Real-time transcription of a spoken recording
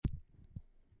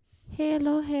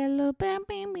Hello, hello, bam,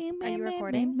 bam, bam, bam. Are you bam,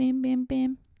 recording? Bam, bam, bam,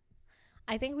 bam.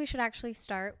 I think we should actually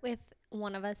start with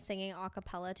one of us singing a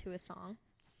cappella to a song.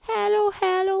 Hello,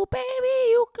 hello, baby,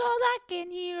 you call, I can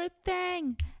hear a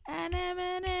thing. And my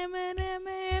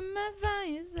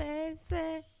voice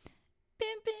say,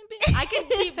 bam, bam, bam. I can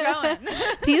keep going.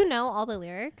 Do you know all the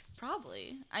lyrics?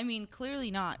 Probably. I mean,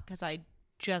 clearly not, because I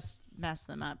just messed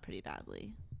them up pretty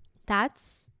badly.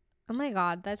 Oh my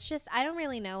God, that's just, I don't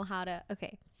really know how to,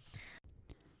 okay.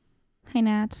 Hi,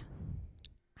 Nat.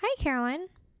 Hi, Caroline.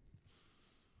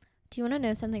 Do you want to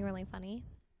know something really funny?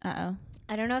 Uh-oh.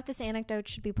 I don't know if this anecdote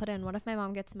should be put in. What if my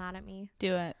mom gets mad at me?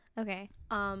 Do it. Okay.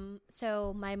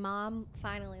 So my mom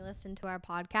finally listened to our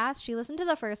podcast. She listened to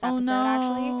the first episode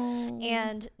actually,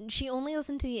 and she only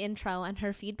listened to the intro, and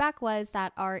her feedback was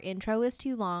that our intro is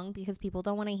too long because people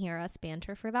don't want to hear us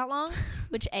banter for that long,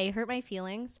 which hurt my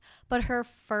feelings. But her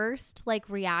first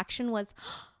reaction was,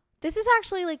 this is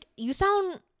actually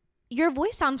your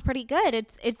voice sounds pretty good.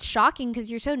 It's shocking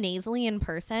because you're so nasally in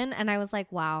person. And I was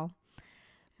like, wow.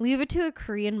 Leave it to a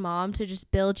Korean mom to just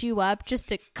build you up just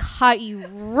to cut you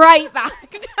right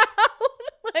back down.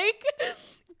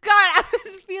 God, I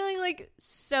was feeling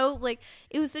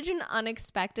it was such an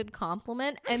unexpected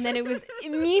compliment. And then it was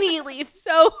immediately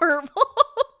so hurtful.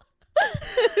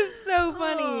 It was so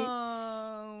funny.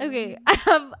 Oh. Okay,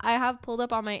 I have pulled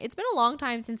up on my, it's been a long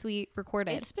time since we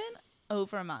recorded. It's been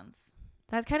over a month.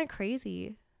 That's kind of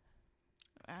crazy.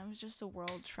 I was just a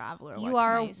world traveler. You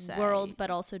are a world, but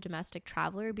also domestic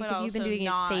traveler because you've been doing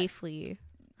it safely.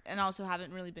 And also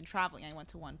haven't really been traveling. I went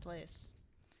to one place.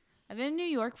 I've been in New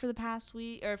York for the past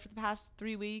week, or for the past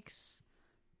 3 weeks.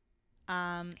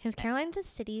 Because Caroline's a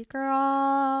city girl.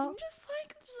 I'm just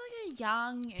a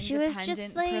young, independent she was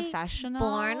just professional.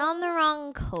 Born on the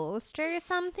wrong coast or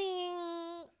something.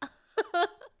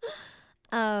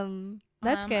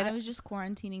 That's good. I was just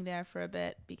quarantining there for a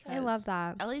bit because I love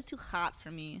that. LA's too hot for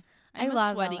me. I I'm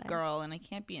love a sweaty LA. girl and I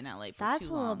can't be in LA for too long. That's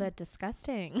a little bit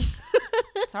disgusting.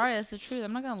 Sorry, that's the truth.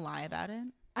 I'm not gonna lie about it.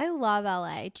 I love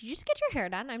LA. Did you just get your hair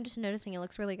done? I'm just noticing it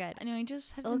looks really good. I know. I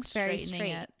just have it been looks very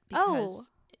straightening straight. it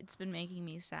because it's been making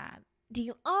me sad. Do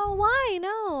you? Oh, why?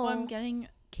 No. Well, I'm getting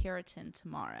keratin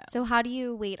tomorrow. So how do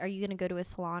you wait? Are you gonna go to a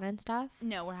salon and stuff?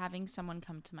 No, we're having someone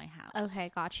come to my house.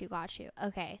 Okay, got you.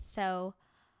 Okay, so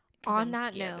On on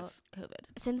that note, COVID.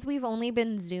 Since we've only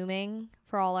been Zooming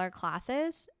for all our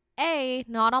classes,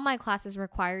 not all my classes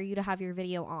require you to have your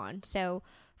video on. So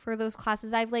for those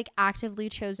classes, I've actively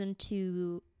chosen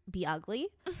to be ugly.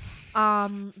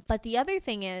 But the other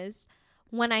thing is,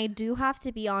 when I do have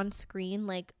to be on screen,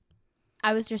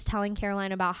 I was just telling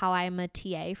Caroline about how I'm a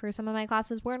TA for some of my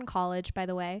classes. We're in college, by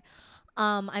the way.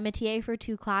 I'm a TA for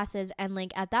 2 classes,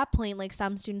 and at that point,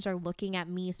 some students are looking at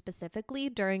me specifically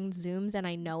during Zooms, and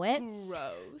I know it.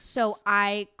 Gross. So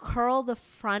I curl the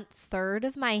front third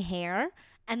of my hair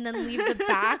and then leave the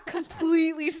back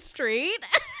completely straight.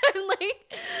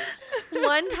 And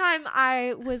one time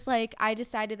I was I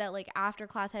decided that after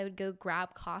class I would go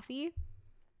grab coffee.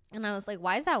 And I was like,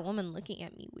 why is that woman looking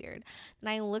at me weird? And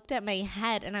I looked at my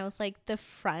head and I was like, the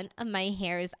front of my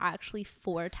hair is actually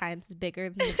 4 times bigger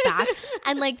than the back.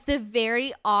 And the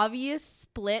very obvious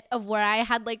split of where I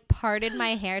had parted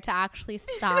my hair to actually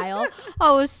style.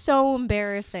 Oh, it was so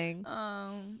embarrassing.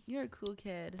 You're a cool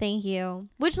kid. Thank you.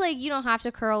 Which you don't have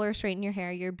to curl or straighten your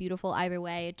hair. You're beautiful either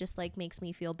way. It just makes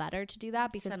me feel better to do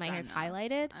that because Except my hair's I'm not.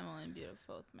 highlighted. I'm only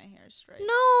beautiful with my hair straight.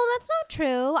 No, that's not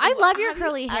true. I love your have you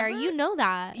curly hair. ever- You know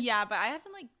that. Yeah, but I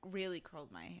haven't really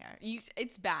curled my hair.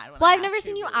 It's bad. Well, I've never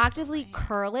seen you actively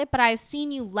curl it, but I've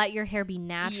seen you let your hair be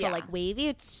natural, Yeah. wavy.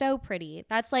 It's so pretty.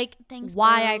 That's Thanks,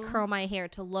 why I boo. curl my hair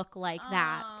to look like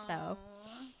that. So,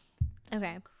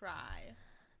 okay. Cry.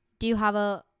 Do you have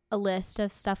a list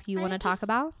of stuff you I want to have talk this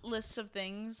about? List of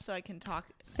things so I can talk.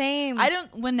 Same.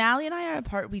 When Natalie and I are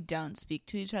apart, we don't speak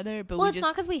to each other. But well, it's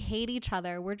not because we hate each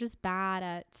other. We're just bad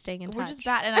at staying in touch. We're just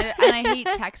bad, and I hate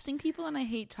texting people, and I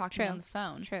hate talking True. on the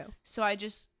phone. True. So I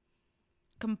just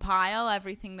compile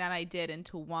everything that I did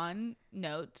into one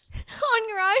note On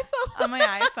your iPhone. on my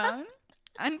iPhone.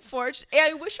 Unfortunately,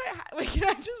 I wish I had. Wait, can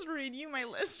I just read you my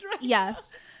list right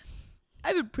Yes. now?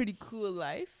 I have a pretty cool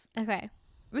life. Okay.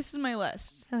 This is my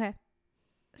list. Okay.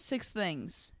 6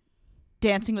 things: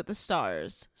 Dancing with the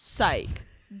Stars, Psych,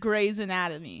 Grey's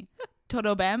Anatomy,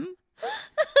 Totobem,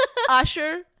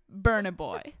 Usher, Burna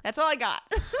Boy. That's all I got.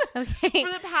 Okay.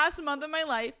 For the past month of my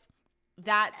life,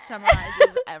 that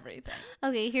summarizes everything.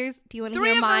 Okay. Do you want to 3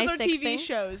 hear of my those are 6 TV things?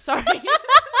 shows. Sorry.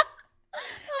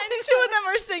 And 2 of them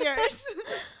are singers.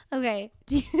 Okay.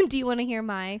 Do you want to hear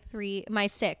my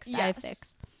 6? Yes. I have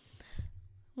 6.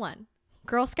 1.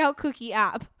 Girl Scout cookie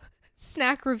app.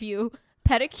 Snack review.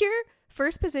 pedicure,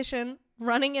 first position,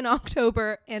 running in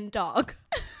October, and dog.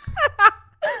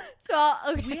 So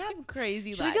okay. We have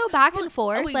crazy. Should we go back and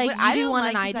forth? Wait, like you do one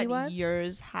and I that do one.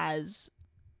 Yours has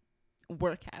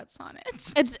workouts on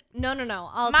it. It's no.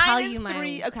 I'll Mine tell is you mine.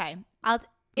 3. Okay.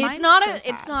 It's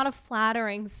not a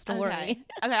flattering story.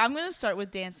 Okay, I'm gonna start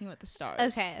with Dancing with the Stars.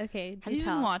 Okay. Have you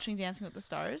been watching Dancing with the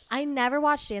Stars? I never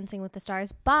watched Dancing with the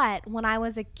Stars, but when I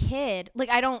was a kid, like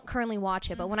I don't currently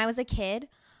watch it, but when I was a kid,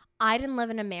 I didn't live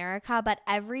in America, but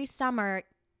every summer,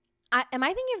 am I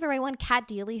thinking of the right one? Kat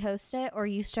Deely hosts it or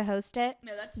used to host it?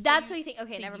 No, that's what you think.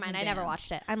 Okay, never mind. I never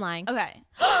watched it. I'm lying. Okay.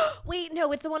 Wait,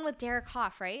 no, it's the one with Derek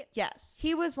Hoff, right? Yes.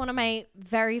 He was one of my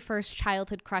very first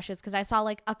childhood crushes because I saw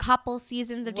like a couple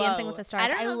seasons of Dancing with the Stars. I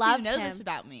don't know loved if you know him. this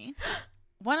about me.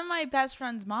 One of my best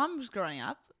friend's moms growing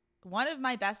up,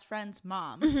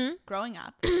 growing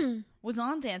up was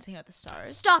on Dancing with the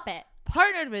Stars. Stop it.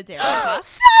 Partnered with Derek Huff.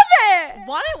 Stop it.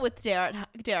 Won it with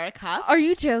Derek Huff. Are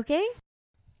you joking?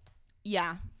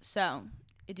 Yeah, so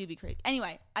it do be crazy.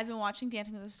 Anyway, I've been watching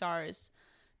Dancing with the Stars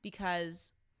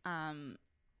because I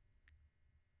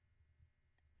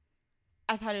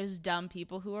thought it was dumb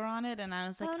people who were on it, and I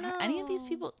was like, no. are any of these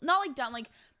people not like dumb, like,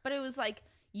 but it was like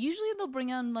usually they'll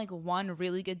bring on like one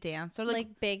really good dancer,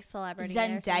 like big celebrity.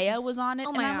 Zendaya was on it. Oh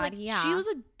and my I'm god, like, yeah. she was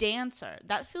a dancer.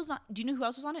 That feels not. Do you know who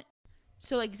else was on it?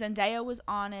 So like Zendaya was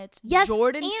on it. Yes,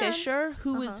 Jordan and Fisher,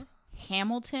 who was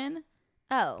Hamilton.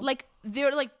 Oh. Like,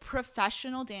 they're, like,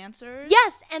 professional dancers.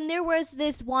 Yes, and there was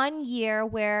this one year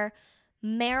where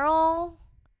Meryl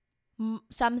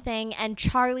something and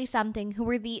Charlie something, who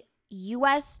were the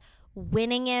U.S.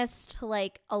 winningest,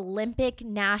 like, Olympic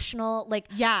national, like,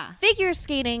 figure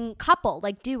skating couple,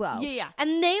 like, duo. Yeah.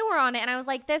 And they were on it, and I was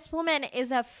like, this woman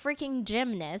is a freaking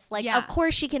gymnast. Like, of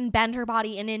course she can bend her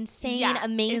body in insane,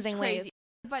 amazing ways.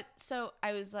 But, so,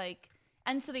 I was like,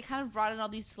 and so they kind of brought in all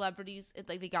these celebrities.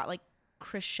 They got, like,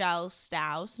 Chriselle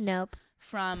Staus. Nope.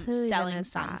 From Selling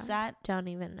Sunset. That? Don't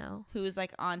even know. Who was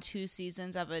like on 2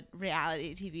 seasons of a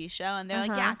reality TV show. And they're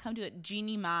like, yeah, come do it.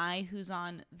 Jeannie Mai, who's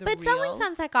on The Real. But Selling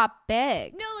Sunset got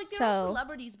big. No, like they're all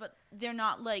celebrities, but they're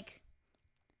not like,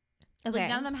 like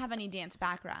none of them have any dance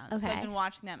background. Okay. So I've been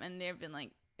watching them and they've been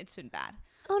like, it's been bad.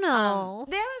 Oh no.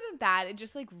 They haven't been bad. It's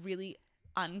just like really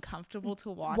uncomfortable to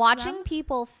watch. Watching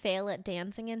people fail at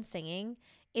dancing and singing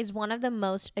is one of the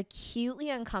most acutely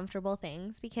uncomfortable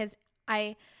things because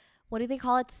what do they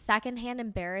call it? Secondhand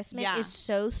embarrassment is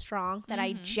so strong that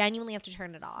I genuinely have to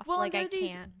turn it off. Well, like there I are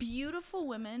these can't. Beautiful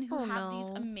women who have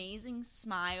these amazing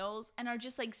smiles and are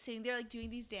just like sitting there like doing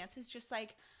these dances just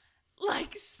like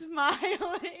smiling.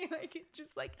 Like it's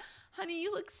just like, honey,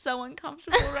 you look so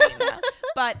uncomfortable right now.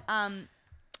 But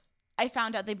I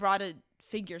found out they brought a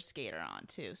figure skater on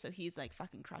too, so he's like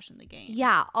fucking crushing the game.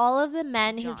 Yeah, all of the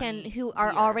men who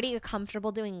are already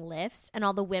comfortable doing lifts and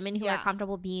all the women who are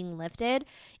comfortable being lifted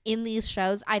in these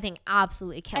shows, I think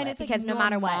absolutely kill it because no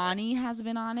matter what. Normani has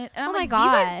been on it. And I'm my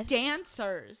god, these are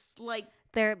dancers. Like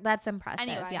that's impressive.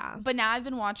 Anyway, yeah. But now I've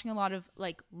been watching a lot of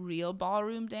like real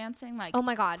ballroom dancing, like oh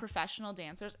my god, professional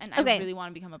dancers, and I really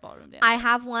want to become a ballroom dancer. I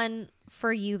have one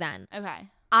for you then. Okay.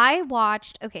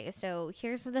 So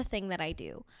here's the thing that I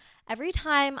do. Every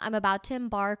time I'm about to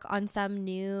embark on some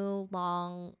new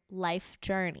long life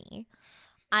journey,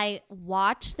 I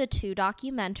watch the 2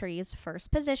 documentaries,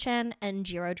 First Position and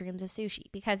Jiro Dreams of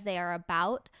Sushi, because they are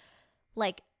about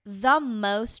like the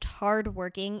most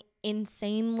hardworking,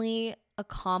 insanely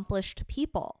accomplished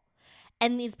people.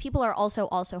 And these people are also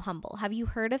humble. Have you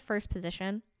heard of First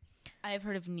Position? I have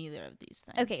heard of neither of these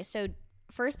things. Okay, so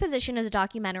First Position is a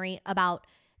documentary about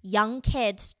young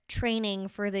kids training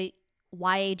for the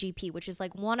YAGP, which is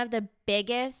like one of the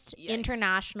biggest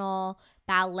international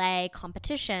ballet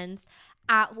competitions,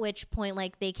 at which point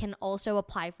like they can also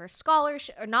apply for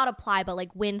scholarship, or not apply, but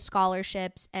like win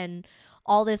scholarships and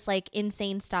all this like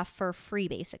insane stuff for free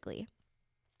basically.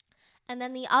 And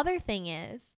then the other thing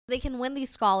is they can win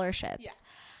these scholarships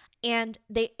and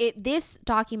this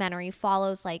documentary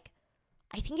follows like,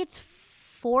 I think it's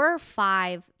 4 or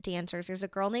 5 dancers. There's a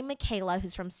girl named Michaela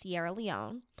who's from Sierra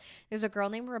Leone. There's a girl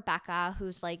named Rebecca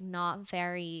who's like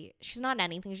she's not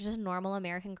anything. She's just a normal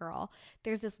American girl.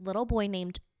 There's this little boy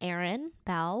named Aaron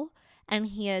Bell, and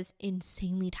he is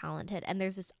insanely talented. And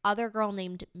there's this other girl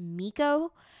named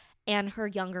Miko and her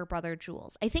younger brother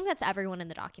Jules. I think that's everyone in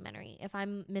the documentary. If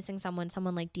I'm missing someone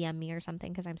like DM me or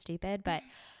something because I'm stupid, but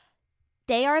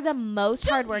they are the most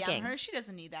hardworking. DM her. She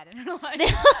doesn't need that in her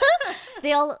life.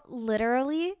 They'll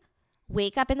literally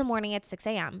wake up in the morning at 6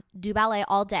 a.m., do ballet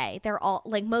all day. They're all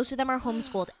like, most of them are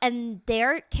homeschooled, and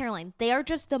Caroline, they are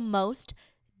just the most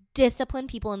disciplined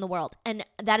people in the world, and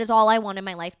that is all I want in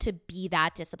my life, to be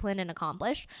that disciplined and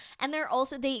accomplished. And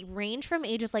they range from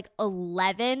ages like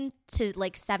 11 to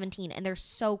like 17, and they're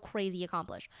so crazy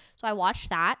accomplished. So I watched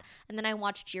that, and then I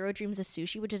watched Jiro Dreams of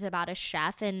Sushi, which is about a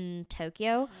chef in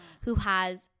Tokyo who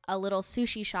has a little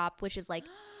sushi shop, which is like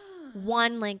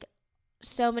won like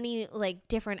so many like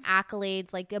different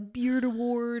accolades, like a Beard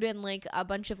Award and like a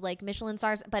bunch of like Michelin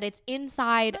stars, but it's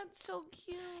inside. That's so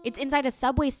cute. It's inside a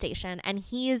subway station, and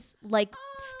he is like,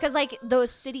 because like the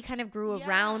city kind of grew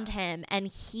around him, and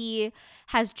he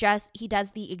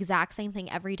does the exact same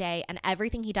thing every day, and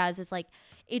everything he does is like,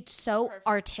 it's so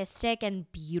artistic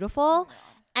and beautiful.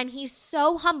 And he's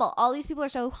so humble. All these people are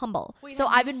so humble. Wait, so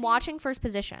I've been watching First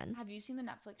Position. Have you seen the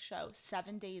Netflix show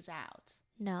 7 Days Out?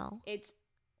 No.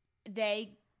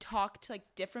 They talk to like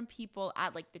different people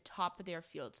at like the top of their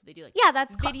field. So they do like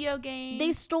that's video games.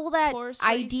 They stole that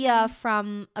idea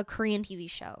from a Korean TV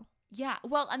show. Yeah.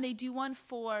 Well, and they do one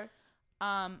for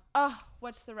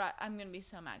what's the I'm going to be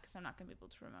so mad because I'm not going to be able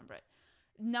to remember it.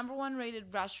 Number 1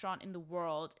 rated restaurant in the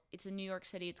world. It's in New York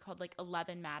City. It's called like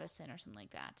 11 Madison or something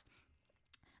like that.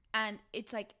 And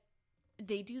it's like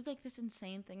they do like this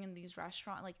insane thing in these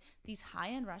restaurants, like these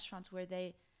high-end restaurants where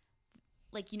they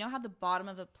like, you know how the bottom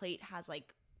of a plate has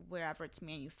like wherever it's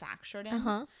manufactured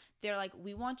in? They're like,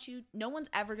 we want you, no one's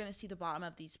ever going to see the bottom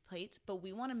of these plates, but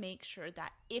we want to make sure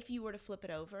that if you were to flip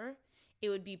it over, it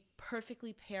would be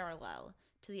perfectly parallel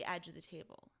to the edge of the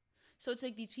table. So it's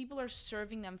like these people are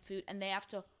serving them food and they have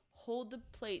to hold the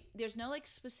plate. There's no like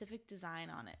specific design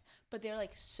on it, but they're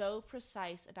like so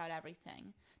precise about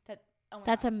everything that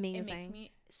that's amazing. It makes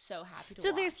me so happy to watch.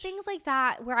 So there's things like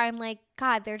that where I'm like,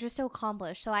 God, they're just so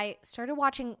accomplished. So I started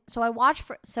watching.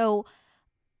 So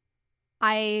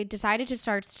I decided to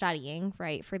start studying for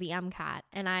the MCAT,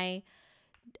 and I,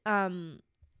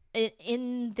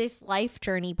 in this life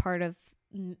journey part of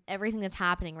everything that's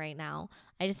happening right now,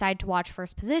 I decided to watch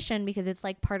First Position because it's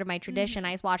like part of my tradition.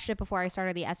 I watched it before I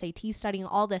started the SAT studying,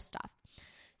 all this stuff.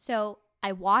 So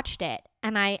I watched it,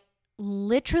 and I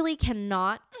literally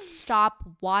cannot stop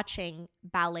watching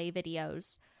ballet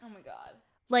videos. Oh my God.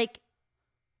 Like,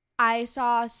 I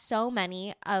saw so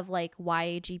many of like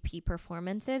YAGP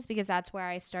performances because that's where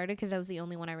I started, because that was the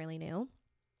only one I really knew.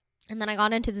 And then I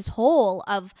got into this hole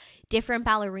of different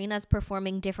ballerinas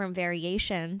performing different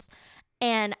variations,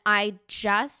 and I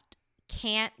just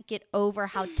can't get over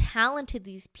how talented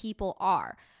these people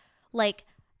are. Like,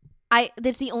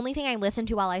 that's the only thing I listen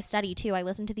to while I study too. I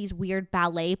listen to these weird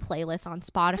ballet playlists on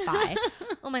Spotify.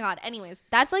 Oh my God. Anyways,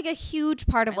 that's like a huge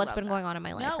part of what's been going on in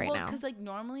my life right now. Because like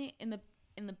normally in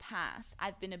the past,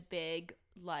 I've been a big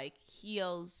like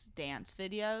heels dance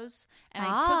videos, and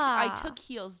I took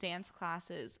heels dance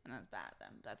classes, and that's bad.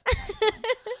 That's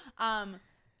bad.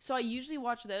 So I usually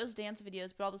watch those dance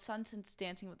videos, but all of a sudden, since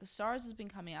Dancing with the Stars has been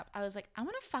coming up, I was like, I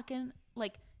want to fucking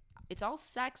like. It's all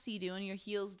sexy doing your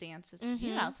heels dances. You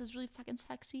know what else is really fucking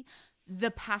sexy?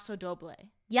 The Paso Doble.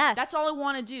 Yes. That's all I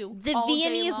want to do. The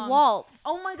Viennese waltz.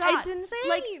 Oh my God. It's insane.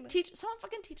 Like, someone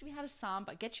fucking teach me how to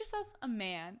samba. Get yourself a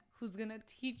man who's going to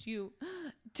teach you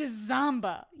to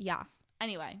samba. Yeah.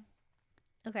 Anyway.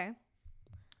 Okay.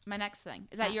 My next thing.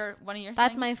 Is that one of your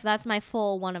things? That's my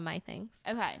full one of my things.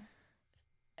 Okay.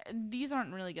 These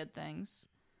aren't really good things.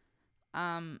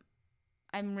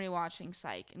 I'm rewatching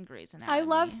Psych and Grey's Anatomy. I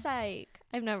love Psych.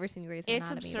 I've never seen Grey's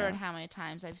Anatomy. It's absurd how many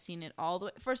times I've seen it all the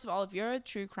way. First of all, if you're a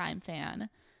true crime fan,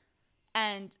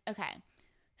 and okay,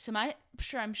 so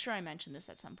I'm sure I mentioned this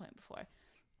at some point before.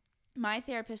 My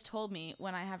therapist told me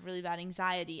when I have really bad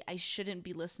anxiety, I shouldn't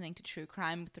be listening to true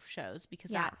crime shows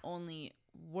because that only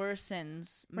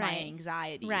worsens my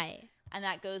anxiety. Right. And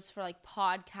that goes for like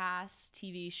podcasts,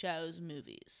 TV shows,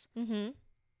 movies. Mm-hmm.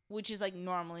 Which is like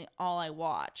normally all I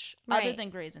watch other than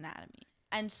Grey's Anatomy.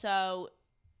 And so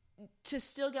to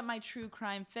still get my true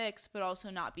crime fix, but also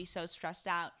not be so stressed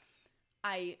out,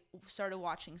 I started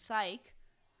watching Psych,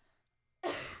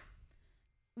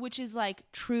 which is like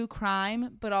true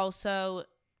crime, but also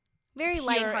very pure.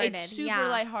 lighthearted. It's super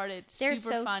lighthearted, They're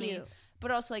super so funny, cute.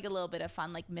 But also like a little bit of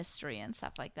fun, like mystery and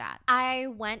stuff like that. I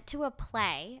went to a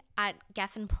play at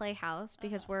Geffen Playhouse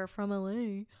because we're from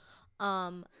LA.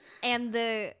 And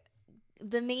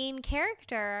the main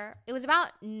character, it was about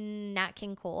Nat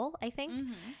King Cole, I think.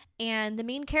 Mm-hmm. And the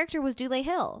main character was Dule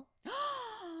Hill.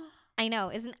 I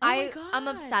know, I'm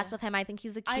obsessed with him. I think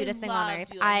he's the cutest thing on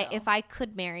earth. If I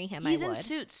could marry him, I would. He's in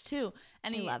Suits too,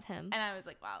 and I love him. And I was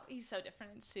like, wow, he's so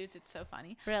different in Suits. It's so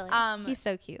funny. Really, he's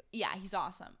so cute. Yeah, he's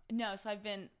awesome. No, so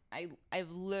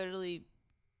I've literally,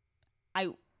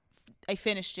 I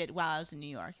finished it while I was in New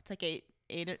York. It's like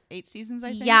eight seasons,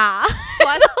 I think. Yeah,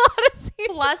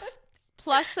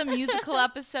 plus a musical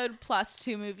episode plus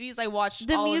 2 movies. I watched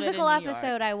the all musical of it in New episode.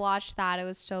 York. I watched that. It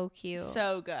was so cute.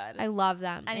 So good. I love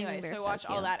them. Anyway, so I watched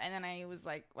all cute. that, and then I was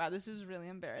like, wow, this is really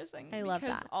embarrassing. I love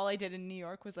because that. all I did in New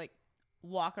York was like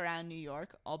walk around New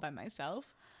York all by myself.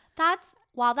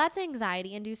 While that's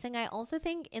anxiety inducing, I also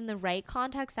think in the right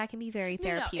context that can be very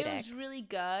therapeutic. No, it was really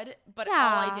good, but all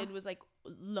Yeah. I did was like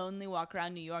lonely walk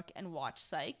around New York and watch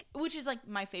Psych, which is like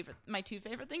my 2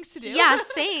 favorite things to do. Yeah,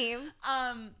 same.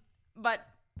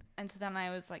 And so then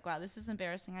I was like, wow, this is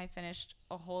embarrassing. I finished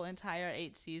a whole entire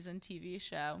 8-season TV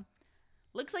show.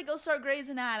 Looks like I'll start Grey's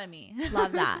Anatomy.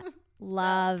 Love that.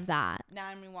 Love that. Now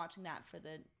I'm rewatching that for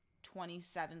the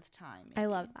 27th time. I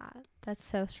love that. That's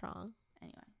so strong.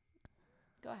 Anyway,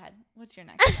 go ahead. What's your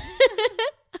next one?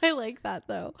 I like that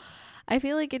though. I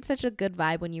feel like it's such a good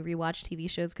vibe when you rewatch TV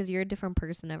shows because you're a different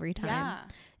person every time. Yeah.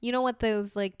 You know what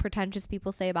those like pretentious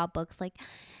people say about books? Like,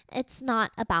 it's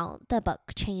not about the book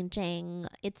changing.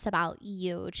 It's about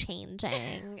you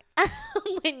changing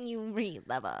when you read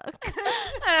the book.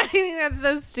 I think that's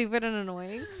so stupid and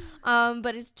annoying.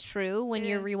 But it's true when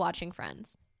you're rewatching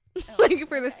Friends. Like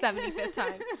for the 75th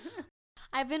time.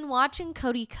 I've been watching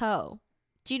Cody Ko.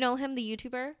 Do you know him, the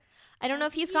YouTuber? I don't know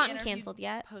if he's gotten canceled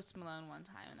yet. Post Malone one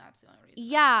time, and that's the only reason.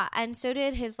 Yeah, and so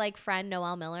did his like friend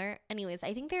Noel Miller. Anyways,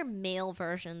 I think they're male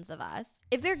versions of us.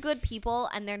 If they're good people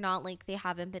and they're not like they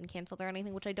haven't been canceled or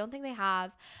anything, which I don't think they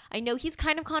have. I know he's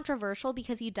kind of controversial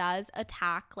because he does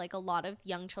attack like a lot of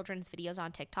young children's videos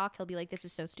on TikTok. He'll be like, "This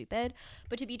is so stupid."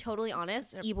 But to be totally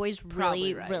honest, e-boys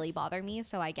really bother me,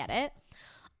 so I get it.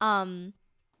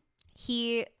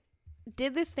 He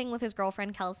did this thing with his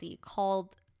girlfriend Kelsey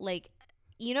called like,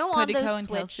 you know, Cody on Ko those and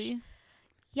Switch. Kelsey?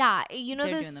 Yeah, you know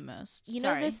They're this. doing the most. You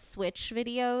know the Switch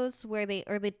videos where they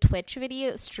or the Twitch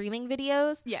video streaming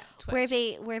videos. Yeah, Twitch.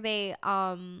 where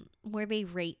they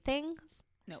rate things.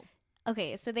 No.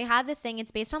 Okay, so they had this thing.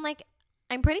 It's based on like,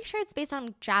 I'm pretty sure it's based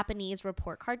on Japanese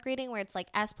report card grading where it's like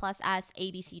S plus S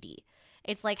A B C D.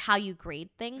 It's like how you grade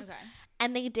things. Okay.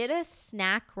 And they did a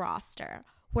snack roster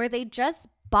where they just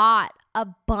bought a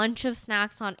bunch of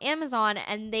snacks on Amazon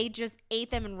and they just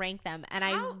ate them and ranked them. And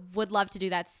I would love to do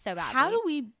that so badly. How do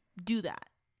we do that?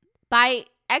 By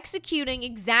executing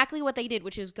exactly what they did,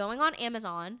 which is going on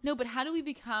Amazon. No, but how do we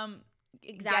become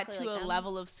Exactly get to like a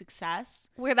level of success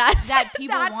where that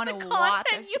people want to watch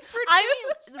us?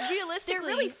 I mean, realistically,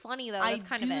 they're really funny though. That's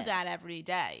kind of it. I do that every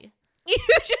day. You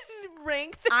just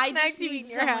rank the snacks you eat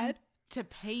in your head to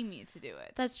pay me to do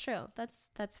it. That's true. That's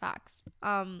facts.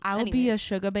 I will be a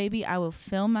sugar baby. I will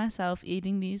film myself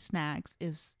eating these snacks.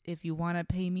 If you want to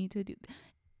pay me to do,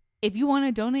 if you want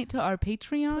to donate to our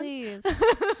Patreon, please,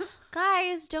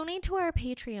 guys, donate to our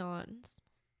Patreons,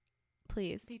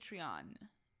 please. Patreon.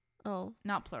 Oh,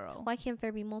 not plural. Why can't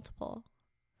there be multiple?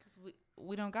 Because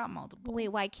we don't got multiple. Wait,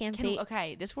 why can't they?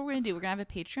 Okay, this is what we're gonna do. We're gonna have a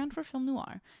Patreon for Film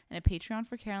Noir and a Patreon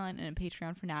for Caroline and a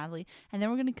Patreon for Natalie, and then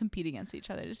we're gonna compete against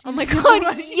each other. Oh my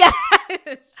god!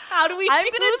 Yes. How do we do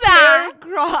that?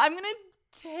 I'm gonna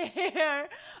tear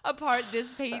apart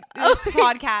this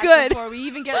podcast before we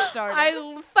even get started.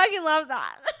 I fucking love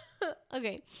that.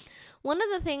 Okay, one of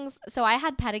the things. So I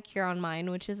had pedicure on mine,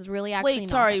 which is really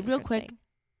actually real quick.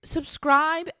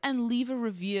 Subscribe and leave a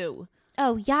review.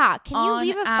 Oh yeah, can you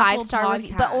leave a 5-star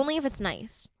review? But only if it's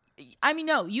nice. I mean,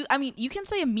 no, you can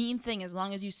say a mean thing as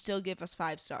long as you still give us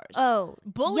 5 stars. Oh,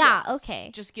 bully yeah, us, okay.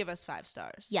 Just give us 5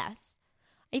 stars. Yes.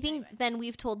 I think then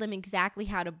we've told them exactly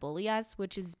how to bully us,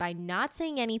 which is by not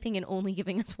saying anything and only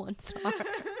giving us 1 star.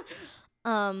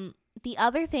 The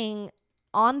other thing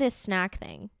on this snack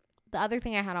thing, the other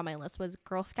thing I had on my list was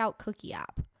Girl Scout cookie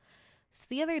app. So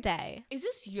the other day, is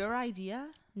this your idea?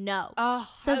 No. Oh,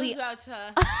 so I was about to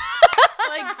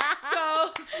like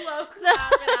so slow.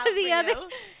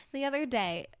 The other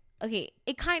day,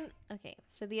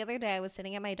 so the other day I was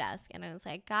sitting at my desk and I was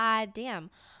like, God damn,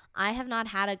 I have not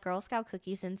had a Girl Scout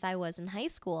cookie since I was in high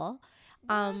school.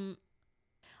 What?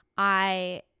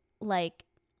 I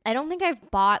don't think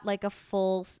I've bought like a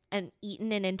full and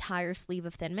eaten an entire sleeve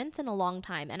of Thin Mints in a long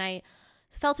time, and I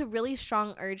felt a really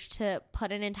strong urge to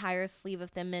put an entire sleeve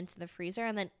of Thin Mints in the freezer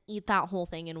and then eat that whole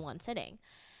thing in one sitting.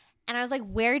 And I was like,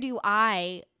 where do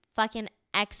I fucking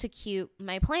execute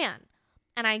my plan?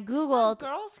 And I Googled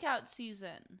Girl Scout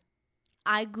season.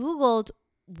 I Googled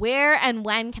where and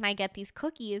when can I get these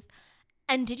cookies?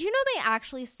 And did you know they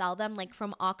actually sell them like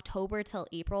from October till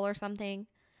April or something?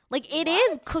 Like it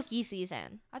is cookie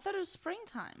season. I thought it was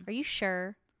springtime. Are you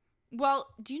sure? Well,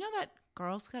 do you know that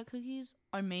Girl Scout cookies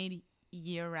are made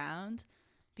year-round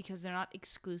because they're not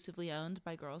exclusively owned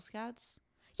by Girl Scouts?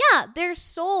 Yeah, they're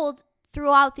sold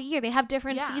throughout the year. They have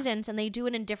different seasons and they do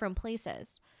it in different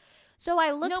places. So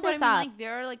I looked No, this but I mean, up. like,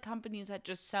 there are like companies that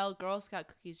just sell Girl Scout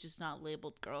cookies, just not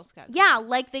labeled Girl Scout cookies. Yeah,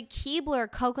 like the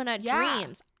Keebler Coconut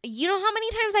Dreams. You know how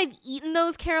many times I've eaten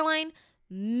those, Caroline?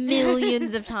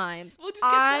 Millions of times. We'll just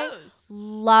get those.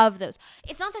 Love those.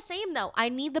 It's not the same though. I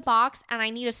need the box and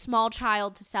I need a small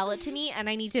child to sell it to me and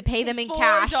I need to pay them in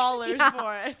cash. $4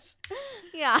 for it.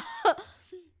 Yeah.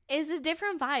 It's a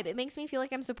different vibe. It makes me feel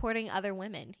like I'm supporting other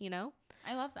women, you know?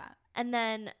 I love that. And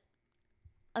then,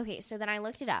 okay, so then I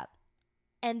looked it up.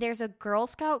 And there's a Girl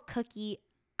Scout cookie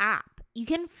app. You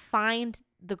can find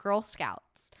the Girl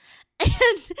Scouts.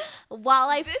 And while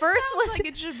I This first sounds was like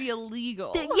it should be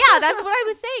illegal. yeah, that's what I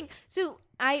was saying. So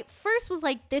I first was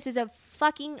like, this is a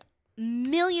fucking $1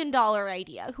 million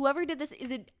idea. Whoever did this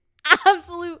is an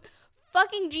absolute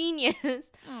fucking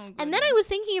genius. Oh, and then I was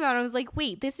thinking about it. I was like,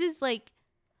 wait, this is like,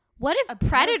 what if A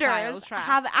predators pedophile trap.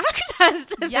 have access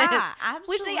to this? Yeah,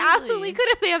 absolutely. Which they absolutely could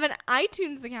if they have an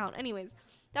iTunes account. Anyways,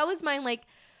 that was my like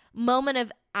moment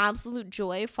of absolute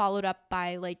joy followed up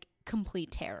by like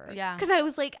complete terror. Yeah. Because I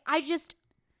was like,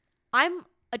 I'm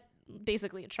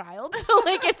basically a child, so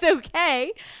like it's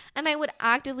okay. And I would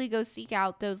actively go seek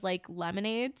out those like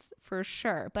lemonades for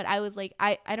sure. But I was like,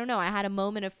 I don't know. I had a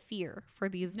moment of fear for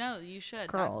these. No, you should.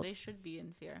 Girls. They should be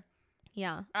in fear.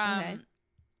 Yeah. Okay.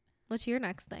 What's your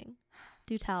next thing?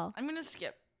 Do tell. I'm gonna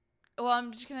skip. Well,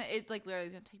 I'm just gonna. It like literally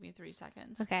is gonna take me 3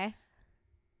 seconds. Okay.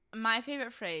 My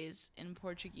favorite phrase in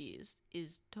Portuguese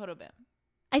is "todo bem."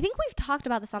 I think we've talked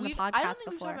about this on the podcast I don't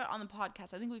think before. we've talked about it on the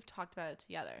podcast. I think we've talked about it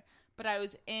together. But I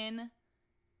was in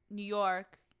New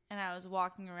York and I was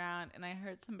walking around and I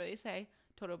heard somebody say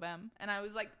 "todo bem," and I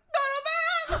was like,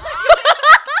 "todo bem!"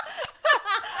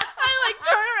 I like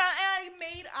turned around and I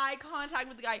made eye contact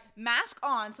with the guy, mask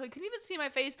on, so he couldn't even see my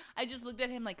face. I just looked at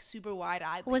him like super wide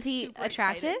eyed. Like, was he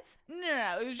attractive?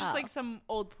 No. It was just like some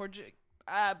old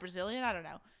Brazilian. I don't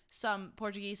know, some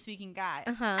Portuguese speaking guy,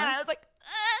 and I was like,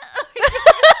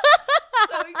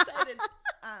 so excited.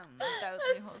 That was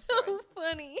my whole story. So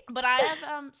funny. But I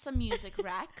have some music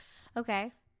recs.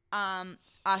 Okay.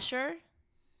 Usher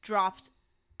dropped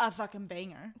a fucking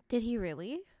banger Did he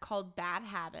really? called "Bad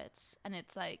Habits," and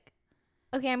it's like,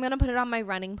 Okay, I'm gonna put it on my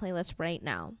running playlist right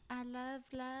now. I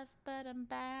love, but I'm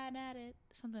bad at it.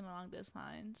 Something along those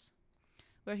lines,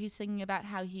 where he's singing about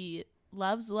how he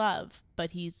loves love,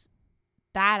 but he's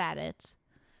bad at it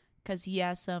because he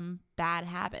has some bad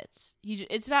habits.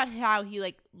 It's about how he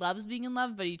like loves being in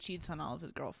love, but he cheats on all of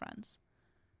his girlfriends.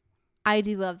 I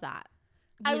do love that.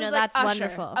 You know, that's Usher,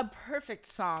 wonderful. A perfect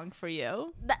song for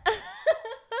you.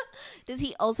 Does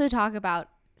he also talk about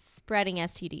spreading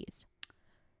STDs?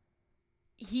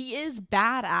 He is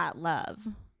bad at love,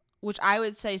 which I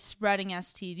would say spreading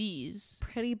STDs.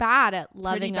 Pretty bad at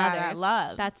loving Pretty bad others. at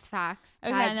love. That's facts.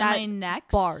 Okay, and then my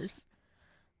next bars.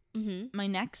 Mm-hmm. My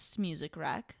next music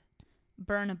rec,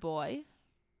 "Burna Boy."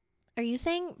 Are you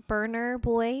saying burner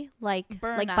boy like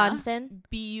Burna, Bunsen?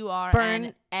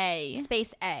 BURNA.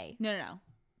 Space A. No.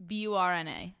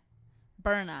 BURNA.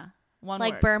 Burna. One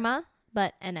Like word. Burma,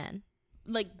 but an N.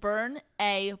 Like burn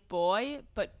a boy,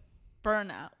 but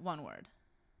Burna. One word.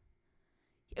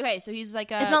 Okay, so he's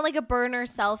like a. It's not like a burner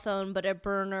cell phone, but a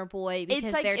burner boy because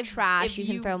it's like they're trash. You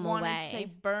can throw them wanted away. To say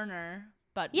burner,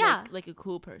 but Yeah. like a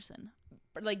cool person.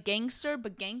 Like gangster,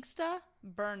 but gangsta.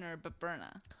 Burner, but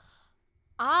Burna.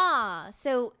 Ah,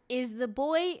 so is the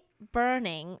boy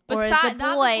burning or is Not the the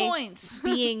boy point.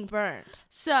 being burnt?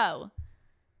 So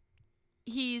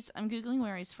I'm Googling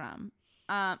where he's from.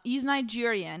 He's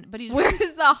Nigerian, but he's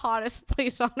Where's the hottest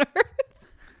place on earth?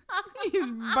 he's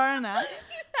Burna.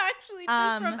 He's actually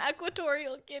just from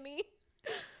Equatorial Guinea.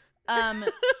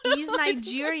 He's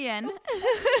Nigerian.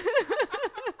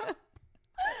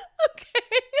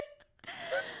 Okay.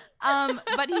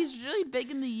 But he's really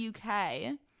big in the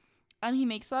UK. He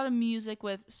makes a lot of music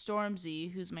with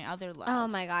Stormzy, who's my other love. Oh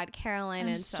my God, Caroline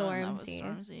I'm and so in love with Stormzy.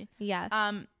 Stormzy. Yes.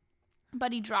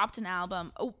 But he dropped an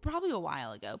album, probably a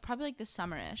while ago, probably like this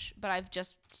summer-ish, but I've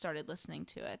just started listening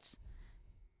to it.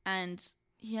 And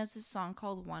he has this song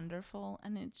called "Wonderful,"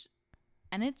 and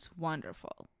it's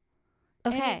wonderful.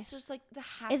 Okay. And it's just like the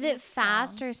happiest Is it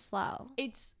fast song. or slow?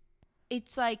 It's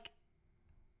like,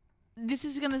 this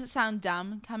is gonna sound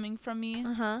dumb coming from me,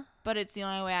 but it's the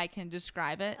only way I can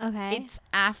describe it. Okay. It's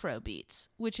Afrobeats,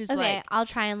 which is Okay, like I'll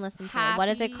try and listen to it. What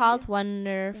is it called?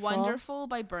 Wonderful. "Wonderful"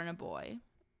 by Burna Boy.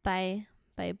 By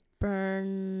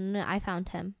Burn. I found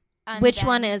him. And Which then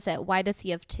one is it? Why does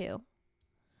he have two?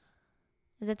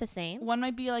 Is it the same? One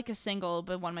might be like a single,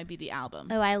 but one might be the album.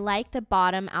 Oh, I like the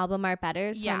bottom album art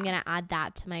better, so Yeah. I'm gonna add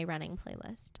that to my running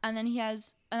playlist. And then he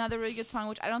has another really good song,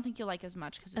 which I don't think you'll like as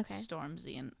much because it's Okay.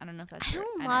 Stormzy, and I don't know if that's I your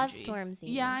don't love energy. Stormzy.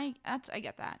 Yeah, I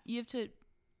get that. You have to.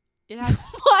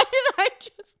 Why did I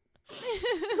just...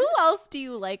 Who else do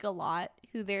you like a lot?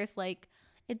 Who there's like,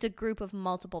 it's a group of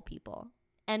multiple people.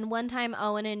 And one time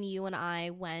Owen and you and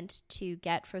I went to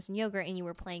get frozen yogurt and you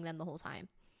were playing them the whole time.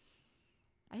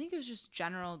 I think it was just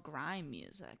general grime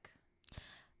music.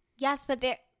 Yes, but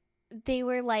they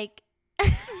were like,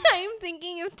 I'm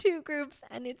thinking of two groups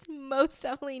and it's most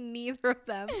definitely neither of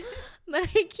them. But I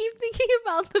keep thinking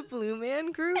about the Blue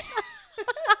Man Group.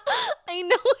 I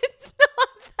know it's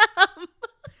not them.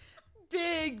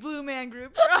 Big Blue Man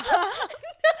Group. No, I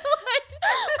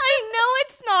know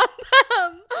it's not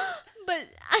them. But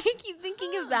I keep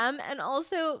thinking of them. And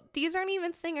also, these aren't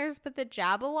even singers, but the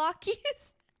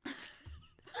Jabberwockies. Who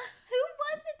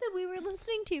was it that we were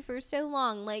listening to for so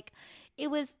long? Like, it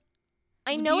was...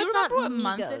 I know it's not what Migos.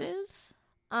 month it is?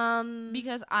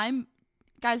 Because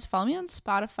guys, follow me on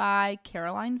Spotify,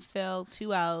 Caroline Phil,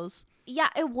 2 L's. Yeah,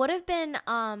 it would have been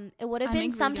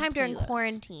sometime during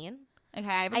quarantine. Okay,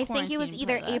 I think it was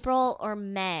either April or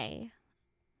May.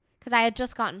 Because I had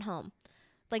just gotten home.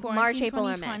 Like March, April,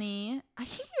 or May. I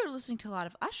think you were listening to a lot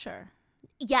of Usher.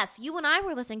 Yes, you and I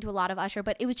were listening to a lot of Usher,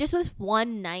 but it was just this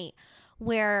one night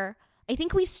where I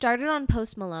think we started on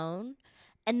Post Malone.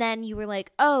 And then you were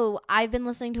like, oh, I've been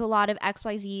listening to a lot of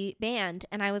XYZ band.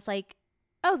 And I was like,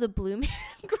 oh, the Blue Man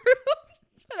Group.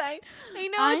 But I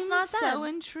know it's not them. I'm so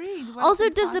intrigued. Also,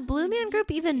 does the Blue Man Group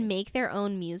even make their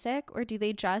own music? Or do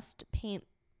they just paint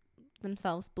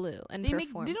themselves blue and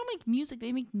perform? They don't make music.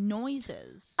 They make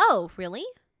noises. Oh, really?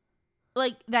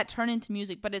 Like, that turn into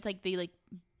music. But it's like they, like,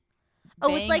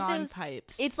 it's like on those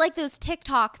pipes. It's like those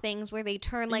TikTok things where they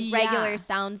turn, like, regular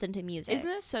sounds into music. Isn't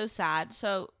this so sad?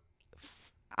 So...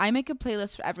 I make a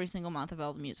playlist for every single month of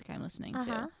all the music I'm listening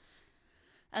to.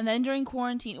 And then during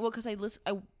quarantine, because I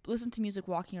listen to music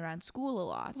walking around school a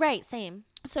lot. Right, same.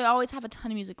 So I always have a ton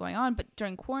of music going on. But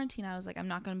during quarantine, I was like, I'm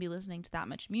not going to be listening to that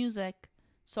much music.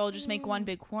 So I'll just make one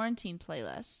big quarantine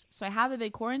playlist. So I have a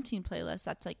big quarantine playlist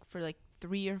that's like for like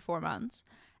 3 or 4 months.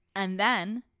 And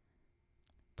then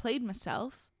played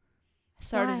myself.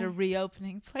 Started a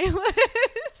reopening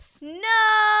playlist. No!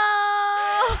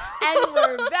 And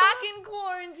we're back in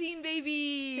quarantine,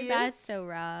 baby. That's so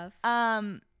rough.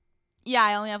 Yeah,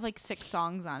 I only have like 6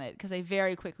 songs on it because I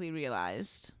very quickly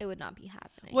realized it would not be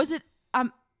happening. Was it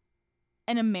an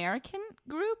American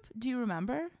group? Do you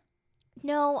remember?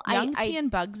 No, Young T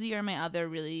and Bugsy are my other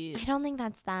really... I don't think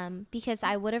that's them because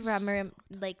I would have remembered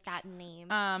like that name.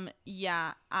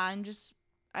 Yeah,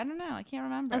 I don't know. I can't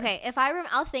remember. Okay, if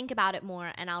I'll think about it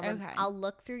more and I'll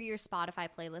look through your Spotify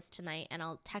playlist tonight and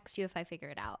I'll text you if I figure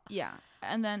it out. Yeah.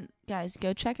 And then guys,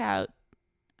 go check out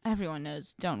everyone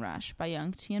knows Don't Rush by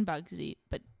Young T and Bugsy,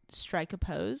 but Strike a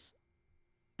Pose.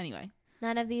 Anyway.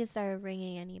 None of these are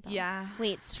ringing any bells. Yeah.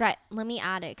 Wait, let me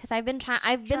add it cuz I've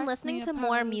been listening to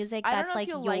more music that's like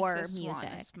your music.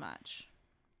 As much.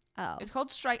 Oh. It's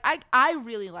called Strike. I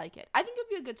really like it. I think it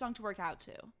would be a good song to work out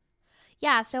to.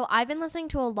 Yeah, so I've been listening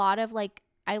to a lot of like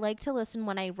I like to listen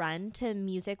when I run to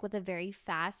music with a very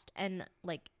fast and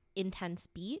like intense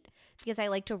beat because I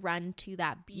like to run to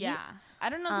that beat. Yeah. I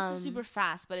don't know if this is super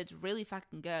fast, but it's really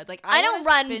fucking good. Like I don't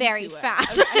run very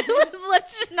fast. Okay.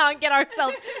 Let's just not get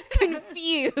ourselves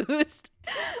confused.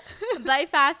 By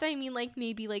fast I mean like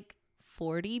maybe like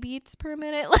 40 beats per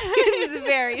minute. Like it's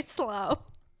very slow.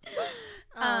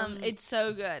 It's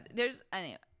so good.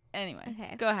 Anyway,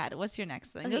 okay. Go ahead. What's your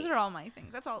next thing? Okay. Those are all my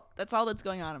things. That's all that's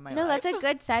going on in my life. No, that's a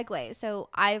good segue. So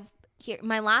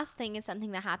my last thing is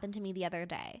something that happened to me the other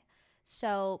day.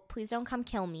 So please don't come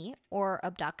kill me or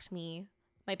abduct me.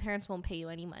 My parents won't pay you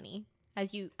any money.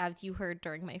 As you heard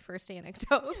during my first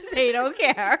anecdote, they don't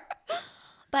care.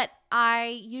 But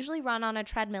I usually run on a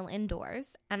treadmill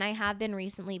indoors, and I have been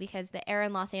recently because the air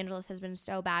in Los Angeles has been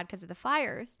so bad because of the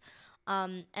fires.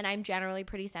 And I'm generally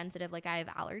pretty sensitive, like I have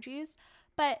allergies.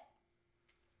 But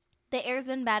the air's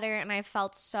been better, and I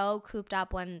felt so cooped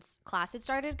up once class had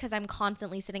started because I'm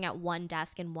constantly sitting at one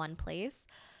desk in one place.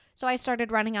 So I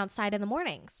started running outside in the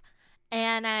mornings.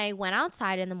 And I went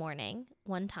outside in the morning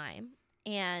one time,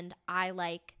 and I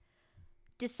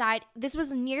this was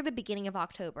near the beginning of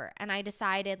October, and I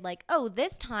decided like, oh,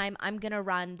 this time I'm going to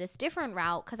run this different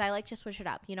route because I like to switch it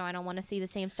up. You know, I don't want to see the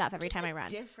same stuff every time I run.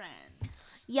 Different.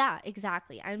 Yeah,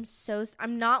 exactly.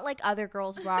 I'm not like other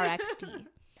girls raw XD.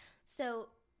 So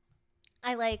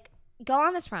I like go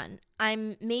on this run.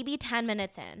 I'm maybe 10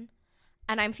 minutes in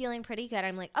and I'm feeling pretty good.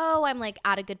 I'm like, oh, I'm like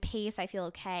at a good pace. I feel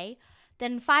okay.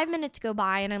 Then 5 minutes go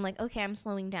by and I'm like, okay, I'm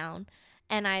slowing down.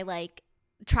 And I like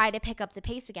try to pick up the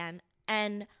pace again.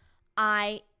 And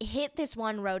I hit this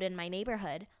one road in my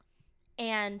neighborhood,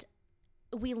 and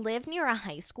we live near a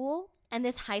high school, and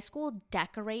this high school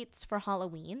decorates for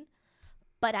Halloween,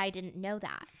 but I didn't know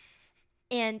that.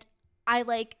 And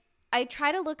I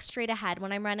try to look straight ahead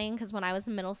when I'm running, because when I was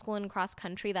in middle school in cross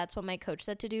country, that's what my coach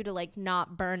said to do, to like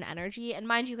not burn energy. And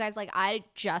mind you guys, like I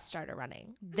just started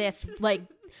running this like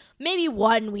maybe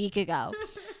 1 week ago.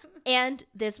 And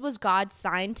this was God's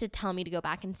sign to tell me to go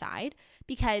back inside,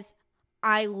 because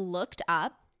I looked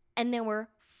up and there were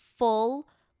full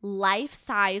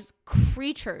life-size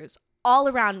creatures all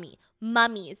around me.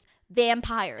 Mummies,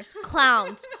 vampires,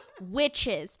 clowns,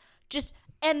 witches, just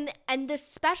and the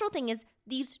special thing is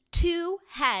these 2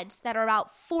 heads that are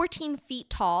about 14 feet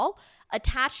tall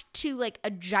attached to like a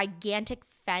gigantic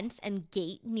fence and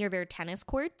gate near their tennis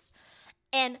courts.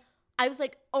 And I was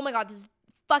like, oh my God, this is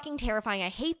fucking terrifying. I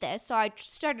hate this. So I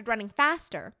started running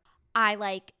faster. I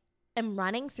like am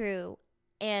running through,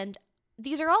 and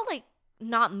these are all like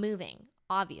not moving,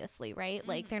 obviously, right?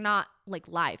 Like they're not like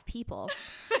live people.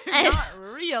 Not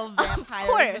real vampires. Of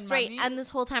course, and right? mummies. And this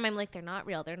whole time I'm like, they're not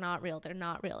real. They're not real. They're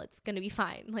not real. It's going to be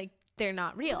fine. Like, they're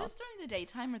not real. Was this during the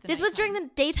daytime or the This nighttime? was during the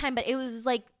daytime, but it was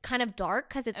like kind of dark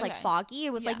because it's like Okay. foggy.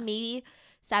 It was like Yeah. maybe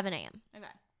 7 a.m. Okay.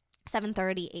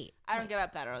 7:30, 8. I don't get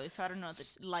up that early, so I don't know what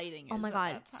the lighting is. Oh my at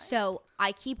God. that time. So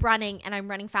I keep running, and I'm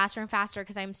running faster and faster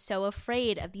because I'm so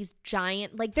afraid of these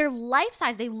giant, like they're life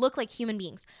size. They look like human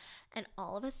beings. And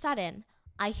all of a sudden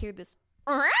I hear this.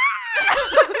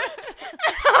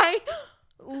 I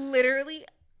literally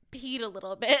peed a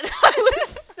little bit. I was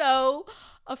so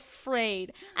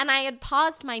afraid. And I had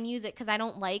paused my music because I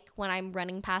don't like when I'm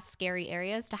running past scary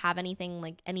areas to have anything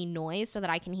like any noise so that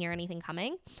I can hear anything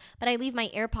coming. But I leave my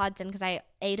AirPods in because I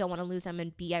A, don't want to lose them,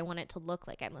 and B, I want it to look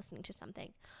like I'm listening to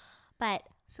something. But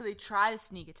So they try to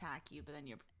sneak attack you, but then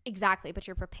you're... exactly, but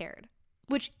you're prepared.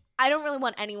 Which I don't really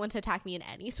want anyone to attack me in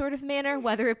any sort of manner,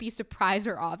 whether it be surprise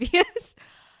or obvious.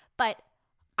 But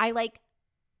I like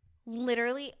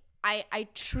literally, I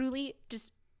truly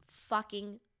just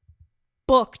fucking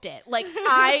booked it. Like,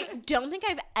 I don't think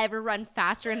I've ever run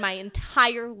faster in my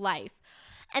entire life.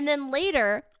 And then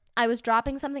later, I was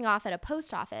dropping something off at a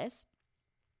post office,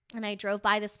 and I drove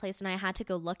by this place, and I had to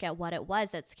go look at what it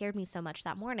was that scared me so much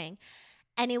that morning.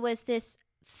 And it was this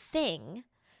thing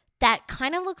that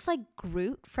kind of looks like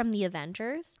Groot from the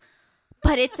Avengers,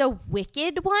 but it's a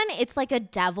wicked one. It's like a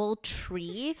devil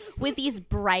tree with these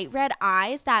bright red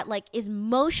eyes that like is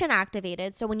motion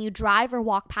activated. So when you drive or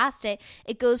walk past it,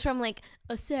 it goes from like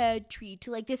a sad tree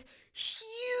to like this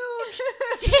huge,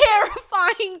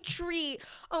 terrifying tree.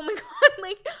 Oh my God.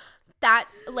 Like that,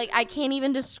 like I can't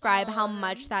even describe how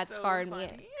much that so scarred funny.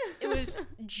 me. It was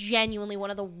genuinely one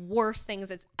of the worst things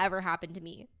that's ever happened to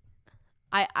me.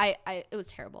 It was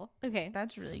terrible. Okay.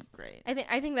 That's really great.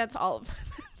 I think that's all of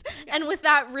this. And with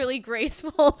that really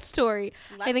graceful story,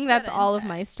 I think that's all of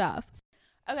my stuff.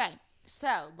 Okay,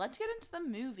 so let's get into the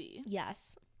movie.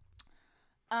 Yes.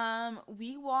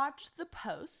 We watched The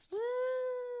Post,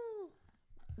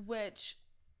 which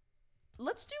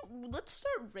let's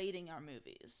start rating our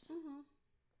movies. Mm-hmm.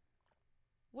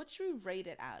 What should we rate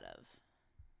it out of?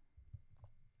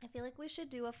 I feel like we should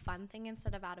do a fun thing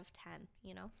instead of out of 10,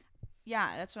 you know?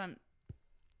 Yeah, that's what I'm...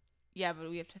 Yeah, but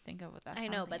we have to think of what that I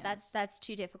know, fun but thing is. that's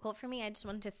too difficult for me. I just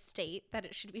wanted to state that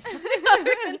it should be something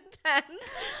other than 10.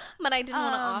 But I didn't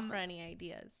want to offer any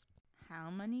ideas. How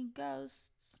many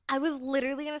ghosts? I was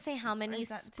literally going to say how Or many is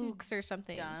that too spooks or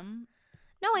something. Dumb?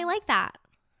 No, I like that.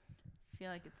 I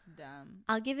feel like it's dumb.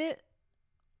 I'll give it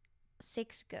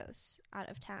 6 ghosts out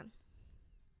of 10.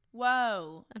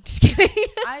 Whoa. I'm just kidding.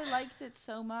 I liked it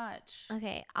so much.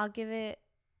 Okay, I'll give it...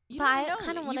 You But don't I know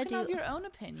kinda it. wanna You can have do- your own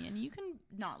opinion. You can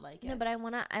not like it. No, but I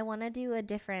wanna do a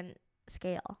different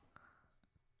scale.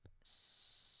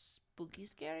 Spooky,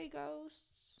 scary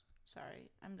ghosts. Sorry,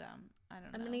 I'm dumb. I don't know.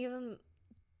 I'm gonna give them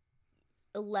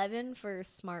 11 for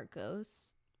smart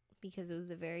ghosts because it was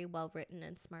a very well written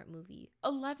and smart movie.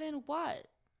 11 what?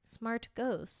 Smart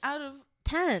ghosts. Out of...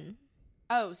 10.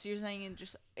 Oh, so you're saying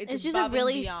it's just a above and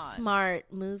really beyond.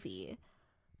 smart movie.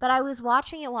 But I was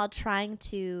watching it while trying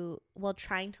to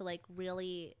like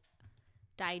really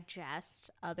digest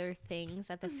other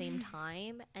things at the same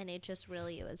time, and it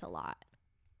was a lot.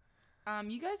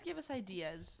 You guys give us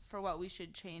ideas for what we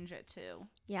should change it to.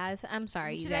 Yeah, I'm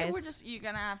sorry, you Today guys. you're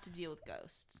gonna have to deal with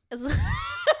ghosts. It's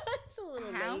a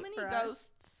little How late many for us.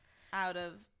 ghosts out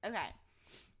of... Okay.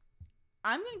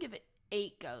 I'm gonna give it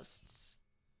 8 ghosts.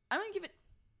 I'm gonna give it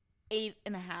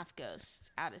 8.5 ghosts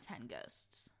out of 10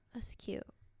 ghosts. That's cute.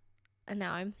 And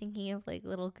now I'm thinking of like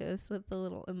little ghosts with the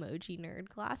little emoji nerd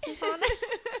glasses on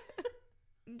it.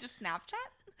 Just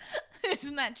Snapchat?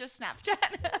 Isn't that just Snapchat?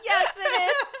 Yes,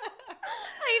 it is.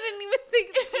 I didn't even think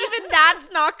even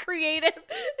that's not creative.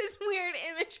 This weird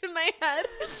image in my head.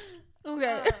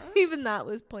 Okay. Even that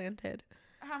was planted.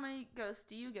 how many ghosts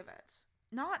do you give it?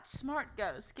 Not smart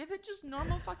ghosts. Give it just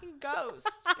normal fucking ghosts.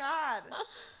 God.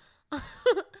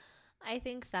 I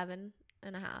think 7.5.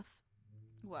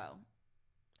 Whoa.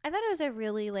 I thought it was a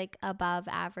really like above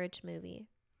average movie.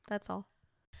 That's all.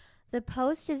 The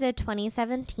Post is a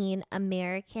 2017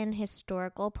 American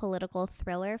historical political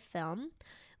thriller film,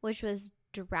 which was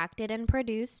directed and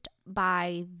produced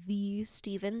by the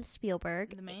Steven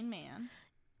Spielberg. The main man.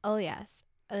 Oh, yes.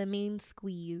 The main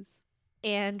squeeze.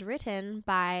 And written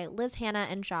by Liz Hannah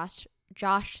and Josh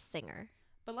Singer.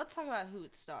 But let's talk about who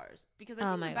it stars. Because I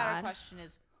think the better question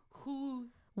is who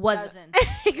doesn't.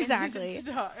 Exactly.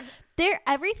 Star.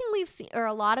 Everything we've seen, or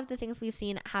a lot of the things we've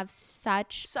seen, have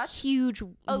such huge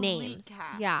names.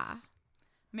 Casts. Yeah.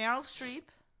 Meryl Streep.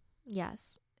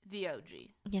 Yes. The OG.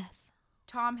 Yes.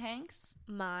 Tom Hanks.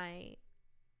 My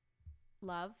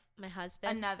love. My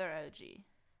husband. Another OG.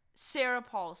 Sarah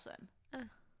Paulson.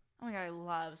 Oh my God, I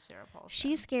love Sarah Paulson.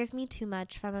 She scares me too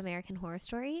much from American Horror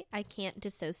Story. I can't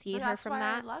dissociate her from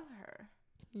that. That's why I love her.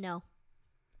 No.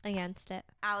 Against it.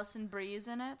 Alison Brie's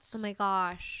in it. Oh my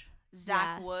gosh.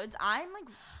 Zach Woods. I'm like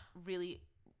really,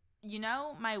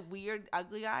 my weird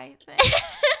ugly guy thing.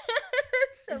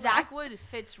 So Zach Wood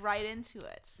fits right into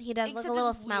it. He does look a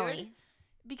little smelly.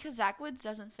 Because Zach Woods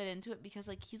doesn't fit into it because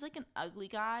like he's like an ugly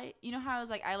guy. You know how I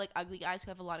was like, I like ugly guys who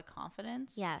have a lot of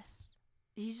confidence? Yes.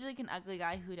 He's just like an ugly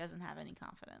guy who doesn't have any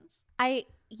confidence.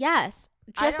 Yes.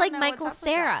 Just like Michael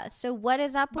Cera. So what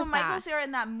is up with that? But Michael Cera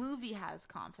in that movie has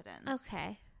confidence.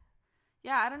 Okay.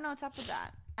 Yeah, I don't know what's up with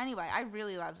that. Anyway, I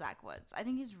really love Zach Woods. I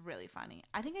think he's really funny.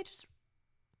 I don't know.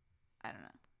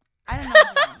 I don't know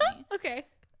what's wrong with me. Okay.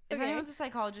 If anyone's a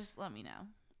psychologist, let me know.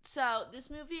 So this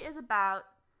movie is about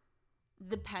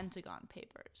the Pentagon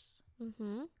Papers.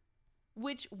 Mm-hmm.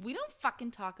 Which we don't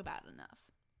fucking talk about enough.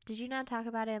 Did you not talk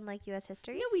about it in like U.S.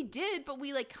 history? No, we did, but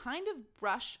we like kind of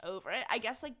brush over it. I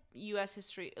guess like U.S.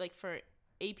 history, like for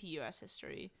AP U.S.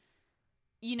 history,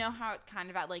 you know how it kind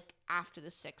of at like after the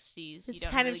 60s, you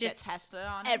don't kind really of just get tested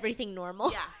on everything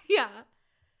normal. Yeah. Yeah.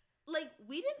 Like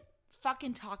we didn't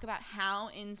fucking talk about how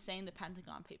insane the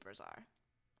Pentagon Papers are.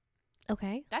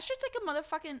 Okay. That shit's like a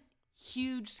motherfucking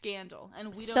huge scandal, and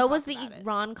we don't. So was the about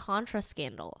Iran-Contra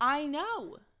scandal. I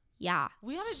know. Yeah.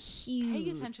 We gotta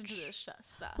pay attention to this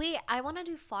stuff. Wait, I want to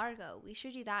do Fargo. We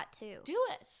should do that too. Do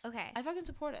it. Okay. I fucking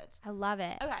support it. I love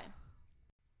it. Okay.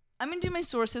 I'm going to do my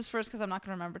sources first because I'm not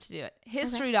going to remember to do it.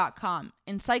 History.com.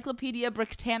 Encyclopedia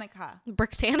Britannica.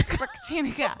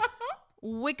 Britannica.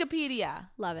 Wikipedia.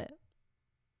 Love it.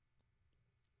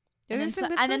 And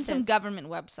then some government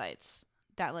websites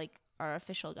that like are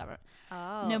official government.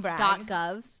 Oh. No brag.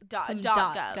 .govs.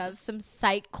 .govs. Some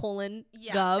site : gov.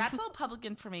 That's all public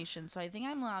information, so I think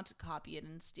I'm allowed to copy it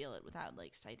and steal it without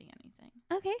like citing anything.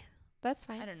 Okay. That's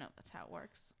fine. I don't know if that's how it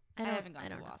works. I haven't gone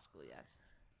to law school yet.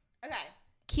 Okay.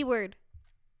 Keyword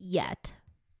yet.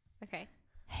 Okay.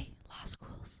 Hey, law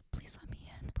schools, please let me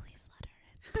in. Please let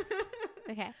her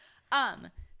in. Okay.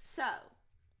 So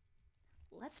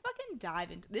let's fucking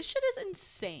dive into this. Shit is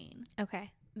insane.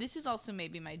 Okay. This is also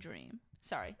maybe my dream.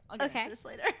 Sorry, I'll get into this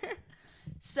later.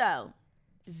 So,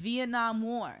 Vietnam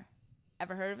War.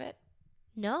 Ever heard of it?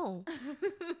 No.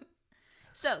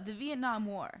 So, the Vietnam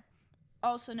War,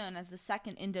 also known as the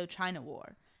Second Indochina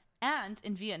War, and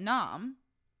in Vietnam,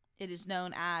 it is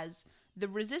known as the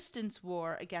Resistance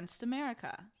War against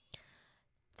America.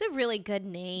 It's a really good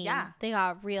name. Yeah. They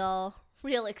got real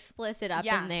explicit up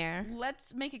in there.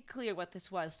 Let's make it clear what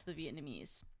this was to the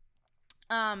Vietnamese.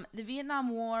 The Vietnam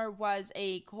War was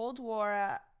a Cold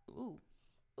War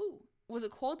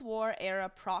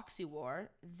era proxy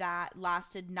war that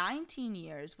lasted 19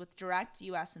 years with direct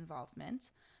U.S.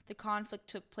 involvement. The conflict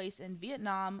took place in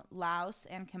Vietnam, Laos,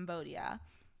 and Cambodia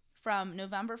from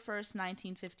November 1st,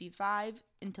 1955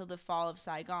 until the fall of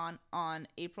Saigon on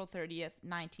April 30th,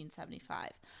 1975.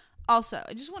 Also,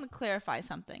 I just want to clarify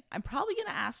something. I'm probably going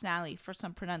to ask Natalie for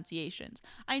some pronunciations.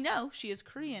 I know she is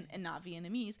Korean and not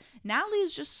Vietnamese. Natalie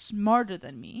is just smarter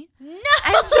than me. No!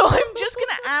 And so I'm just going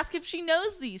to ask if she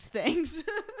knows these things.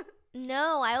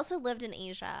 No, I also lived in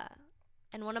Asia.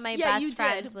 And one of my best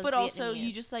friends was Vietnamese. But also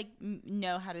you just like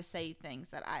know how to say things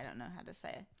that I don't know how to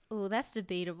say. Ooh, that's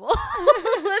debatable.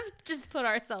 Let's just put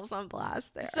ourselves on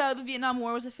blast there. So the Vietnam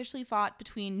War was officially fought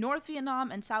between North Vietnam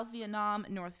and South Vietnam.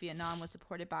 North Vietnam was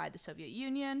supported by the Soviet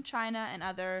Union, China, and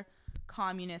other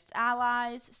communist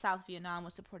allies. South Vietnam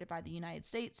was supported by the United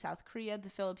States, South Korea, the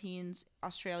Philippines,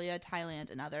 Australia,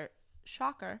 Thailand, and other,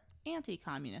 shocker,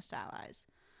 anti-communist allies.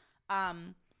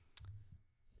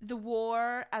 The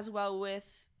war, as well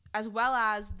as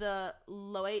the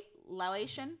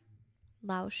Laotian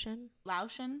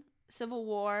Civil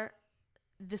War,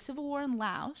 the Civil War in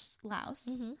Laos,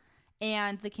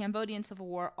 and the Cambodian Civil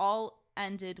War all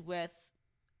ended with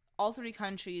all three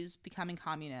countries becoming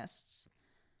communists.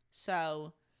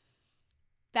 So,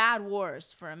 bad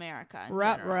wars for America.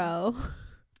 Ruh-roh.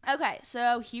 Okay,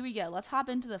 so here we go. Let's hop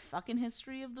into the fucking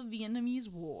history of the Vietnam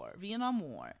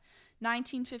War.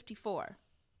 1954.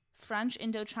 French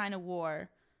Indochina War.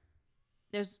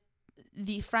 There's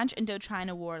the French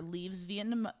Indochina War leaves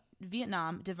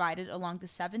Vietnam divided along the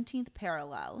 17th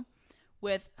parallel,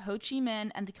 with Ho Chi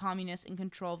Minh and the communists in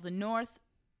control of the north,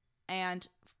 and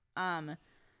an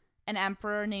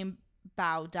emperor named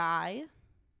Bao Dai.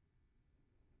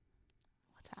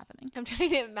 What's happening? I'm trying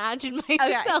to imagine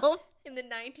myself in the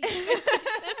 1950s.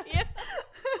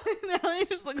 Natalie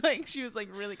just looked like she was like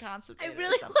really constipated. I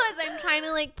really was. I'm trying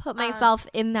to like put myself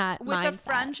in that with mindset. a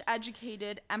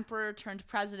French-educated emperor turned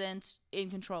president in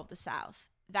control of the South.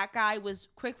 That guy was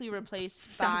quickly replaced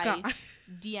by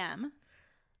Diem.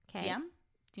 Okay. Diem?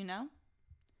 Do you know?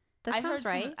 That sounds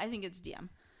right. I think it's Diem.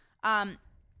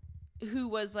 Who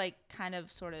was like kind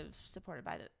of sort of supported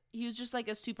by he was just like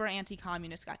a super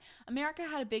anti-communist guy. America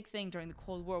had a big thing during the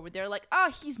Cold War where they're like, oh,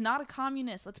 he's not a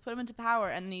communist. Let's put him into power.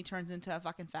 And then he turns into a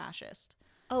fucking fascist.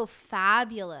 Oh,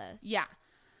 fabulous. Yeah.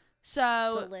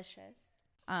 So delicious.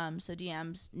 So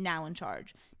Diem's now in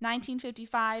charge.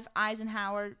 1955,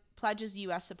 Eisenhower pledges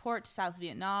U.S. support to South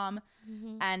Vietnam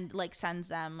and like sends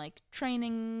them like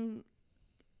training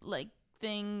like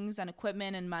things and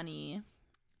equipment and money.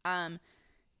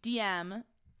 Diem,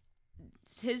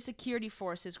 his security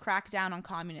forces cracked down on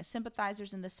communist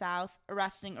sympathizers in the South,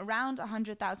 arresting around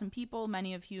 100,000 people,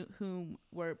 many of whom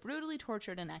were brutally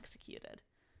tortured and executed.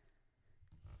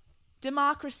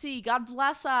 Democracy, God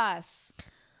bless us.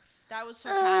 That was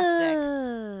sarcastic.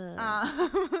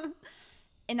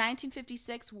 In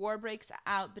 1956, war breaks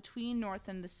out between North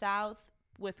and the South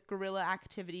with guerrilla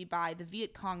activity by the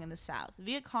Viet Cong in the South.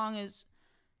 Viet Cong is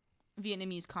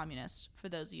Vietnamese communist, for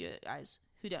those of you guys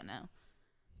who don't know.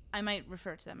 I might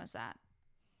refer to them as that.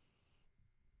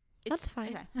 That's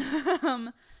fine.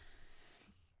 Okay.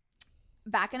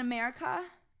 Back in America,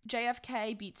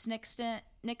 JFK beats Nixon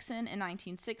in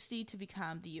 1960 to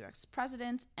become the U.S.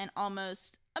 president and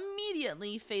almost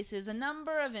immediately faces a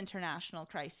number of international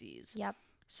crises. Yep.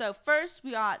 So first,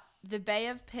 we got the Bay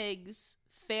of Pigs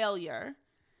failure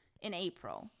in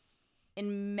April.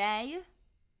 In May,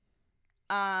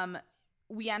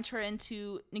 we enter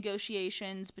into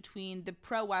negotiations between the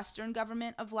pro-Western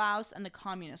government of Laos and the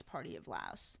Communist Party of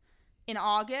Laos. In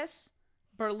August,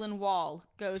 Berlin Wall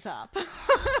goes up.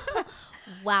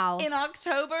 Wow. In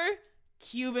October,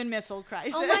 Cuban Missile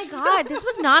Crisis. Oh my God, this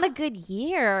was not a good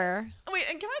year. Wait,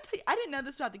 and can I tell you, I didn't know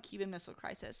this about the Cuban Missile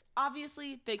Crisis.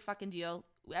 Obviously, big fucking deal.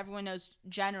 Everyone knows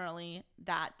generally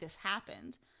that this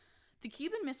happened. The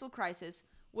Cuban Missile Crisis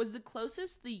was the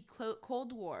closest the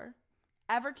Cold War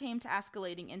ever came to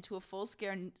escalating into a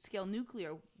full-scale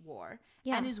nuclear war,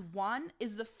 and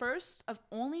is the first of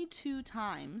only 2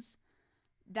 times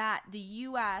that the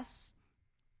U.S.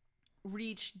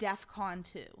 reached DEFCON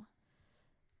 2.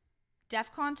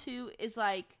 DEFCON 2 is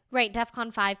like... Right,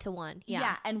 DEFCON 5 to 1.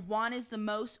 Yeah, and 1 is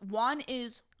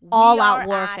all-out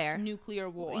warfare. Nuclear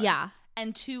war. Yeah.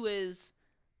 And 2 is...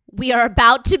 We are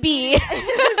about to be.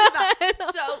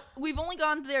 So, we've only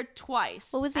gone there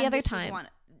twice. What was the other time?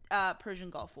 Persian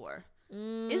Gulf War.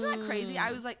 Isn't that crazy?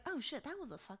 I was like, oh shit, that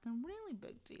was a fucking really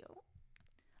big deal.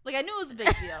 Like, I knew it was a big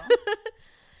deal.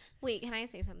 Wait, can I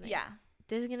say something? Yeah.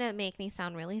 This is gonna make me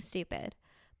sound really stupid,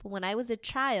 but when I was a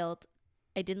child,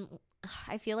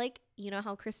 I feel like, you know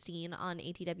how Christine on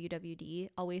ATWWD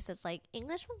always says like,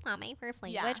 English was not my first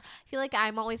language. Yeah. I feel like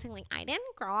I'm always saying like, I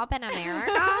didn't grow up in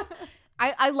America.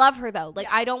 I love her though. Like,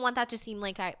 yes. I don't want that to seem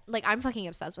like I'm fucking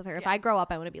obsessed with her. If I grow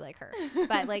up, I want to be like her.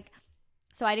 But like,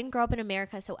 so I didn't grow up in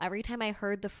America. So every time I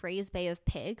heard the phrase Bay of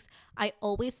Pigs, I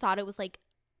always thought it was like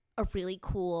a really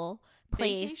cool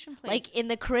place. Like in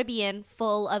the Caribbean,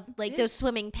 full of like those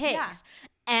swimming pigs. Yeah.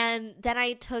 And then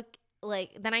I took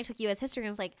U.S. history and I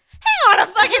was like, hang on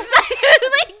a fucking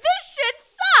second. Like, this shit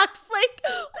sucks. Like,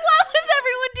 what was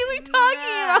everyone doing talking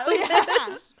about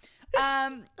this?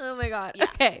 Oh my God. Yeah.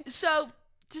 Okay. So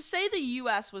to say the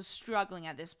U.S. was struggling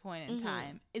at this point in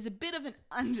time is a bit of an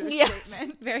understatement.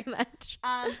 Yes, very much.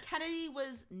 Kennedy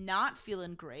was not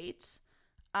feeling great,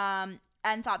 and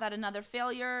thought that another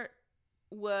failure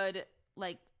would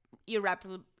like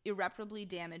irreparably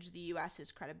damage the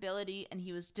U.S.'s credibility, and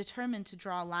he was determined to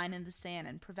draw a line in the sand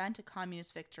and prevent a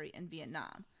communist victory in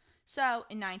Vietnam. So,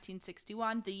 in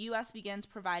 1961, the U.S. begins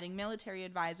providing military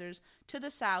advisors to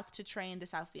the South to train the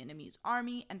South Vietnamese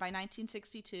Army, and by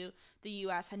 1962, the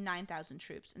U.S. had 9,000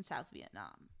 troops in South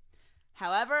Vietnam.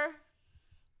 However,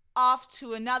 off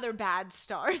to another bad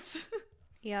start.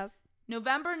 Yep.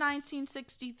 November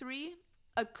 1963,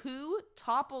 a coup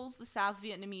topples the South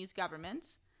Vietnamese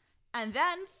government. And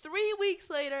then 3 weeks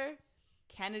later,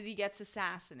 Kennedy gets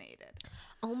assassinated.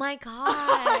 Oh my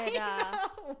God.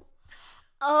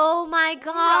 Oh my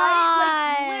God.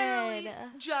 Right? Like,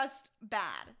 literally just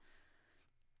bad.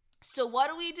 So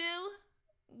what do?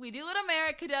 We do what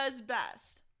America does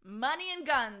best. Money and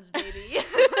guns, baby.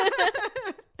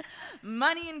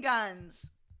 Money and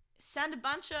guns. Send a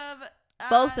bunch of...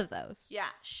 both of those. Yeah,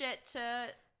 shit to...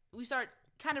 We start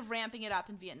kind of ramping it up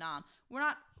in Vietnam. We're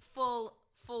not full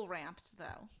ramped,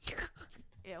 though.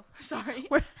 Ew, sorry.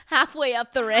 We're halfway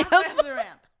up the ramp. Halfway up the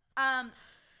ramp.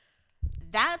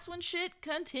 That's when shit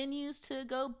continues to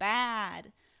go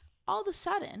bad. All of a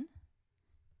sudden,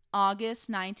 August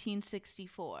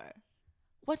 1964.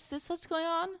 What's this that's going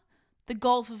on? The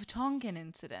Gulf of Tonkin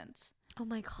incident. Oh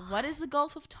my God. What is the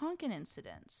Gulf of Tonkin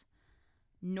incident?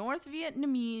 North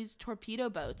Vietnamese torpedo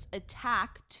boats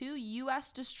attack 2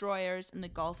 U.S. destroyers in the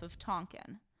Gulf of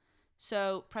Tonkin.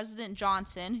 So President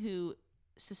Johnson, who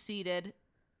succeeded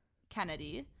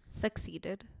Kennedy.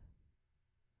 Succeeded.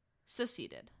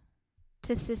 Seceded.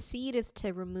 To secede is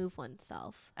to remove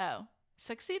oneself. Oh.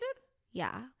 Succeeded?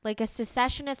 Yeah. Like a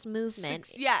secessionist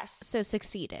movement. Yes. So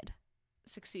succeeded.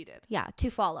 Succeeded. Yeah. To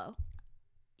follow.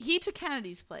 He took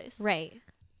Kennedy's place. Right.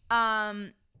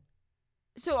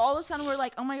 So all of a sudden we're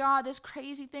like, oh my God, this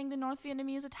crazy thing, the North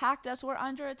Vietnamese attacked us. We're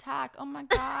under attack. Oh my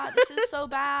God, this is so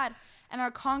bad. And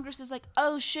our Congress is like,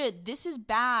 oh shit, this is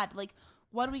bad. Like,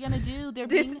 what are we gonna do?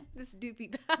 This do be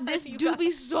bad. This do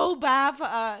be so bad for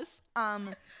us.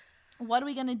 What are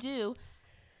we gonna do?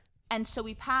 And so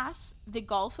we pass the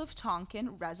Gulf of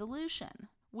Tonkin resolution,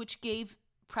 which gave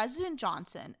President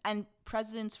Johnson and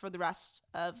presidents for the rest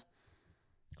of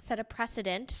set a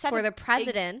precedent for the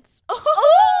presidents.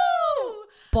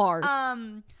 Bars.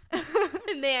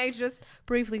 May I just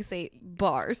briefly say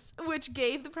bars? Which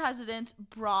gave the president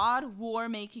broad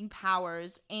war-making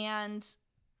powers and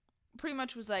pretty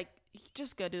much was like,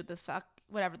 just go do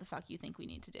whatever the fuck you think we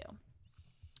need to do.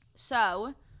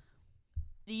 So,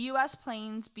 the U.S.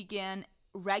 planes began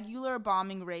regular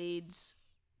bombing raids,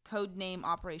 codename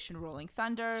Operation Rolling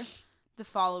Thunder, the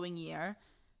following year.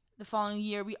 The following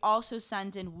year, we also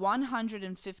sent in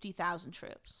 150,000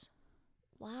 troops.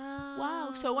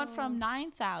 Wow. So it went from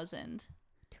 9,000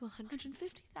 to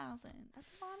 150,000.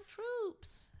 That's a lot of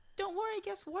troops. Don't worry, it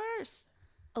gets worse.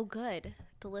 Oh, good.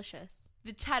 Delicious.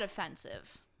 The Tet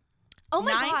Offensive. Oh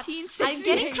my God. I'm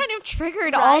getting kind of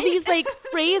triggered. Right? All these like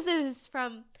phrases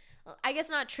from, I guess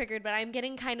not triggered, but I'm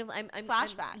getting kind of, I'm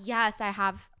flashbacks. Yes, I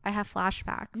have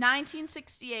flashbacks.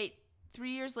 1968, 3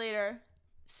 years later,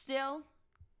 still,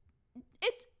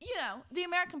 it's, the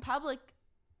American public,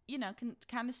 can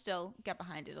kind of still get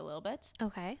behind it a little bit.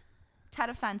 Okay. Tet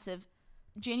Offensive,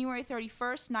 January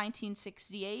 31st,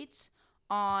 1968,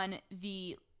 on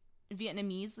the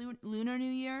Vietnamese Lunar New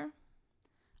Year.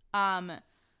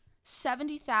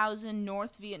 70,000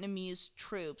 North Vietnamese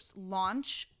troops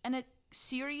launch a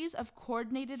series of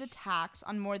coordinated attacks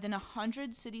on more than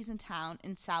 100 cities and towns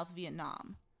in South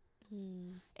Vietnam.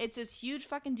 It's this huge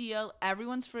fucking deal.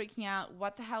 Everyone's freaking out.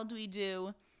 What the hell do we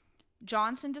do?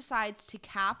 Johnson decides to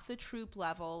cap the troop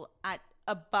level at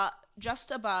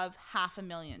just above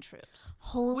 500,000 troops.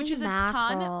 Holy which is mackerel.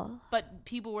 A ton, but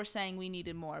people were saying we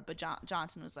needed more. But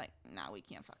Johnson was like, "No, we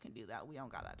can't fucking do that. We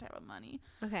don't got that type of money."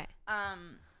 Okay.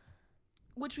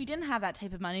 Which we didn't have that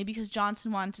type of money because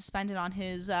Johnson wanted to spend it on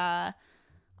his.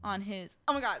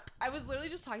 Oh my God, I was literally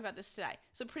just talking about this today.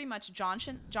 So pretty much,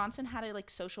 Johnson had a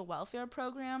social welfare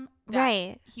program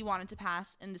that he wanted to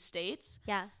pass in the States.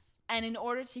 Yes. And in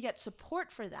order to get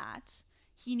support for that,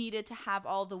 he needed to have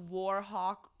all the war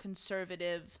hawk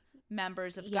conservative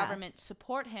members of government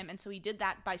support him. And so he did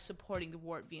that by supporting the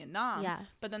war at Vietnam.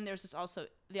 Yes. But then there's also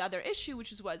the other issue,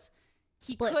 which was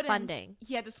he split funding.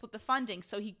 He had to split the funding.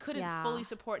 So he couldn't fully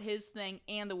support his thing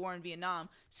and the war in Vietnam.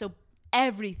 So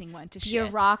everything went to shit.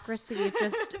 Bureaucracy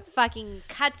just fucking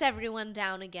cuts everyone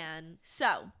down again.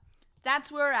 So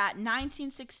that's where we're at.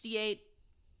 1968,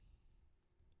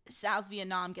 South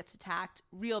Vietnam gets attacked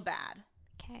real bad.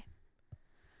 Okay.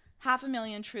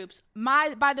 500,000 troops.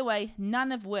 By the way,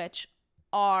 none of which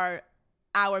are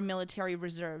our military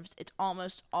reserves. It's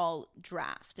almost all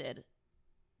drafted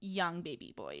young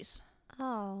baby boys.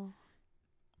 Oh.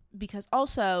 Because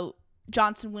also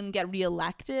Johnson wouldn't get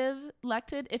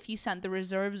elected if he sent the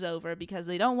reserves over because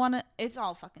they don't want to. It's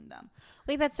all fucking dumb.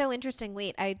 Wait, that's so interesting.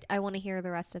 Wait, I want to hear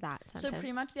the rest of that sentence. So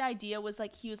pretty much the idea was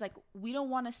he was like, we don't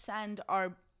want to send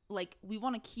our, we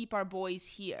want to keep our boys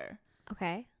here.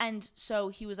 Okay. And so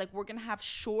he was like, we're going to have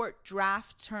short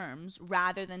draft terms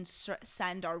rather than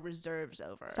send our reserves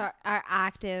over. So our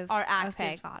active.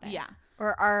 Okay, got it. Yeah.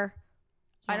 Or our.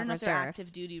 I don't know reserves. if they're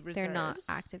active duty reserves. They're not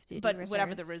active duty but reserves.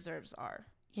 whatever the reserves are.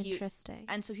 Interesting.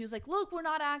 And so he was like, look, we're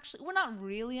not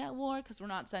really at war because we're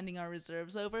not sending our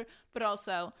reserves over. But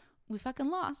also, we fucking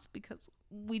lost because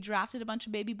we drafted a bunch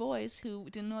of baby boys who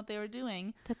didn't know what they were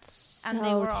doing. That's so and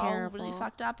they were terrible. all really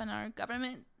fucked up, and our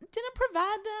government didn't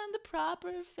provide them the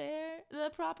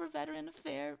proper veteran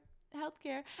affair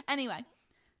healthcare. Anyway.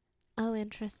 Oh,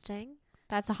 interesting.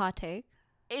 That's a hot take.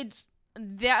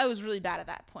 That was really bad at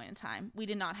that point in time. We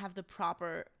did not have the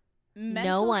proper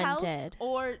mental health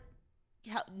or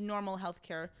normal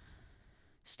healthcare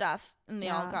stuff, and they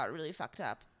all got really fucked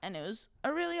up. And it was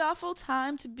a really awful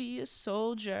time to be a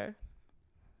soldier.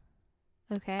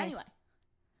 Okay. Anyway,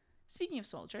 speaking of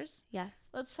soldiers, yes,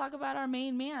 let's talk about our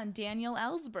main man, Daniel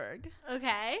Ellsberg.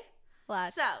 Okay.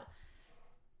 So,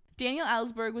 Daniel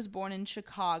Ellsberg was born in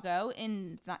Chicago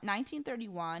in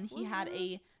 1931. He had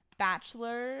a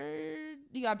bachelor's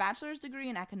degree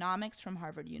in economics from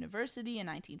Harvard University in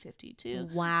 1952.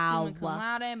 Wow. Summa cum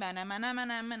laude,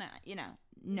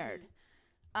 nerd.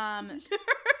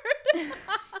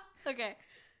 Okay.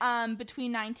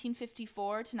 Between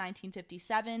 1954 to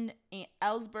 1957,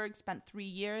 Ellsberg spent 3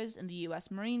 years in the U.S.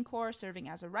 Marine Corps, serving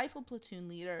as a rifle platoon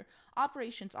leader,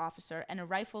 operations officer, and a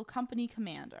rifle company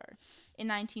commander. In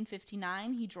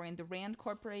 1959, he joined the Rand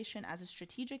Corporation as a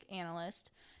strategic analyst,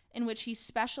 in which he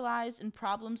specialized in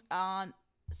problems of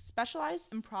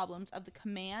the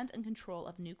command and control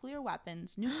of nuclear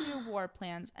weapons, nuclear war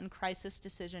plans, and crisis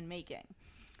decision making.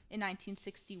 In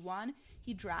 1961,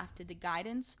 he drafted the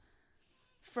guidance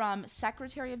from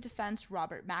Secretary of Defense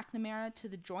Robert McNamara to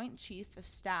the Joint Chief of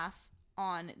Staff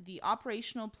on the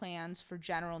operational plans for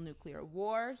general nuclear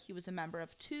war. He was a member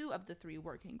of 2 of the 3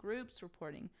 working groups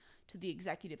reporting to the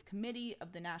Executive Committee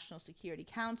of the National Security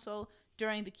Council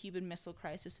during the Cuban Missile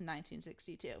Crisis in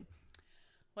 1962.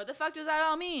 What the fuck does that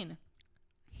all mean?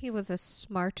 He was a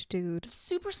smart dude.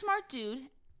 Super smart dude.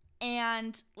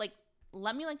 And,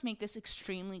 let me, make this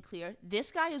extremely clear. This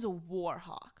guy is a war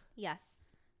hawk.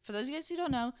 Yes. For those of you guys who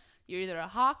don't know, you're either a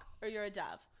hawk or you're a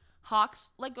dove. Hawks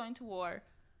like going to war.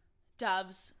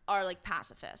 Doves are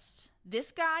pacifists.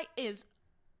 This guy is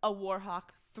a war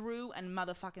hawk through and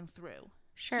motherfucking through.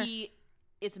 Sure. He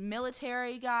is a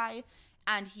military guy,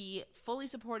 and he fully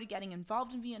supported getting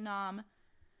involved in Vietnam.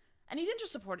 And he didn't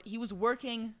just support it. He was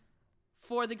working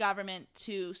for the government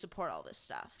to support all this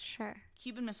stuff. Sure.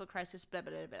 Cuban Missile Crisis, blah,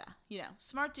 blah, blah, blah.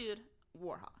 Smart dude,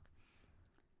 war hawk.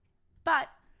 But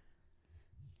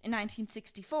in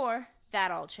 1964,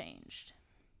 that all changed.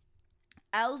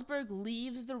 Ellsberg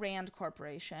leaves the Rand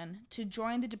Corporation to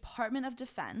join the Department of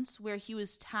Defense, where he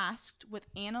was tasked with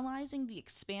analyzing the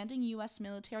expanding U.S.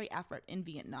 military effort in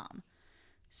Vietnam.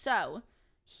 So,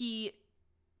 he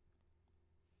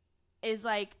is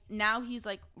now he's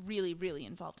really, really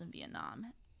involved in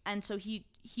Vietnam. And so he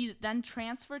then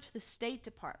transferred to the State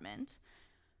Department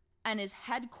and is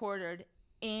headquartered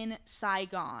in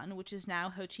Saigon, which is now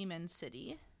Ho Chi Minh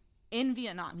City, in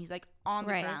Vietnam. He's on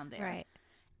the ground there. Right.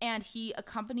 And he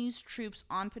accompanies troops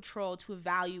on patrol to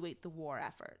evaluate the war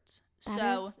effort.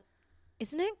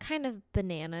 Isn't it kind of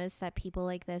bananas that people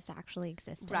like this actually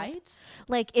existed? Right?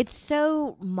 It's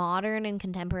so modern and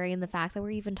contemporary, and the fact that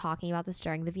we're even talking about this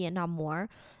during the Vietnam War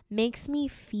makes me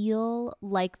feel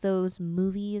like those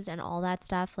movies and all that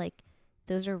stuff,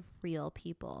 those are real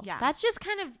people. Yeah. That's just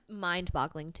kind of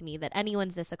mind-boggling to me that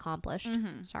anyone's this accomplished.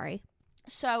 Mm-hmm. Sorry.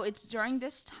 So it's during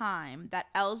this time that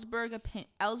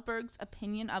Ellsberg's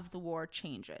opinion of the war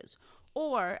changes.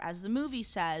 Or, as the movie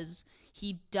says,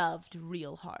 he doved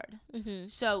real hard. Mm-hmm.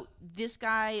 So this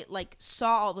guy,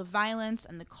 saw all the violence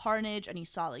and the carnage, and he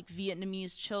saw,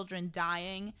 Vietnamese children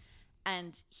dying,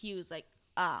 and he was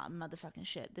motherfucking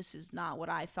shit, this is not what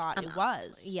I thought it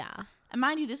was. Yeah. And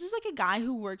mind you, this is, a guy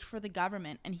who worked for the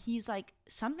government, and he's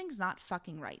something's not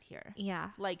fucking right here. Yeah.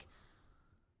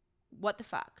 What the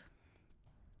fuck?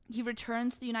 He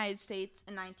returns to the United States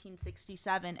in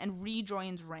 1967 and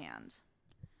rejoins Rand.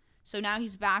 So now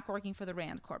he's back working for the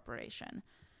Rand Corporation.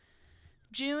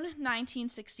 June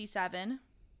 1967,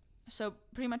 so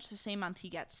pretty much the same month he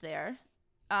gets there,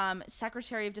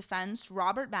 Secretary of Defense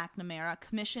Robert McNamara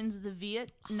commissions the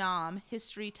Vietnam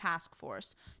History Task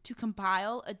Force to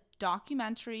compile a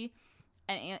documentary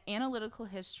and analytical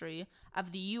history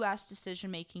of the U.S.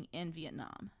 decision-making in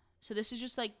Vietnam. So this is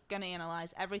just going to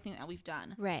analyze everything that we've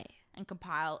done. Right. And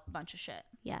compile a bunch of shit.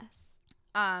 Yes.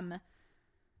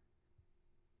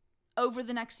 Over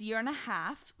the next year and a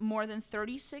half, more than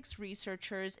 36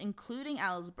 researchers, including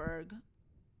Ellsberg,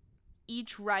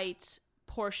 each write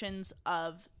portions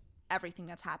of everything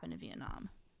that's happened in Vietnam.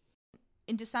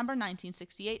 In December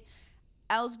 1968,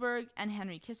 Ellsberg and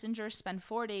Henry Kissinger spend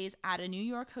 4 days at a New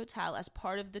York hotel as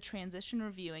part of the transition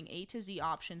reviewing A to Z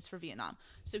options for Vietnam.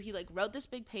 So he like wrote this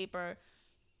big paper,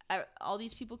 all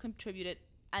these people contributed,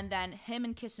 and then him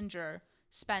and Kissinger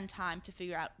spend time to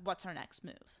figure out what's our next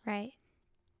move. Right.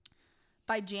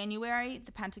 By January,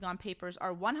 the Pentagon Papers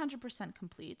are 100%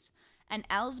 complete, and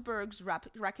Ellsberg's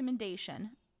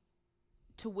recommendation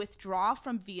to withdraw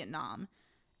from Vietnam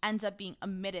ends up being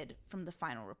omitted from the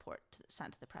final report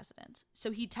sent to the president.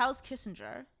 So he tells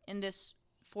Kissinger in this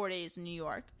 4 days in New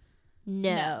York,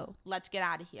 no, let's get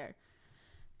out of here.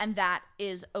 And that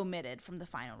is omitted from the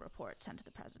final report sent to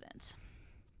the president.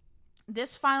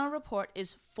 This final report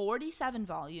is 47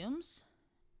 volumes,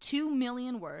 2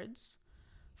 million words,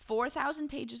 4,000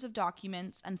 pages of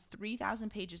documents, and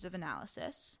 3,000 pages of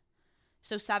analysis.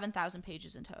 So 7,000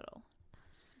 pages in total.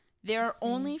 There are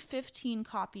only 15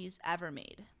 copies ever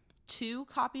made. 2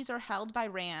 copies are held by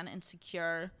RAND in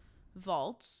secure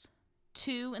vaults,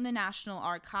 2 in the National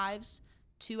Archives,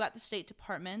 2 at the State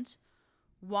Department,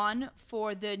 1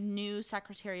 for the new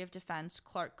Secretary of Defense,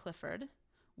 Clark Clifford,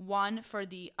 1 for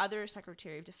the other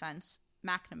Secretary of Defense,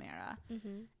 McNamara,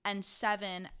 and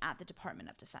 7 at the Department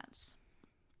of Defense.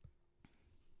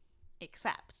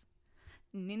 Except,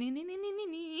 this is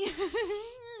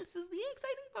the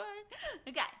exciting part.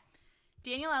 Okay.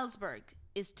 Daniel Ellsberg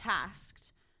is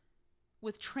tasked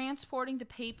with transporting the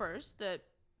papers, the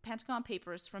Pentagon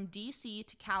Papers, from D.C.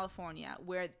 to California,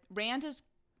 where RAND is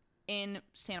in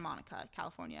Santa Monica,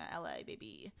 California, LA,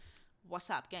 baby.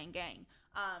 What's up, gang, gang?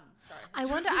 Sorry.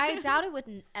 I doubt it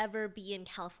would ever be in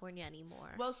California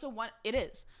anymore. Well, so it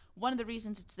is. One of the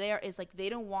reasons it's there is, like, they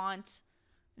don't want...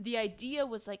 The idea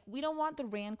was, like, we don't want the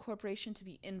RAND Corporation to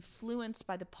be influenced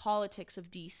by the politics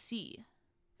of D.C.,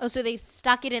 Oh, so they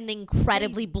stuck it in the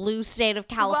incredibly blue state of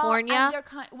California?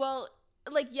 Well,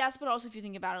 like, yes, but also if you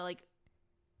think about it, like,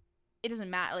 it doesn't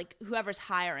matter. Like, whoever's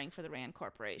hiring for the RAND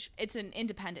Corporation, it's an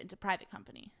independent, it's a private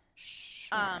company.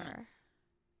 Sure.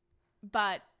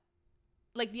 But,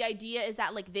 like, the idea is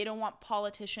that, like, they don't want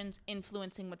politicians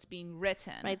influencing what's being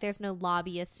written. Right, there's no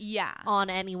lobbyists on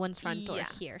anyone's front door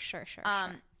here. Sure.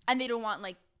 And they don't want,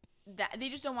 like, that. They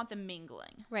just don't want them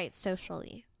mingling. Right,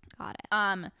 socially. Got it.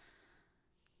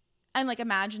 And, like,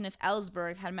 imagine if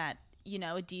Ellsberg had met, you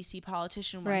know, a D.C.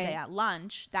 politician one day at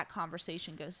lunch, that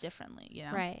conversation goes differently, you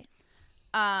know? Right.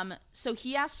 So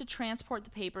he has to transport the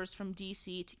papers from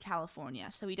D.C. to California.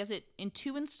 So he does it in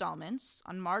 2 installments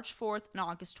on March 4th and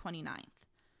August 29th.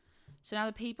 So now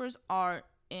the papers are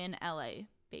in L.A.,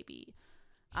 baby.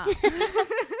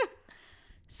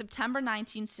 September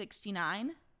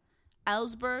 1969,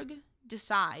 Ellsberg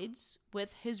decides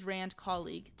with his RAND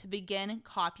colleague to begin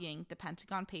copying the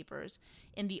Pentagon Papers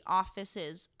in the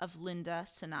offices of Linda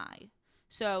Sinai.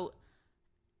 So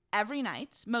every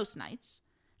night, most nights,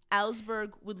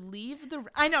 Ellsberg would leave the...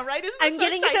 I know, right? Isn't this I'm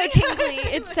getting so tingly.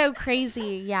 It's so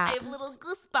crazy. Yeah. I have little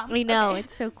goosebumps. I know. Okay.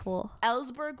 It's so cool.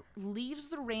 Ellsberg leaves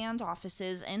the RAND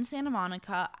offices in Santa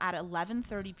Monica at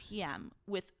 11:30 p.m.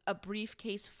 with a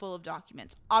briefcase full of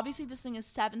documents. Obviously, this thing is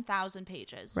 7,000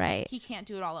 pages. Right. He can't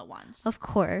do it all at once. Of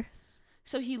course.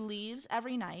 So he leaves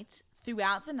every night.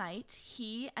 Throughout the night,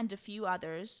 he and a few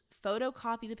others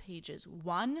photocopy the pages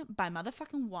one by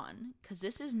motherfucking one, because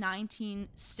this is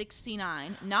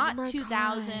 1969, not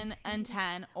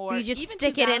 2010 or you just even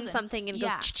stick 2000. it in something and go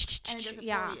and it does it for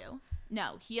you.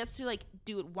 No, he has to, like,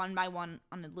 do it one by one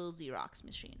on a little Xerox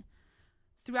machine.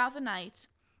 Throughout the night,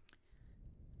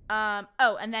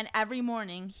 and then every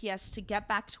morning he has to get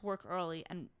back to work early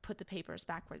and put the papers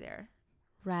back where they're.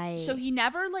 Right. So he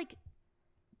never, like,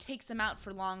 takes them out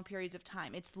for long periods of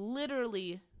time. It's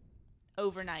literally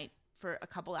overnight for a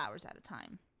couple hours at a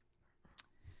time.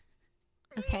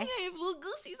 Okay. I have little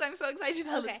goosies. I'm so excited to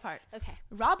tell this part. Okay.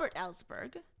 Robert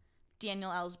Ellsberg,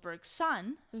 Daniel Ellsberg's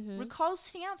son, recalls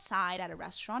sitting outside at a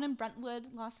restaurant in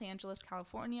Brentwood, Los Angeles,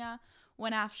 California,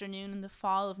 one afternoon in the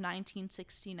fall of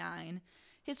 1969.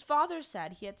 His father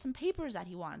said he had some papers that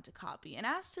he wanted to copy and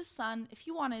asked his son if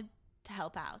he wanted to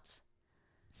help out.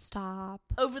 Stop.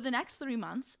 Over the next 3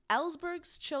 months,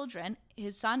 Ellsberg's children,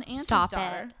 his son and his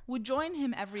daughter, would join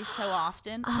him every so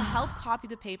often to help copy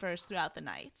the papers throughout the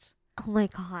night. Oh my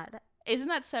God. Isn't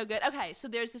that so good? Okay, so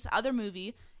there's this other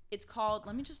movie. It's called,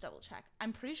 let me just double check.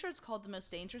 I'm pretty sure it's called The Most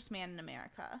Dangerous Man in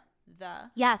America.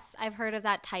 Yes, I've heard of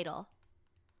that title.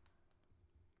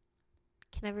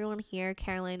 Can everyone hear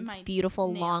Caroline's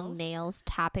beautiful long nails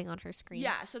tapping on her screen?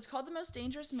 Yeah, so it's called The Most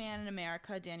Dangerous Man in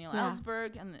America, Daniel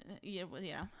Ellsberg, and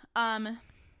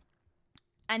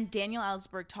And Daniel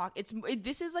Ellsberg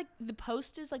this is like, the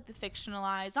Post is like the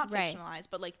fictionalized, not Right. fictionalized,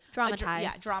 but like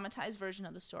Dramatized. Dramatized version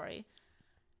of the story.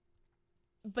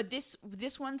 But this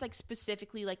one's like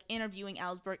specifically like interviewing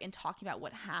Ellsberg and talking about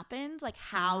what happened, like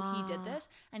how he did this.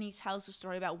 And he tells the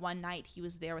story about one night he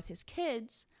was there with his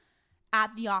kids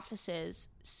at the offices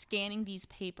scanning these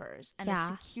papers, and a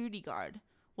security guard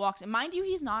walks in. Mind you,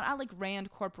 he's not at like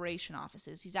Rand Corporation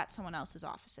offices. He's at someone else's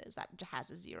offices that has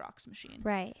a Xerox machine.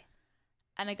 Right.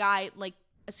 And a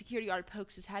security guard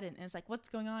pokes his head in and is like, what's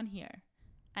going on here?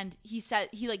 And he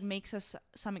like makes us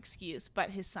some excuse,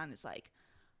 but his son is like,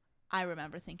 I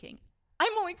remember thinking,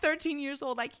 I'm only 13 years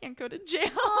old. I can't go to jail.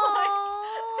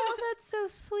 Oh, that's so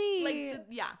sweet.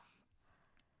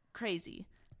 Crazy.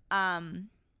 I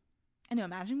know,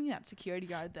 imagine being that security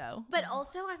guard though. But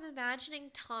also I'm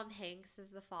imagining Tom Hanks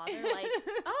as the father, like,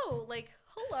 oh, like,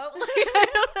 hello. Like,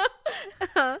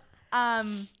 I don't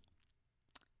know.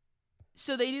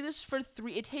 So they do this for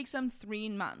it takes them 3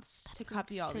 months to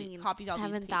copy all these papers.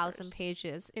 7,000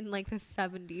 pages in like the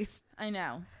 70s. I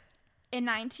know. In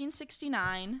November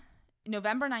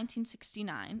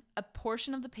 1969, a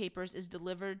portion of the papers is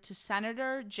delivered to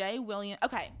Senator J. William.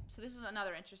 Okay, so this is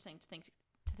another interesting to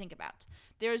think about.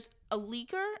 There's a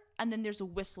leaker and then there's a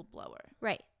whistleblower.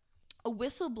 Right. A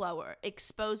whistleblower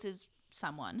exposes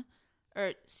someone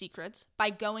or secrets by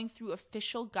going through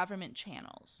official government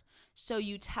channels. So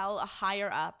you tell a higher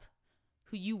up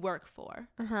who you work for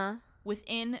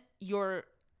within your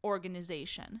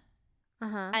organization.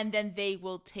 And then they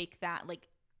will take that like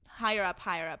higher up.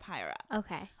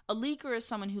 Okay. A leaker is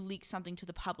someone who leaks something to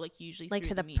the public, usually like through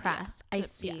to the media. press. I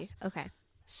see. Yes. Okay.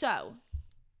 So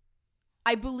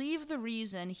I believe the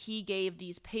reason he gave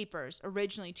these papers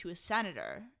originally to a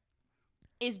senator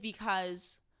is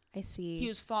because I see. He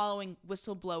was following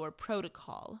whistleblower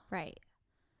protocol. Right.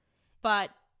 But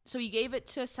so he gave it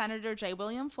to Senator J.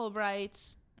 William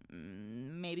Fulbright.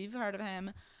 Maybe you've heard of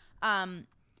him.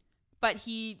 But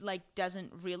he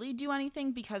doesn't really do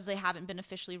anything because they haven't been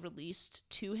officially released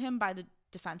to him by the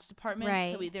Defense Department.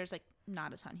 Right. So there's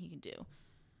not a ton he can do.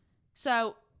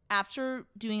 So after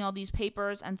doing all these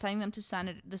papers and sending them to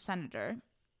the senator,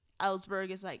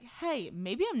 Ellsberg is like, hey,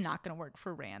 maybe I'm not going to work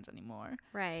for Rand anymore.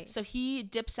 Right. So he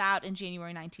dips out in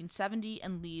January 1970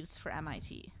 and leaves for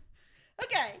MIT.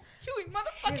 Okay. Here we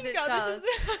motherfucking go. Goes. This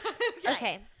is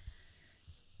okay.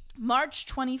 March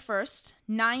 21st,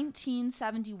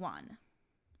 1971.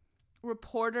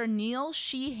 Reporter Neil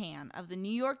Sheehan of the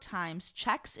New York Times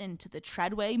checks into the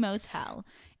Treadway Motel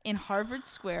in Harvard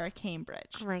Square,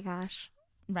 Cambridge. Oh my gosh.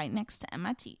 Right next to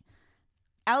MIT.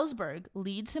 Ellsberg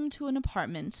leads him to an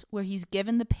apartment where he's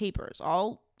given the papers,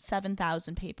 all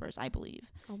 7,000 papers, I believe.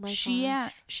 Oh my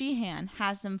gosh. Sheehan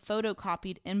has them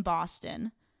photocopied in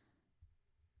Boston,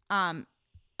 and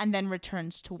then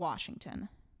returns to Washington.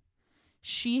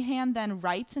 Sheehan then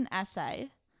writes an essay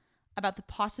about the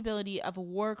possibility of a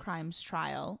war crimes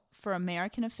trial for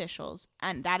American officials,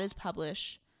 and that is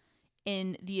published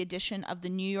in the edition of the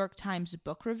New York Times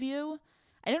Book Review.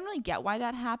 I didn't really get why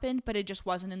that happened, but it just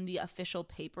wasn't in the official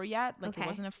paper yet. It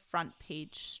wasn't a front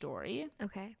page story.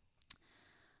 Okay.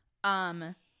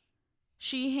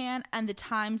 Sheehan and the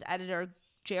Times editor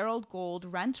Gerald Gold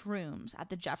rent rooms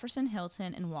at the Jefferson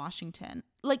Hilton in Washington.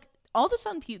 All of a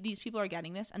sudden, these people are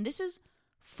getting this, and this is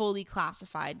fully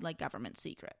classified, government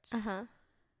secrets.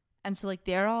 And so,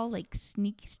 they're all,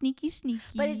 sneaky.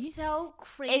 But it's so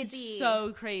crazy. It's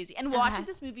so crazy. And watching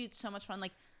this movie, it's so much fun.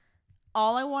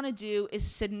 All I want to do is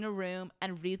sit in a room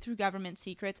and read through government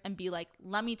secrets and be like,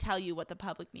 let me tell you what the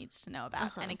public needs to know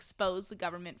about and expose the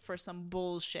government for some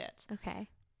bullshit. Okay.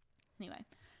 Anyway.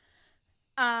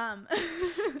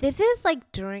 This is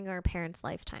during our parents'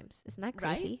 lifetimes. Isn't that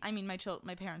crazy? Right? I mean, my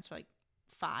parents were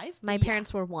 5. My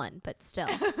parents were 1, but still.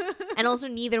 And also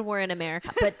neither were in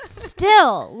America, but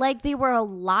still, they were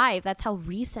alive. That's how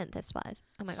recent this was.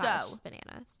 Oh my gosh, it's just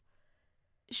bananas.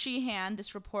 Sheehan,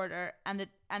 this reporter, and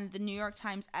the New York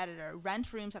Times editor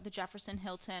rent rooms at the Jefferson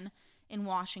Hilton in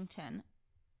Washington,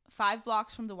 5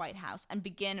 blocks from the White House, and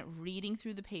begin reading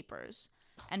through the papers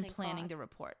and planning the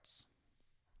reports.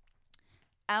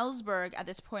 Ellsberg, at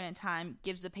this point in time,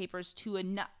 gives the papers to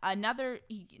another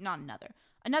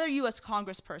U.S.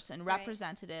 Congressperson,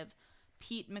 Representative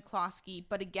Pete McCloskey,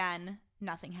 but again,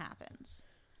 nothing happens.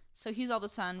 So he's all of a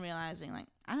sudden realizing,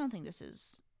 I don't think this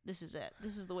is it.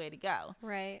 This is the way to go.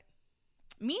 Right.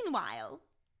 Meanwhile,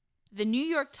 the New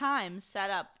York Times set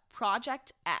up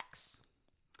Project X,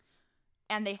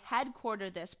 and they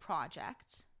headquartered this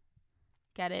project.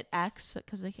 Get it? X?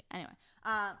 Because anyway.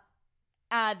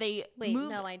 They move.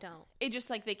 No, I don't. It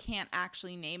just they can't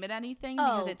actually name it anything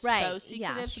because it's so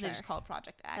secretive, so they just call it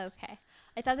Project X. Okay.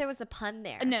 I thought there was a pun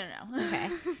there. No. Okay.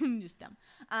 I'm just dumb.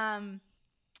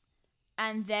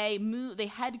 And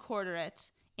they headquarter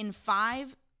it in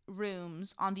 5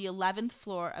 rooms on the 11th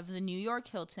floor of the New York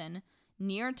Hilton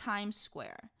near Times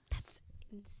Square. That's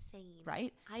insane.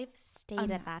 Right? I've stayed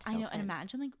at that Hilton. I know, and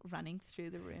imagine like running through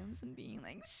the rooms and being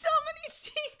like, so many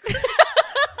secrets.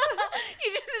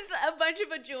 You just a bunch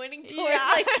of adjoining doors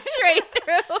Yeah. like straight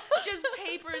through. Just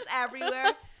papers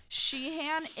everywhere.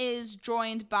 Sheehan is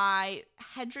joined by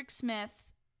Hedrick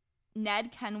Smith,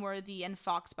 Ned Kenworthy, and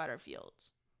Fox Butterfield.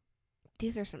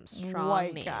 These are some strong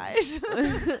White names. guys.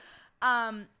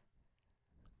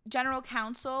 General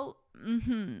Counsel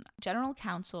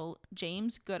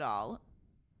James Goodall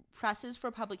presses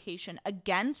for publication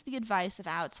against the advice of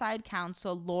outside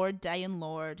counsel Lord Day and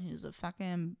Lord, who's a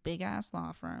fucking big ass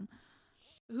law firm,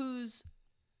 whose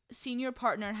senior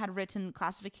partner had written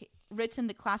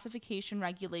the classification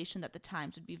regulation that the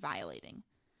Times would be violating.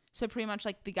 So pretty much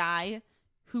like the guy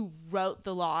who wrote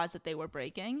the laws that they were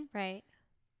breaking, right,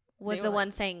 was the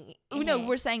one saying, oh no,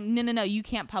 we're saying no, you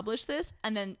can't publish this.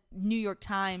 And then New York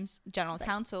Times general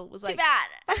counsel was like, too bad,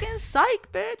 fucking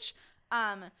psych, bitch.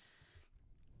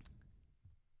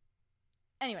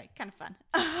 Anyway, kind of fun.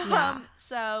 Yeah.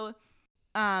 So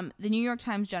the New York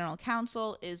Times general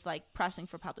counsel is like pressing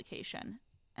for publication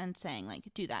and saying like,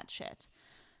 do that shit.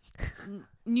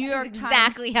 New York Times,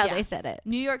 exactly how they said it.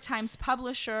 New York Times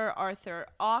publisher Arthur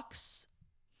Ochs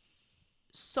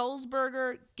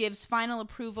Sulzberger gives final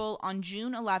approval on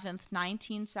June 11th,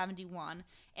 1971,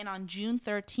 and on June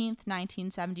 13th,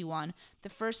 1971, the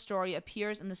first story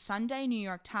appears in the Sunday New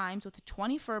York Times with a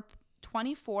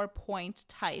 24-point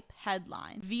type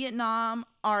headline. Vietnam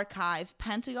Archive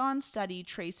Pentagon study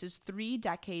traces 3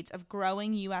 decades of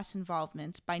growing U.S.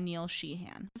 involvement by Neil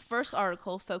Sheehan. The first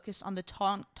article focused on the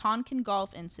Tonkin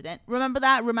Gulf incident. Remember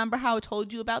that? Remember how I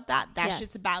told you about that? That Yes.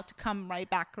 shit's about to come right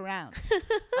back around.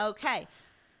 Okay.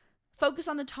 Focus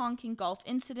on the Tonkin Gulf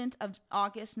incident of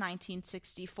August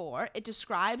 1964. It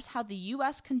describes how the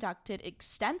U.S. conducted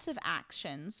extensive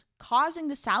actions causing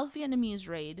the South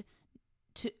Vietnamese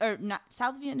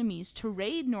to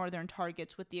raid northern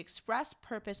targets with the express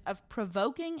purpose of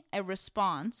provoking a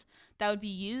response that would be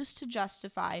used to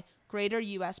justify greater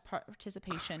U.S.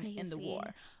 participation in the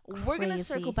war. We're going to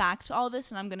circle back to all this,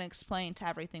 and I'm going to explain to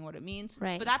everything what it means.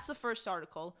 Right. But that's the first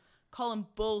article. Call him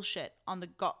bullshit on the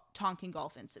Tonkin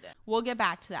Gulf incident. We'll get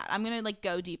back to that. I'm going to like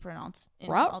go deeper into all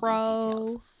these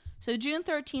details. So June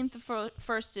 13th, the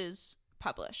first is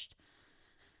published.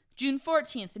 June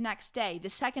 14th, the next day, the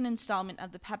second installment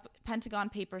of the Pentagon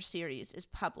Papers series is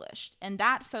published, and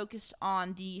that focused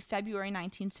on the February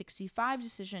 1965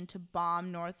 decision to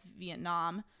bomb North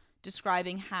Vietnam,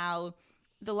 describing how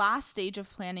the last stage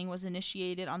of planning was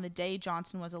initiated on the day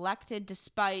Johnson was elected,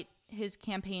 despite his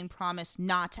campaign promise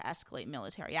not to escalate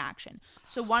military action.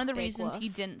 So one of the reasons he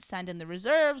didn't send in the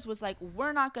reserves was like,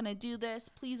 we're not going to do this.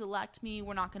 Please elect me.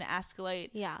 We're not going to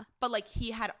escalate. Yeah. But like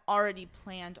he had already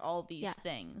planned all these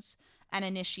things and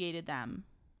initiated them.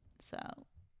 So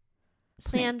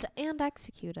planned and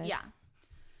executed. Yeah.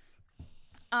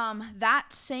 That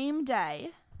same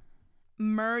day,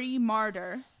 Murray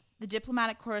Marder, the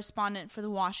diplomatic correspondent for the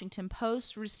Washington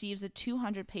Post, receives a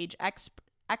 200-page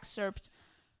excerpt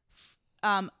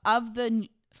from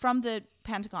the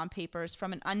Pentagon Papers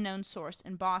from an unknown source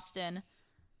in Boston.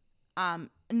 And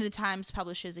the Times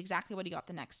publishes exactly what he got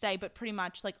the next day, but pretty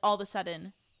much like all of a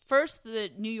sudden, first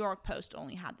the New York Post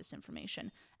only had this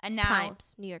information, and now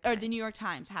the New York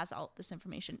Times has all this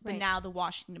information, but right. now the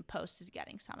Washington Post is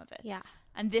getting some of it. Yeah,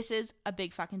 and this is a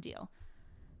big fucking deal.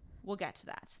 We'll get to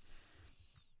that.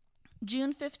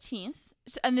 June 15th,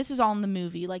 and this is all in the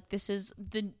movie. Like this is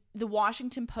the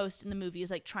Washington Post in the movie is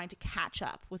like trying to catch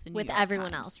up with the New York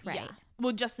everyone Times. else, right? Yeah.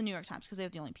 Well, just the New York Times because they're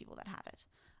the only people that have it.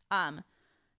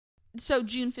 So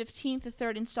June 15th, the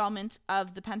third installment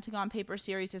of the Pentagon Papers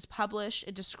series is published.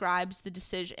 It describes the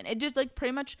decision. It just like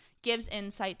pretty much gives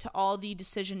insight to all the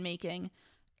decision making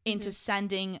into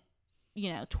sending,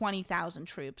 20,000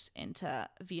 troops into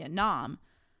Vietnam.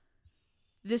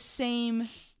 The same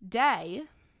day,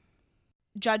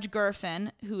 Judge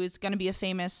Gerfin, who is going to be a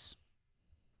famous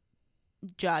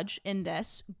judge in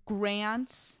this,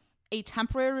 grants a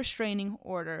temporary restraining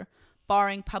order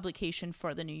barring publication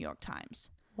for the New York Times.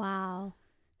 Wow.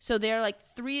 So they're like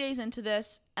 3 days into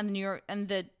this, and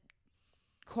the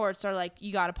courts are like,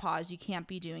 you got to pause. You can't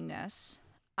be doing this.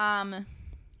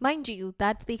 Mind you,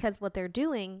 that's because what they're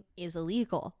doing is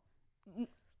illegal.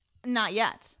 Not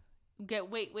yet.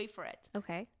 Wait for it.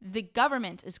 Okay. The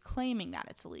government is claiming that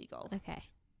it's illegal. Okay.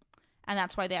 And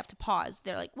that's why they have to pause.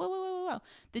 They're like, whoa.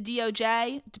 The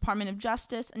DOJ, Department of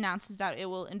Justice, announces that it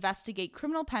will investigate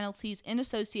criminal penalties in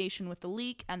association with the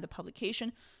leak and the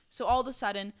publication. So all of a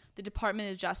sudden, the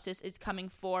Department of Justice is coming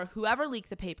for whoever leaked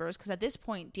the papers, because at this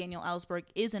point, Daniel Ellsberg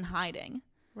is in hiding.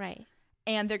 Right.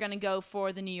 And they're going to go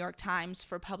for the New York Times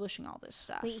for publishing all this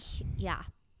stuff. Yeah.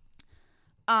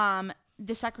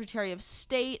 The Secretary of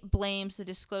State blames the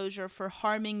disclosure for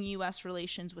harming U.S.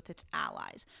 relations with its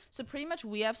allies. So pretty much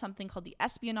we have something called the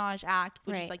Espionage Act,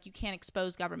 which is like you can't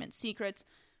expose government secrets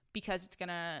because it's going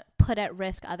to put at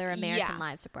risk other American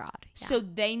lives abroad. Yeah. So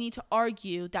they need to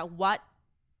argue that what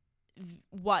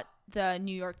the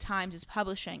New York Times is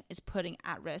publishing is putting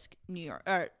at risk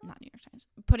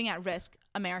putting at risk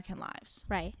American lives.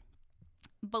 Right.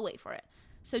 But wait for it.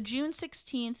 So June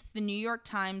 16th, the New York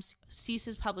Times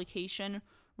ceases publication,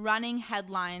 running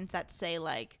headlines that say,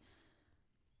 like,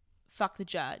 fuck the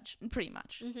judge, pretty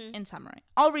much, in summary.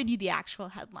 I'll read you the actual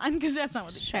headline because that's not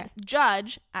what they said.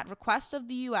 Judge, at request of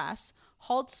the U.S.,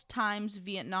 halts Times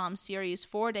Vietnam series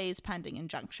 4 days pending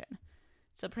injunction.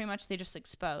 So pretty much they just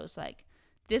expose, like,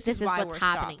 this is why we're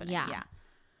happening. stopping it.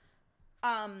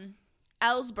 Yeah.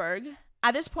 Ellsberg,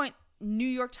 at this point, New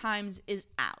York Times is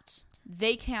out.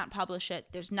 They can't publish it.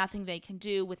 There's nothing they can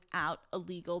do without a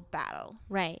legal battle.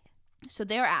 Right. So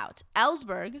they're out.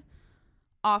 Ellsberg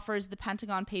offers the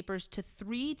Pentagon Papers to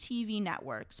 3 TV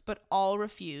networks, but all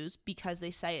refuse because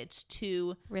they say it's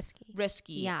too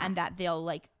risky and that they'll,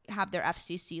 like, have their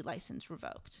FCC license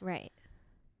revoked. Right.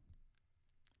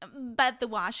 But the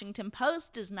Washington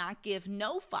Post does not give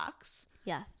no fucks.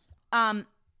 Yes.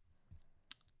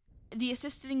 The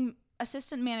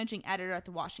assistant managing editor at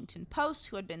the Washington Post,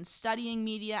 who had been studying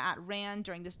media at Rand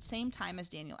during the same time as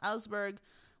Daniel Ellsberg,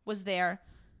 was there.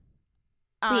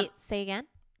 Wait, say again?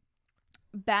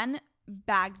 Ben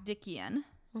Bagdikian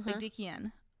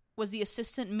was the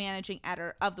assistant managing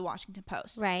editor of the Washington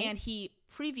Post. Right. And he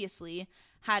previously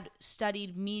had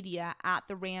studied media at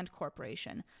the Rand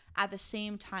Corporation at the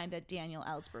same time that Daniel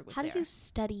Ellsberg was there. How do you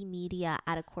study media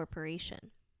at a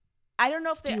corporation? I don't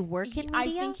know if do you work in media? I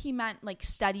think he meant like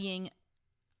studying.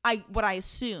 What I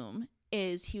assume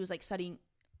is he was like studying,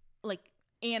 like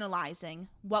analyzing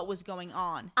what was going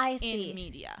on in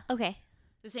media. Okay.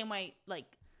 The same way like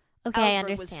Ellsberg I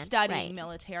understand. was studying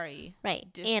military. Right.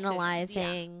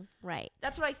 Analyzing. Yeah. Right.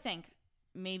 That's what I think.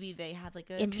 Maybe they had like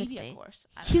a media course.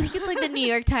 You think it's like the New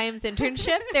York Times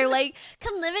internship? They're like,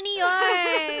 come live in New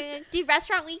York. Do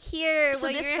restaurant week here. So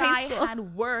this guy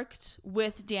had worked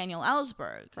with Daniel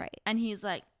Ellsberg. Right. And he's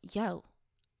like, yo,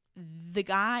 the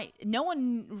guy, no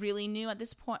one really knew at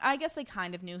this point. I guess they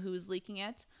kind of knew who was leaking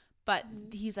it. But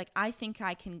he's like, I think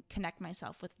I can connect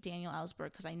myself with Daniel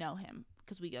Ellsberg because I know him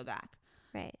because we go back.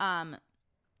 Right.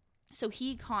 So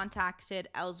he contacted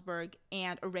Ellsberg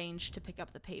and arranged to pick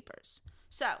up the papers.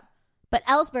 But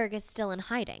Ellsberg is still in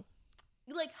hiding.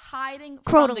 Like hiding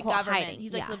Quote, from the unquote, government. hiding.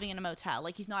 He's like living in a motel.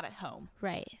 Like he's not at home.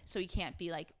 Right. So he can't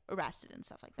be like arrested and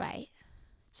stuff like that. Right.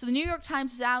 So the New York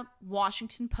Times is out.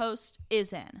 Washington Post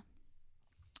is in.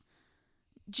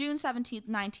 June 17th,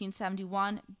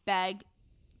 1971, Ben.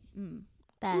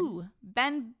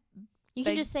 You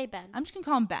can just say Ben. I'm just going to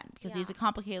call him Ben because he's a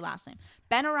complicated last name.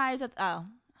 Ben arrives at... Oh,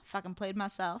 I fucking played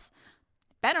myself.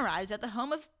 Ben arrives at the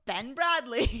home of Ben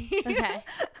Bradley. Okay.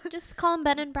 Just call him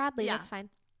Ben and Bradley. Yeah. That's fine.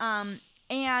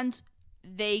 And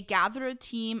they gather a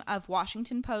team of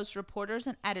Washington Post reporters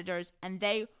and editors, and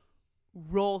they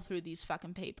roll through these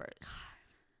fucking papers.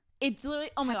 It's literally...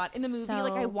 Oh, my God. In the movie, so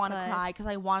like, I want to cry because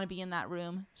I want to be in that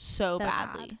room so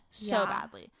badly. So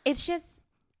badly. It's just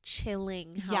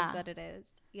chilling how good it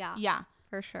is. Yeah. Yeah.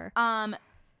 For sure.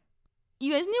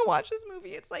 You guys need to watch this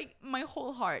movie. It's like my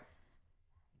whole heart.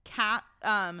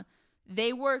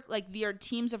 They work like there are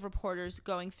teams of reporters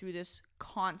going through this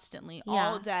constantly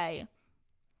all day.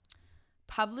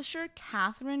 Publisher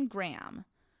Katharine Graham,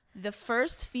 the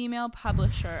first female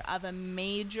publisher of a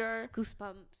major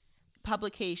Goosebumps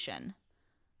publication,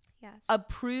 yes,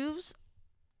 approves.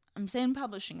 I'm saying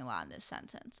publishing a lot in this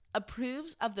sentence.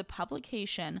 Approves of the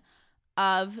publication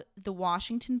of the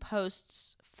Washington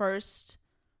Post's first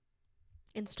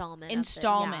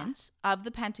installment of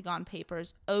the Pentagon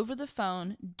Papers over the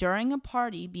phone during a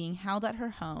party being held at her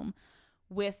home,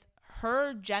 with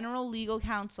her general legal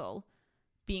counsel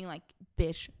being like,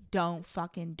 bitch, don't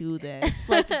fucking do this.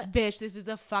 Like, bitch, this is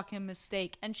a fucking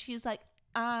mistake. And she's like,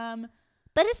 but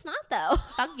it's not though.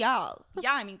 Fuck y'all.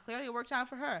 Yeah, I mean, clearly it worked out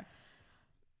for her.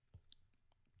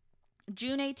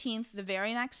 June 18th, the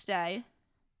very next day,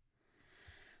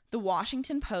 the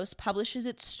Washington Post publishes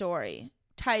its story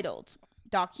titled,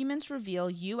 Documents Reveal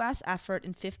U.S. Effort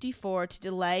in 54 to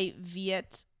Delay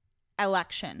Viet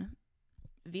Election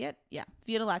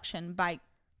by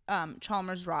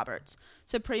Chalmers Roberts.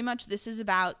 So pretty much this is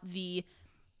about the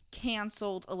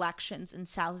canceled elections in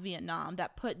South Vietnam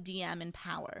that put Diem in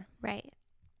power. Right.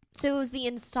 So it was the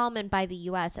installment by the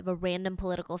U.S. of a random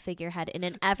political figurehead in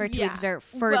an effort to exert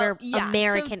further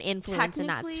American influence in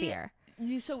that sphere.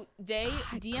 So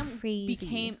Diem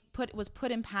was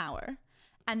put in power,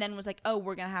 and then was like, oh,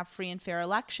 we're gonna have free and fair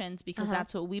elections because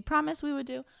that's what we promised we would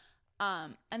do.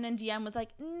 And then Diem was like,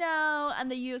 no,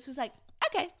 and the U.S. was like,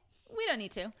 okay, we don't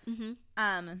need to.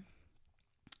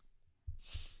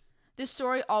 This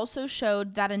story also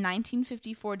showed that a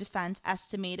 1954 defense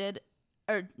estimate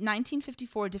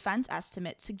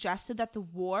suggested that the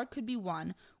war could be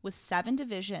won with 7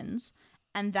 divisions,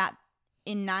 and that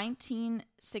in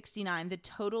 1969 the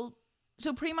total.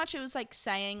 So pretty much it was like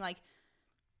saying like.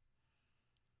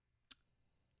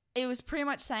 It was pretty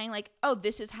much saying like, oh,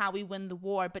 this is how we win the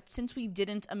war. But since we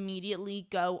didn't immediately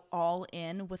go all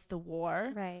in with the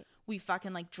war, right, we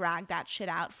fucking like dragged that shit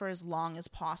out for as long as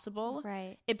possible.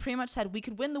 Right. It pretty much said we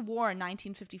could win the war in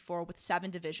 1954 with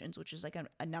 7 divisions, which is like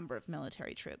a number of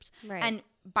military troops. Right. And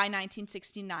by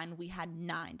 1969, we had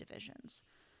 9 divisions.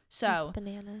 So that's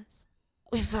bananas.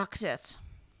 We fucked it.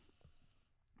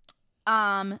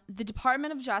 The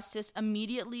Department of Justice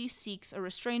immediately seeks a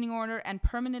restraining order and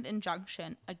permanent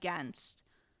injunction against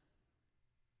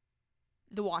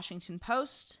the Washington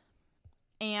Post.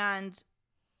 And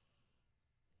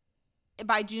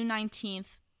by June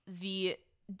 19th, the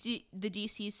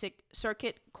D.C.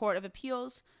 Circuit Court of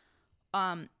Appeals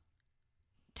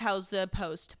tells the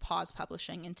Post to pause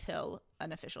publishing until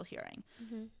an official hearing.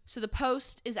 So the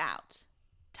Post is out.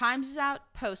 Times is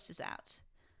out. Post is out.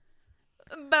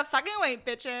 But fucking wait,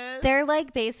 bitches. They're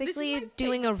like basically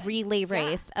doing a relay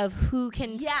race of who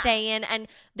can stay in, and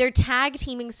they're tag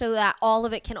teaming so that all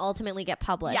of it can ultimately get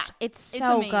published. Yeah, it's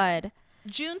so good.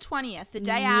 June 20th, the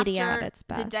day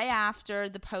after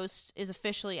the Post is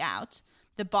officially out,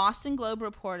 the Boston Globe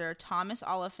reporter Thomas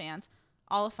Oliphant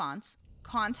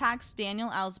contacts Daniel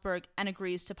Ellsberg and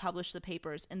agrees to publish the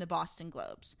papers in the Boston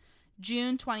Globes.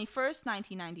 June 21st,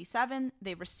 1997,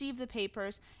 they receive the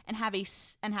papers and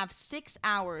have 6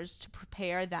 hours to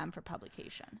prepare them for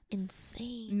publication.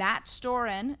 Insane. Matt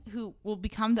Storin, who will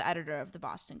become the editor of the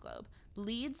Boston Globe,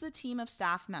 leads the team of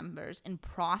staff members in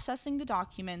processing the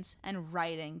documents and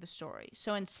writing the story.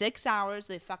 So in 6 hours,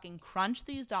 they fucking crunch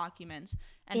these documents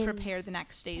and prepare the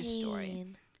next day's story.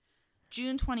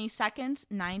 June 22nd,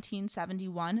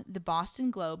 1971, the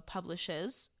Boston Globe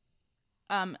publishes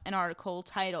an article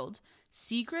titled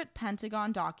 "Secret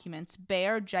Pentagon Documents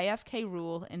Bear JFK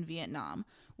Rule in Vietnam,"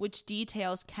 which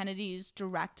details Kennedy's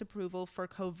direct approval for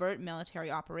covert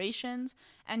military operations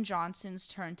and Johnson's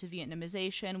turn to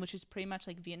Vietnamization, which is pretty much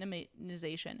like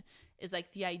Vietnamization is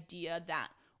like the idea that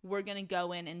we're going to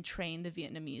go in and train the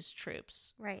Vietnamese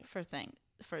troops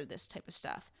for this type of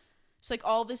stuff. So like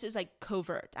all this is like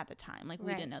covert at the time. Like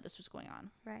we didn't know this was going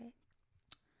on. Right.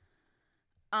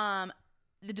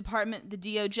 The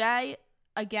DOJ,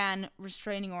 again,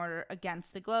 restraining order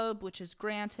against the Globe, which is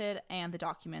granted, and the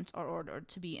documents are ordered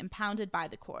to be impounded by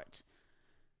the court.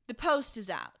 The Post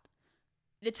is out.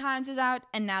 The Times is out,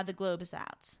 and now the Globe is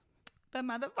out. But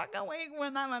motherfucking wait, we're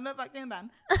not motherfucking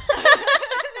done.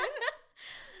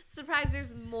 Surprise,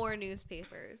 there's more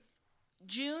newspapers.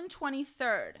 June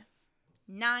 23rd,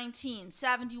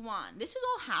 1971. This is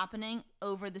all happening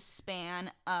over the span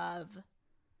of...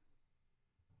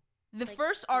 The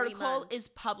first article is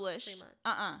published.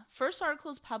 First article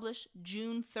is published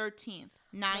June 13th,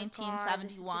 1971. God,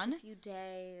 this is just a few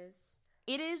days.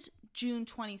 It is June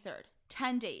 23rd.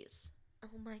 10 days.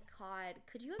 Oh my God.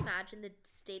 Could you imagine the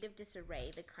state of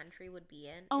disarray the country would be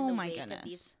in the wake goodness. of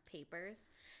these papers?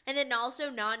 And then also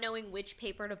not knowing which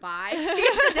paper to buy to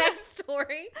get the next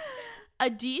story. A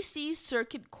D.C.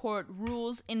 Circuit Court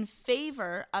rules in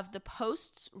favor of the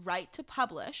Post's right to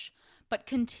publish, but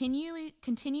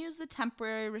continues the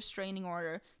temporary restraining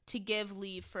order to give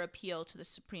leave for appeal to the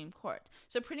Supreme Court.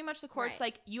 So pretty much the court's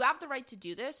like, you have the right to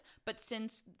do this, but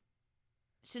since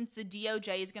the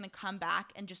DOJ is going to come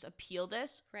back and just appeal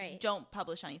this, don't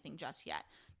publish anything just yet,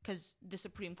 because the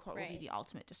Supreme Court will be the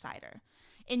ultimate decider.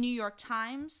 In New York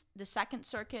Times, the Second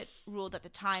Circuit ruled that the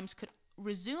Times could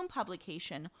resume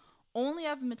publication only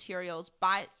of materials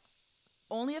by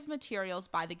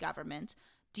the government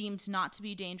deemed not to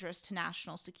be dangerous to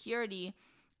national security,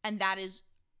 and that is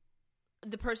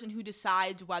the person who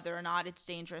decides whether or not it's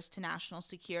dangerous to national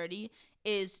security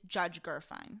is Judge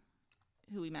Gerfine,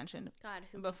 who we mentioned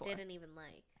before. Didn't even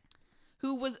like.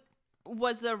 Who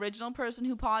was the original person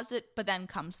who paused it, but then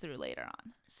comes through later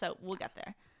on. So we'll get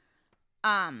there.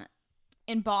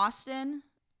 In Boston,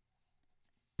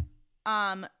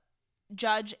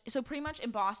 judge, so pretty much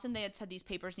in Boston, they had said these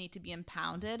papers need to be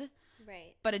impounded.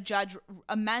 Right. But a judge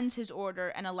amends his order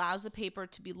and allows the paper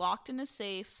to be locked in a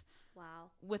safe. Wow.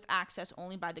 With access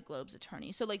only by the Globe's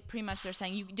attorney. So, like, pretty much they're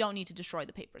saying you don't need to destroy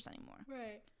the papers anymore.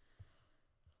 Right.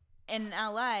 In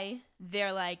LA,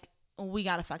 they're like, we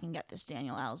gotta fucking get this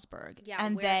Daniel Ellsberg. Yeah,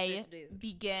 and where's they this dude?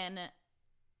 begin,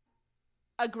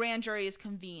 a grand jury is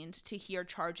convened to hear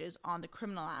charges on the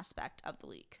criminal aspect of the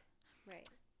leak. Right.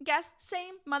 Guess,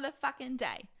 same motherfucking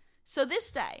day. So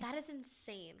this day. That is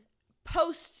insane.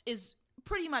 Post is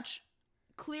pretty much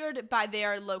cleared by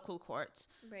their local courts.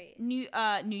 Right. New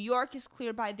York is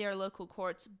cleared by their local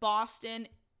courts. Boston,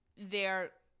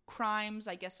 their crimes,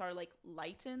 I guess, are like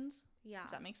lightened. Yeah.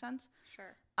 Does that make sense?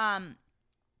 Sure.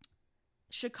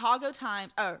 Chicago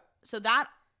Times. Oh, so that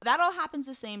all happens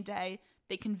the same day.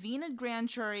 They convene a grand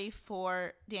jury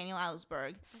for Daniel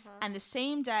Ellsberg, and the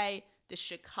same day, the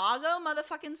Chicago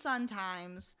motherfucking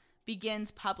Sun-Times begins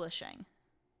publishing.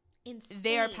 Insane.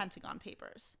 Their Pentagon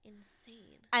Papers.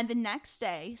 Insane. And the next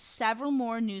day, several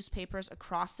more newspapers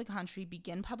across the country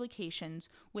begin publications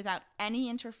without any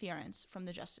interference from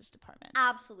the Justice Department.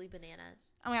 Absolutely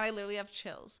bananas. I mean, I literally have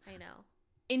chills. I know.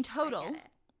 In total,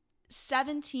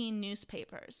 17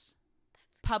 newspapers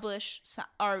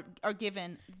are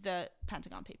given the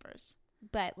Pentagon Papers.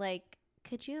 But, like,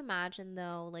 could you imagine,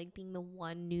 though, like, being the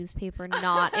one newspaper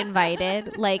not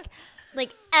invited? like,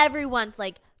 everyone's,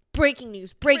 like, breaking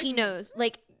news,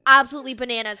 like, absolutely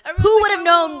bananas. Everyone's Who like, would have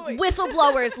known wait.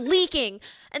 Whistleblowers leaking?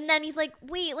 And then he's like,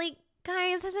 wait, like,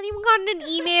 guys, has anyone gotten an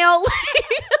email?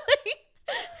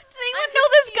 Does anyone know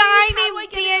this guy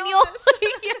named Daniel?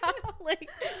 Yeah, like,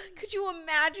 could you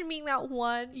imagine being that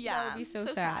one? Yeah. That would be so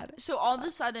sad. So all of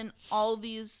a sudden, all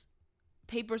these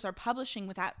papers are publishing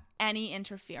without any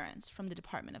interference from the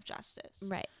Department of Justice.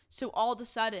 Right. So all of a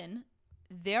sudden,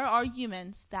 their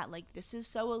arguments that, like, this is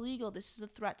so illegal, this is a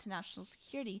threat to national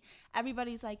security,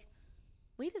 everybody's like,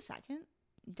 wait a second,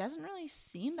 it doesn't really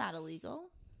seem that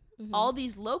illegal. Mm-hmm. All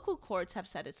these local courts have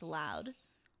said it's allowed.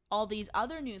 All these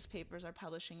other newspapers are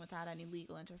publishing without any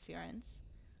legal interference.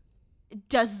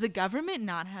 Does the government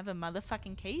not have a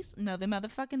motherfucking case? No, they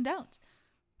motherfucking don't.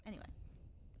 Anyway.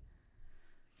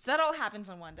 So that all happens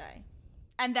on one day.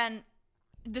 And then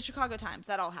the Chicago Times,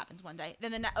 that all happens one day.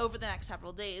 Then over the next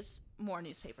several days, more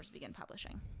newspapers begin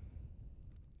publishing.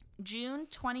 June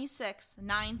 26,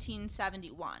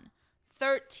 1971,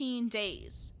 13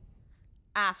 days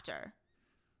after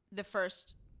the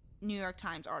first New York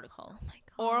Times article, oh my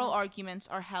God, oral arguments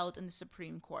are held in the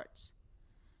Supreme Court.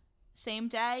 Same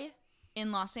day,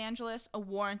 in Los Angeles, a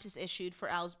warrant is issued for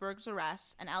Ellsberg's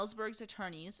arrest, and Ellsberg's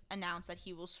attorneys announce that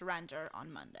he will surrender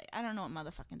on Monday. I don't know what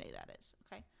motherfucking day that is,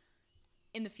 okay?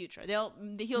 In the future.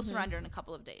 He'll surrender in a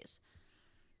couple of days.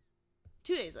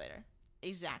 2 days later.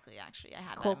 Exactly, actually. I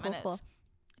have that in my notes. Cool.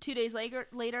 2 days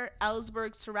later,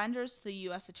 Ellsberg surrenders to the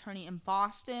U.S. attorney in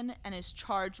Boston and is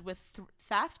charged with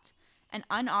theft and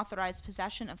unauthorized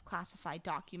possession of classified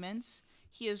documents.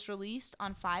 He is released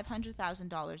on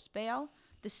 $500,000 bail.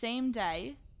 The same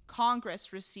day,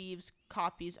 Congress receives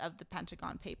copies of the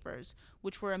Pentagon Papers,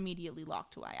 which were immediately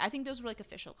locked away. I think those were, like,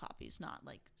 official copies, not,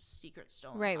 like, secret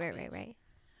stolen copies. Right.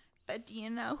 But do you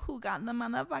know who got the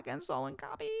motherfucking stolen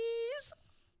copies?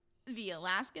 The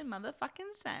Alaskan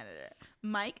motherfucking senator,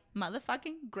 Mike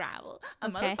motherfucking Gravel. A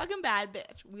motherfucking bad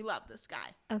bitch. We love this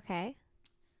guy. Okay.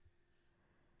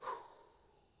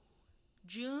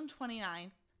 June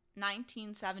 29th,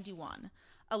 1971.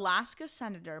 Alaska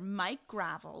Senator Mike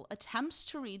Gravel attempts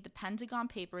to read the Pentagon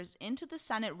Papers into the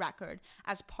Senate record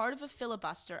as part of a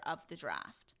filibuster of the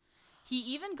draft. He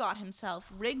even got himself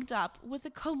rigged up with a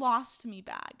colostomy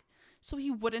bag so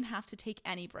he wouldn't have to take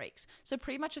any breaks. So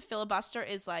pretty much a filibuster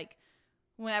is like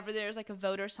whenever there's like a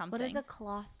vote or something. What is a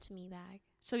colostomy bag?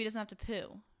 So he doesn't have to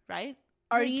poo, right?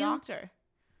 Are You're you a doctor?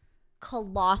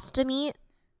 Colostomy?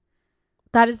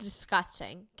 That is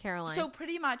disgusting, Caroline. So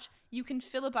pretty much you can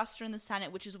filibuster in the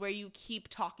Senate, which is where you keep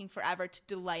talking forever to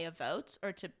delay a vote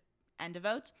or to end a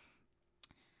vote.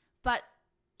 But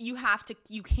you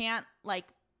can't like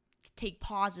take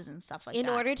pauses and stuff like that. In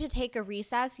order to take a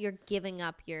recess, you're giving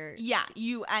up your... Yeah,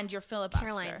 you end your filibuster.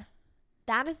 Caroline,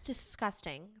 that is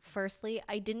disgusting. Firstly,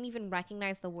 I didn't even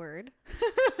recognize the word.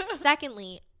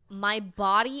 Secondly, my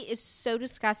body is so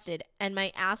disgusted and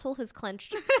my asshole has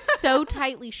clenched so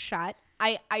tightly shut.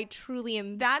 I truly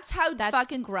am... That's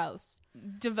fucking gross.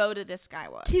 Devoted this guy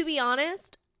was. To be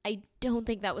honest, I don't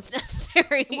think that was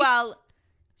necessary. Well,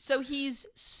 so he's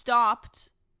stopped...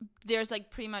 There's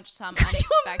like pretty much some Could unexpected...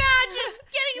 you imagine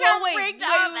getting that rigged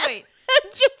up? Wait.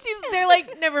 Gypsies, they're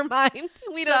like, never mind.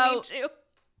 We don't need to.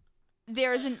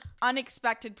 there's an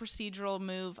unexpected procedural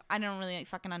move. I don't really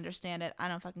fucking understand it. I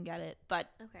don't fucking get it. But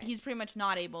he's pretty much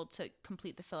not able to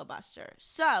complete the filibuster.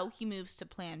 So he moves to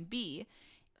Plan B,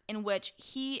 in which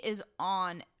he is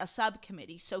on a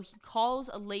subcommittee. So he calls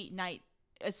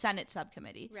a Senate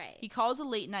subcommittee. Right. He calls a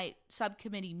late night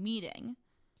subcommittee meeting,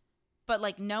 but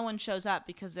like no one shows up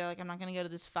because they're like, I'm not going to go to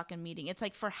this fucking meeting. It's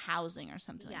like for housing or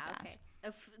something like that. Yeah,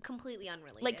 okay. Completely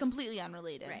unrelated. Like completely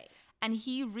unrelated. Right. And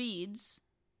he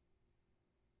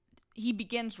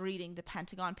begins reading the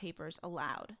Pentagon Papers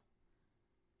aloud.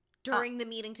 During the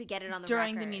meeting to get it on the record.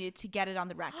 During the meeting to get it on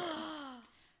the record.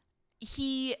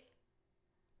 He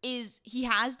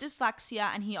has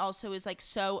dyslexia, and he also is like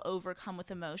so overcome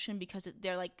with emotion because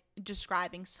they're like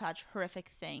describing such horrific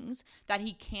things that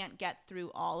he can't get through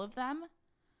all of them.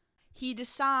 He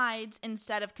decides,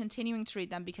 instead of continuing to read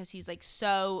them because he's like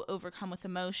so overcome with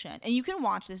emotion, and you can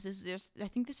watch this. I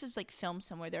think this is like filmed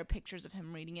somewhere. There are pictures of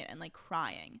him reading it and like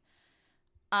crying.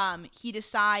 He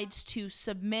decides to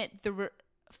submit the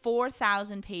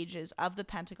 4,000 pages of the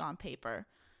Pentagon paper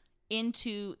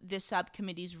into the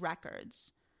subcommittee's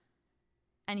records.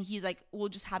 And he's like, we'll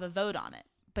just have a vote on it.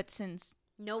 But since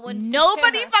nobody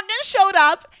fucking showed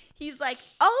up, he's like,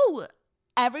 oh,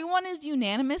 everyone is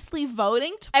unanimously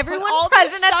voting to put all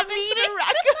present at the meeting.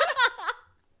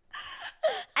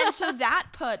 And so that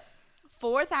put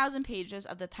 4,000 pages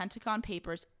of the Pentagon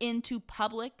Papers into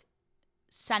public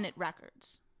Senate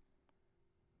records.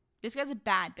 This guy's a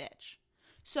bad bitch.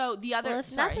 So the other,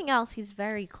 if nothing else, he's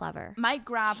very clever. Mike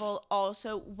Gravel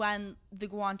also, when the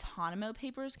Guantanamo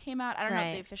Papers came out, I don't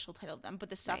know the official title of them, but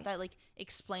the stuff that like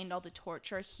explained all the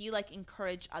torture, he like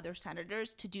encouraged other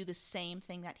senators to do the same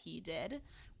thing that he did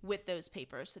with those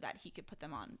papers so that he could put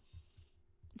them on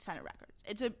Senate records.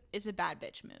 It's a bad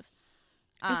bitch move.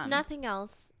 If nothing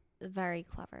else, very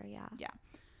clever. Yeah. Yeah.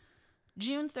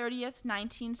 June 30th,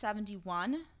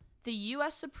 1971, the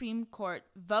U.S. Supreme Court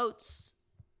votes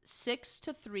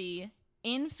 6-3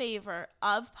 in favor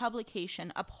of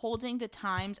publication, upholding the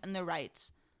Times and the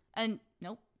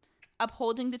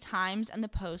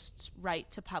Post's right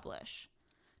to publish.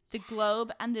 The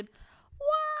Globe and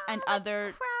and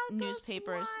other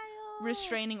newspapers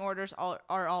restraining orders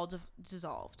are all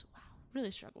dissolved. Wow,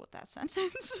 really struggle with that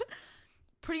sentence.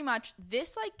 Pretty much,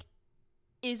 this like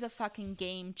is a fucking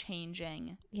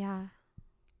game-changing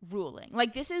ruling.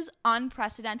 Like, this is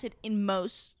unprecedented in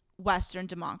most Western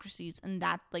democracies, and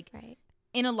that like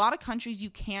in a lot of countries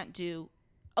you can't do.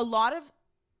 A lot of,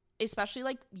 especially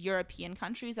like European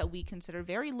countries that we consider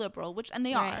very liberal, and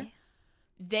they are,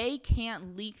 they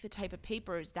can't leak the type of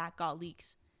papers that got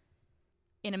leaked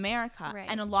in America.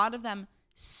 And a lot of them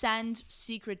send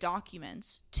secret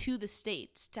documents to the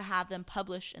states to have them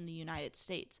published in the United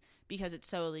States because it's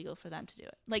so illegal for them to do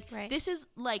it. Like, this is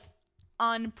like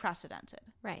unprecedented.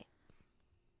 Right.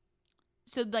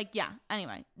 So like, yeah,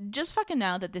 anyway, just fucking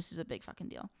know that this is a big fucking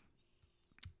deal.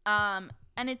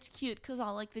 And it's cute because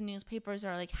all like the newspapers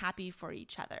are like happy for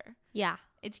each other. Yeah.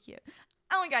 It's cute.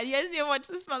 Oh my God, you guys need to watch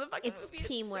this motherfucking movie. It's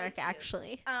teamwork, so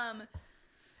actually.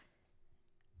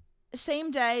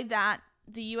 Same day that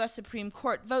the U.S. Supreme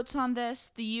Court votes on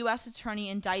this, the U.S.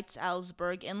 attorney indicts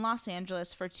Ellsberg in Los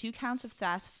Angeles for 2 counts of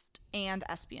theft and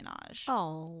espionage.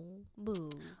 Oh, boo.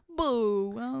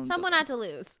 Boo. Well, someone had to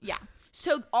lose. Yeah.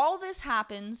 So all this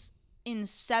happens in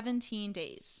 17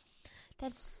 days.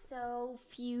 That's so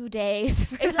few days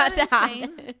for Is that that to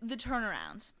insane? happen. The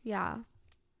turnaround. Yeah.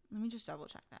 Let me just double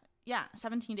check that. Yeah,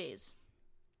 17 days.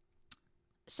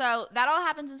 So that all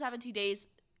happens in 17 days.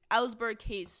 Ellsberg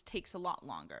case takes a lot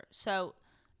longer. So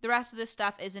the rest of this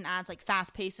stuff isn't as like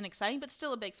fast paced and exciting, but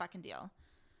still a big fucking deal.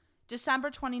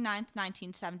 December 29th,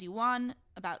 1971,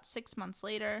 about 6 months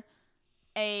later,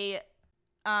 a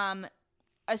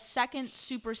second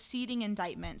superseding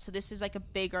indictment, so this is like a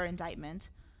bigger indictment,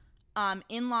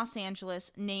 in Los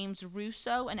Angeles names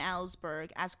Russo and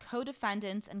Ellsberg as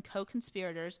co-defendants and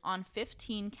co-conspirators on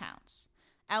 15 counts.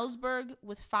 Ellsberg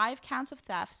with 5 counts of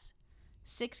theft,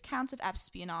 6 counts of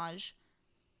espionage,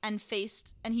 and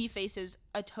he faces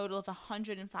a total of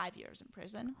 105 years in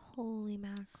prison. Holy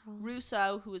mackerel.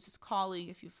 Russo, who is his colleague,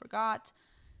 if you forgot,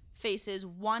 faces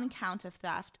 1 count of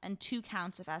theft and 2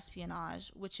 counts of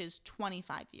espionage, which is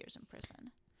 25 years in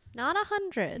prison. It's not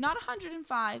 100. Not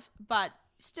 105, but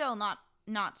still not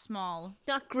small.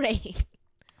 Not great.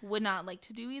 Would not like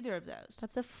to do either of those.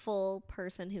 That's a full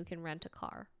person who can rent a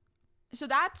car. So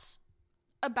that's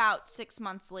about 6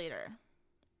 months later.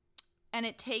 And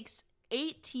it takes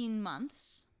 18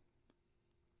 months.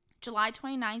 July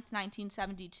 29th,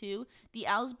 1972, the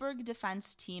Ellsberg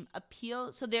defense team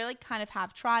appeal. So they're like kind of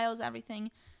have trials,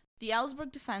 everything. The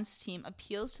Ellsberg defense team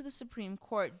appeals to the Supreme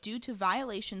Court due to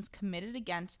violations committed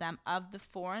against them of the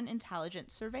Foreign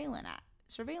Intelligence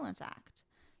Surveillance Act.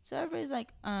 So everybody's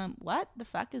like, what the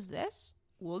fuck is this?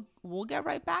 We'll get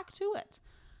right back to it.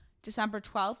 December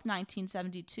 12th,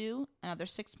 1972, another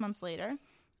 6 months later,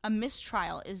 a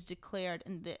mistrial is declared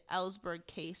in the Ellsberg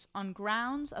case on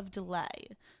grounds of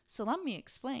delay. So let me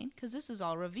explain, because this is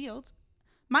all revealed.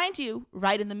 Mind you,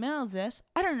 right in the middle of this,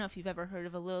 I don't know if you've ever heard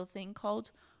of a little thing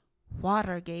called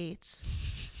Watergate.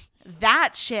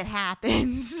 That shit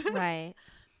happens. Right.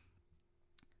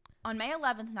 On May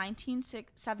 11th,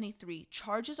 1973,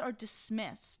 charges are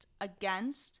dismissed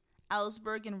against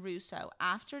Ellsberg and Russo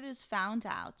after it is found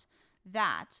out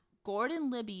that Gordon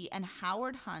Libby and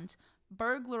Howard Hunt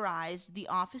burglarized the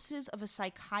offices of a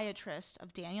psychiatrist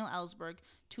of Daniel Ellsberg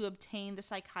to obtain the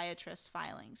psychiatrist's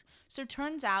filings. So it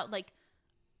turns out, like,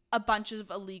 a bunch of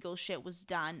illegal shit was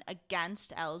done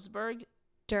against Ellsberg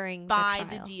by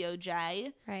the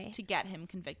DOJ to get him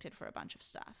convicted for a bunch of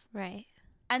stuff. Right.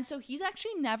 And so he's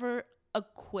actually never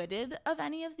acquitted of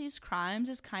any of these crimes,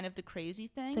 is kind of the crazy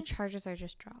thing. The charges are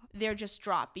just dropped. They're just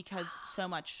dropped because so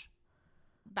much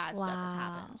bad stuff has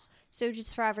happened. So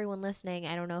just for everyone listening,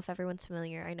 I don't know if everyone's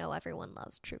familiar. I know everyone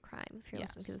loves true crime if you're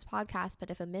listening to this podcast, but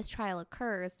if a mistrial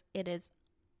occurs, it is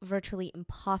virtually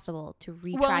impossible to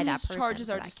retry that person. Charges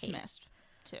are dismissed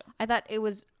too. I thought it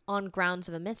was on grounds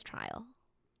of a mistrial.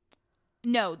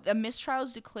 No, the mistrial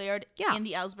is declared in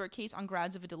the Ellsberg case on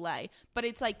grounds of a delay. But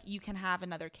it's like you can have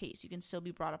another case. You can still be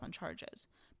brought up on charges.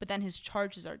 But then his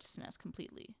charges are dismissed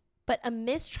completely. But a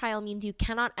mistrial means you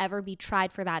cannot ever be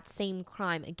tried for that same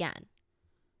crime again.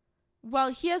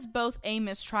 Well, he has both a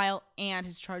mistrial and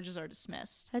his charges are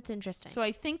dismissed. That's interesting. So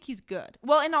I think he's good.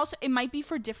 Well, and also it might be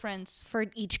for different... For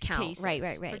each count. Cases, right.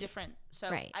 For different... So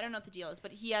I don't know what the deal is,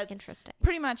 but he has... Interesting.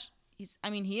 Pretty much...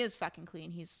 he is fucking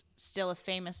clean. He's still a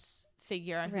famous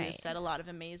figure who has said a lot of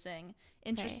amazing,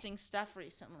 interesting stuff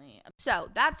recently. So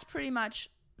that's pretty much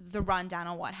the rundown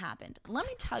on what happened. Let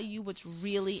me tell you what's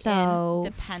really in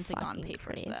the Pentagon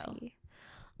Papers, though.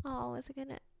 Oh, is it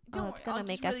gonna... it's gonna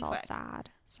make us all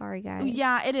sad. Sorry, guys.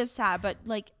 Yeah, it is sad, but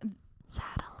like...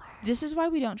 Sad alert. This is why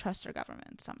we don't trust our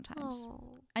government sometimes. Oh.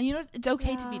 And you know, it's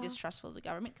okay to be distrustful of the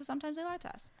government because sometimes they lie to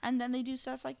us. And then they do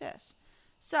stuff like this.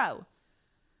 So...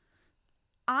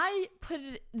 I put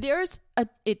it,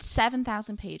 it's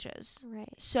 7,000 pages. Right.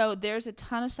 So there's a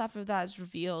ton of stuff that is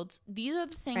revealed. These are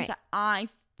the things that I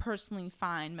personally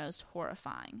find most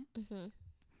horrifying. Mm-hmm.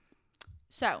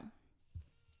 So,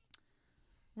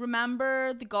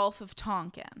 remember the Gulf of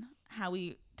Tonkin, how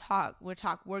we're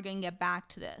going to get back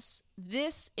to this.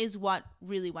 This is what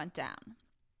really went down.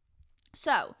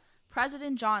 So,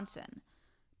 President Johnson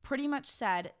pretty much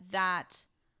said that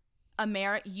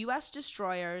U.S.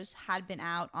 destroyers had been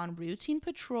out on routine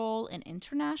patrol in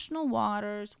international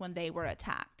waters when they were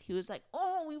attacked. He was like,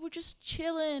 oh, we were just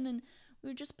chilling and we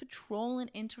were just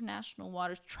patrolling international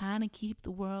waters trying to keep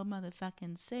the world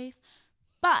motherfucking safe.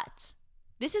 But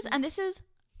this is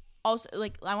also,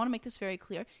 like, I want to make this very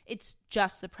clear. It's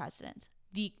just the president.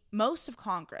 The most of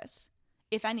Congress,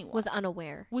 if anyone, was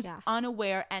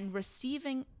unaware and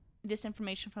receiving this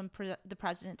information from the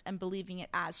president and believing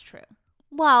it as true.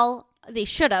 Well, they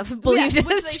should have believed it.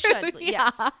 Which they should,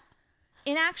 yes.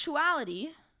 In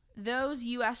actuality, those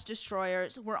U.S.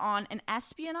 destroyers were on an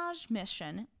espionage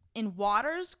mission in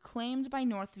waters claimed by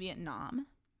North Vietnam.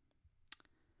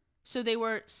 So they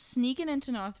were sneaking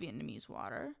into North Vietnamese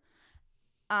water.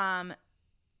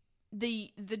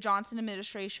 The Johnson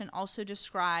administration also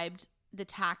described the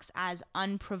attacks as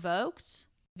unprovoked.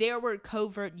 There were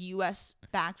covert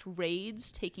U.S.-backed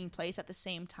raids taking place at the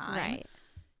same time. Right.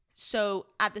 So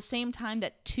at the same time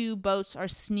that two boats are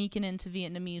sneaking into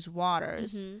Vietnamese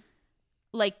waters,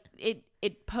 like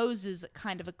it poses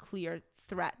kind of a clear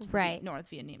threat to the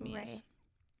North Vietnamese.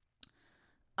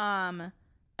 Right.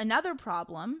 Another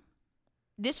problem.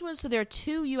 So there are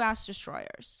two U.S.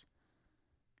 destroyers.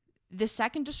 The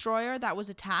second destroyer that was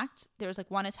attacked, there was like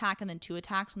one attack and then two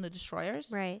attacks on the destroyers.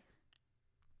 Right.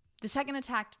 The second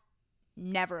attack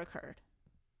never occurred.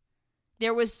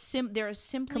 There is simply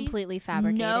completely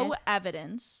fabricated. No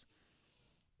evidence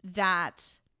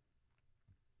that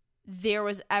there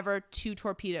was ever two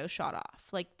torpedoes shot off.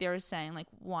 Like they were saying, like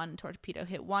one torpedo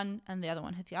hit one and the other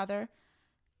one hit the other.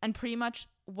 And pretty much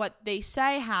what they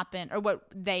say happened, or what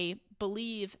they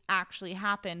believe actually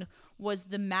happened, was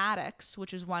the Maddox,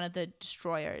 which is one of the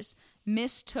destroyers,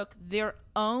 mistook their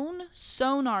own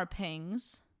sonar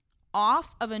pings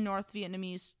off of a North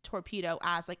Vietnamese torpedo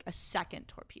as like a second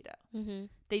torpedo. Mm-hmm.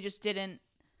 They just didn't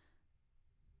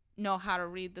know how to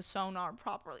read the sonar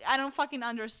properly. I don't fucking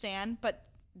understand, but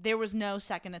there was no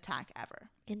second attack ever.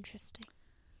 Interesting.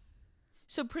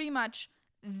 So pretty much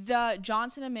the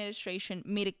Johnson administration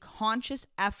made a conscious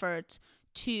effort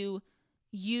to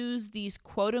use these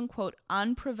quote unquote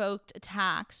unprovoked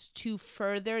attacks to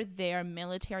further their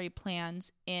military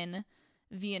plans in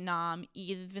Vietnam,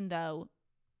 even though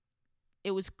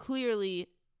it was clearly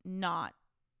not.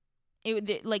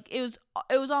 It was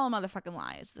all a motherfucking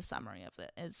lie. Is the summary of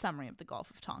it? Is summary of the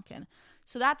Gulf of Tonkin.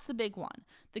 So that's the big one.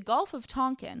 The Gulf of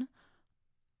Tonkin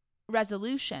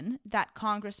resolution that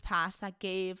Congress passed that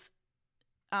gave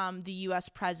the U.S.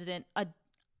 president a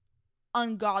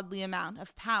ungodly amount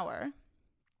of power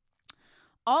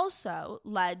also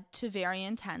led to very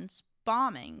intense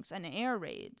bombings and air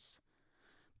raids.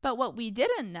 But what we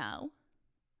didn't know,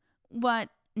 what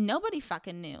nobody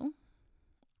fucking knew,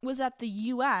 was that the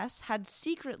U.S. had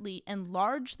secretly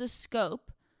enlarged the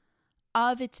scope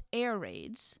of its air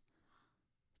raids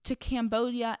to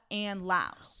Cambodia and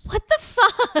Laos. What the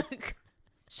fuck?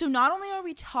 So not only are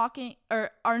we talking,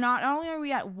 not only are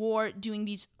we at war doing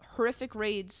these horrific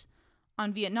raids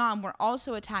on Vietnam, we're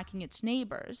also attacking its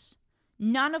neighbors,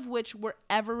 none of which were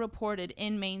ever reported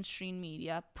in mainstream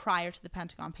media prior to the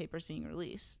Pentagon Papers being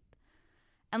released.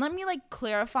 And let me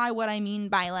clarify what I mean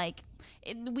by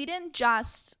we didn't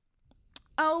just,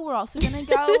 we're also going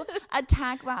to go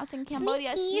attack Laos and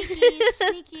Cambodia.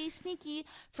 Sneaky.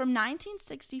 From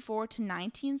 1964 to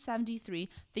 1973,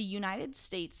 the United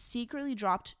States secretly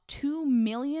dropped 2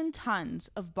 million tons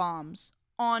of bombs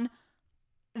on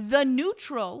the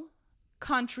neutral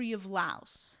country of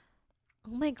Laos.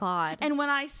 Oh my God. And when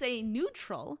I say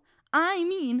neutral, I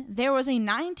mean there was a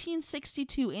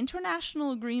 1962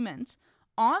 international agreement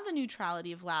on the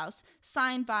neutrality of Laos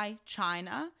signed by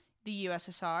China, the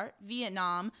USSR,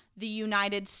 Vietnam, the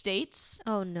United States,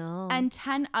 and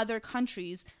 10 other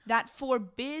countries that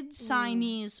forbid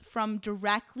signees from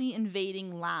directly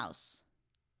invading Laos.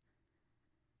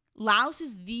 Laos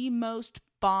is the most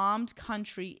bombed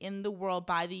country in the world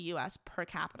by the US per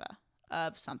capita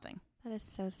of something. That is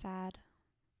so sad.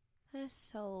 That is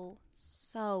so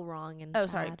wrong and sad.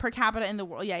 Sorry. Per capita in the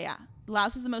world. Yeah.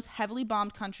 Laos is the most heavily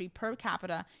bombed country per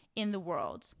capita in the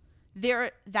world.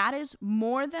 That is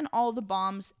more than all the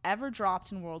bombs ever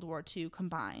dropped in World War II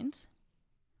combined.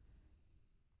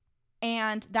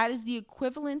 And that is the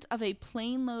equivalent of a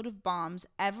plane load of bombs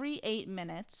every 8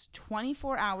 minutes,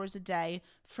 24 hours a day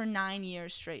for 9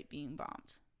 years straight being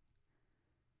bombed.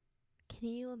 Can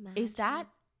you imagine? Is that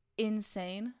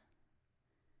insane?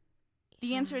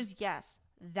 The answer is yes.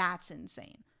 That's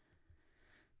insane.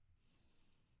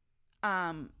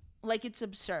 It's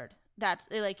absurd.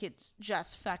 It's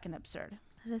just fucking absurd.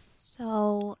 That is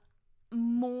so...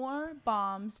 More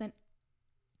bombs than...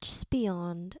 Just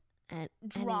beyond any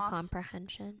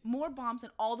comprehension. More bombs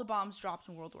than all the bombs dropped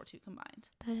in World War II combined.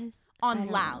 That is... On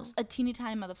Laos, a teeny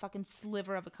tiny motherfucking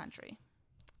sliver of a country.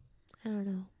 I don't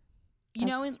know.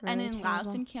 In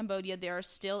Laos and Cambodia, there are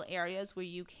still areas where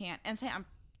you can't... I'm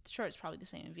sure it's probably the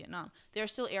same in Vietnam. There are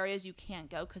still areas you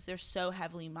can't go because they're so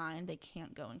heavily mined, they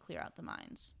can't go and clear out the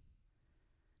mines.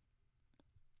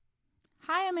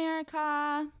 Hi,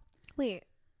 America. Wait,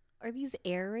 are these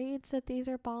air raids that these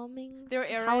are bombing? They're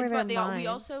air raids, but we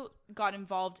also got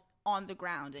involved on the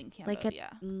ground in Cambodia. Like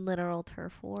a literal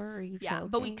turf war? Are you joking?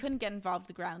 But we couldn't get involved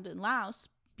the ground in Laos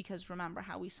because remember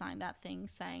how we signed that thing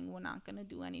saying we're not going to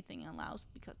do anything in Laos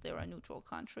because they're a neutral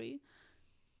country?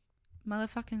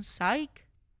 Motherfucking psych.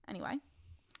 Anyway,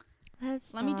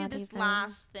 let me do this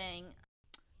last thing.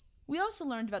 We also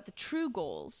learned about the true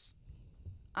goals,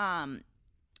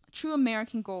 true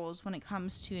American goals when it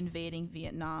comes to invading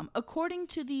Vietnam, according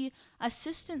to the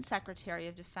Assistant Secretary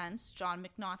of Defense, John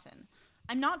McNaughton.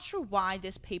 I'm not sure why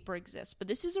this paper exists, but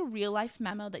this is a real-life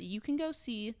memo that you can go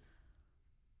see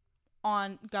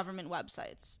on government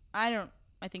websites. I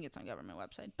think it's on government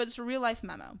website, but it's a real-life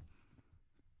memo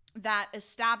that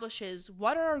establishes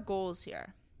what are our goals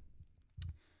here.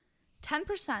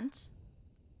 10%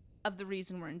 of the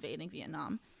reason we're invading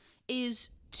Vietnam is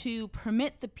to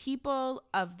permit the people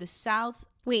of the South...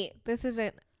 Wait, this is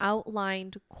an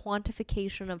outlined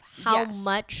quantification of how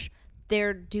much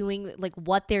they're doing,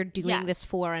 what they're doing this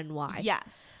for and why.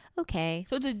 Yes. Okay.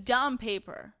 So it's a dumb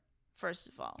paper, first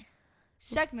of all.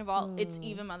 Second of all, it's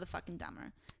even motherfucking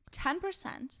dumber.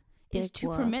 10% is to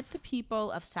permit the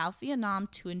people of South Vietnam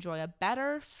to enjoy a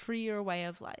better, freer way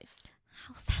of life.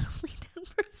 How is that only 10%?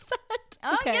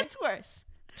 It gets worse.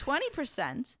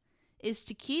 20% is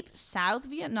to keep South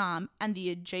Vietnam and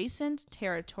the adjacent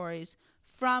territories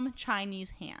from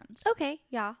Chinese hands. Okay,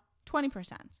 yeah.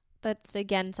 20%. That's,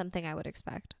 again, something I would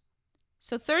expect.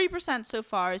 So 30% so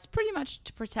far is pretty much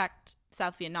to protect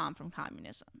South Vietnam from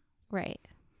communism. Right.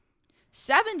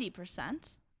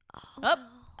 70%.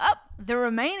 The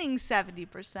remaining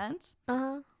 70%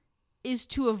 is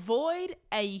to avoid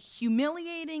a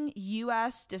humiliating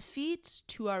U.S. defeat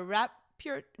to our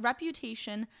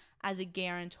reputation as a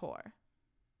guarantor.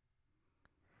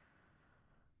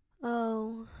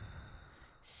 70%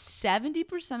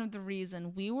 of the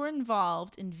reason we were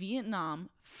involved in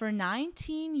Vietnam for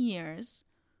 19 years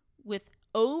with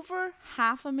over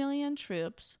 500,000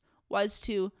 troops was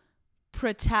to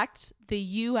protect the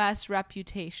U.S.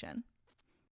 reputation.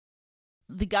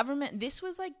 The government, this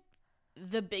was like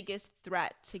the biggest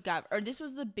threat to this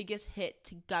was the biggest hit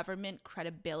to government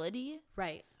credibility.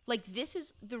 Right. Like, this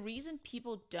is the reason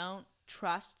people don't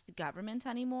trust the government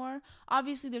anymore.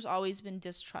 Obviously, there's always been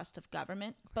distrust of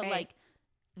government, but like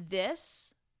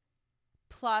this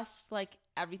plus like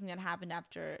everything that happened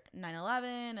after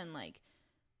 9/11 and like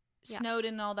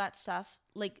Snowden and all that stuff,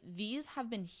 like these have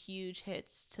been huge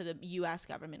hits to the U.S.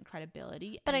 government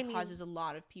credibility, but it causes a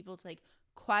lot of people to like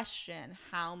question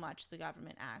how much the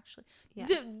government actually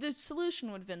the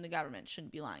solution would have been the government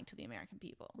shouldn't be lying to the American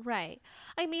people. Right.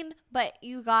 I mean, but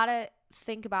you gotta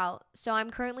think about, so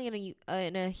I'm currently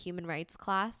in a human rights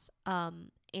class,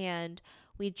 and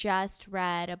we just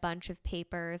read a bunch of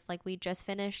papers. Like, we just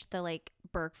finished the like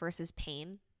Burke versus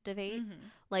Payne debate,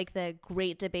 like the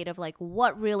great debate of like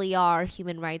what really are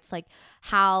human rights, like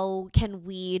how can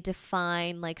we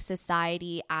define like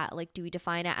society at like, do we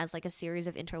define it as like a series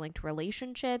of interlinked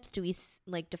relationships, do we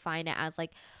like define it as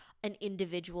like an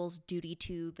individual's duty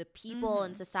to the people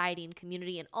and society and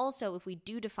community, and also if we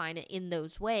do define it in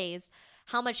those ways,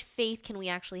 how much faith can we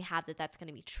actually have that that's going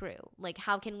to be true? Like,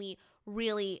 how can we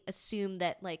really assume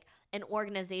that like an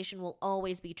organization will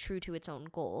always be true to its own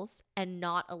goals and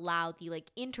not allow the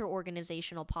like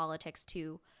interorganizational politics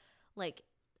to like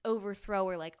overthrow,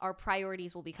 or like our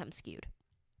priorities will become skewed?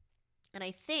 And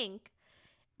I think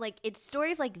like it's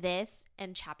stories like this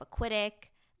and Chappaquiddick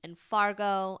and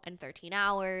Fargo and 13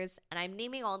 Hours, and I'm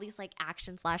naming all these like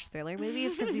action/thriller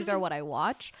movies because these are what I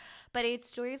watch, but it's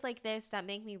stories like this that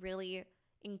make me really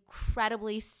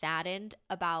incredibly saddened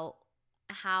about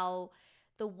how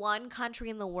the one country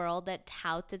in the world that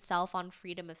touts itself on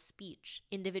freedom of speech,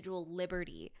 individual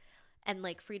liberty, and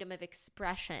like freedom of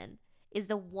expression is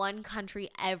the one country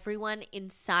everyone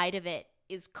inside of it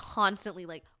is constantly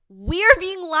like, we're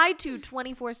being lied to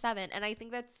 24/7. And I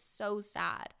think that's so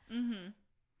sad.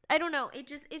 I don't know.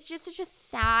 It's just such a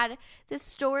sad, this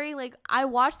story. Like, I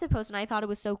watched the post and I thought it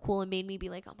was so cool and made me be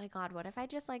like, oh my God, what if I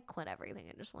just like quit everything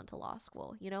and just went to law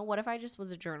school? You know, what if I just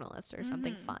was a journalist or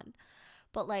something fun?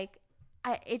 But like,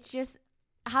 it's just,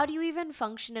 how do you even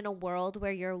function in a world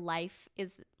where your life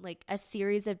is like a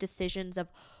series of decisions of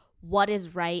what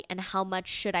is right and how much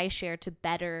should I share to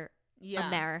better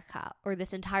America or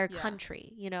this entire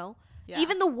country, you know?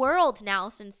 Even the world now,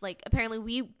 since like apparently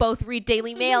we both read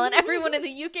Daily Mail and everyone in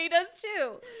the UK does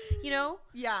too, you know?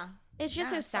 Yeah. It's just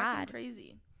so sad.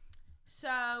 Crazy.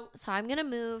 So I'm going to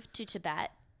move to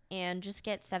Tibet and just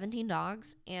get 17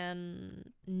 dogs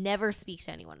and never speak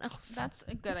to anyone else. That's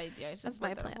a good idea. I That's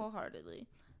my plan. Wholeheartedly.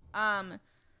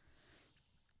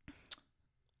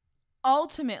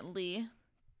 Ultimately,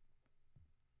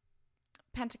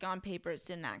 Pentagon Papers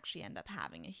didn't actually end up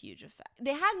having a huge effect.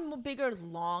 They had bigger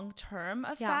long-term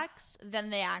effects than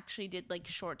they actually did like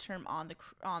short-term on the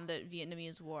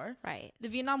Vietnamese War. Right. The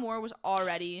Vietnam War was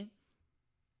already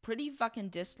pretty fucking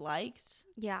disliked.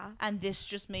 Yeah. And this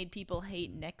just made people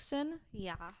hate Nixon.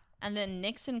 Yeah. And then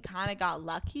Nixon kind of got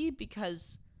lucky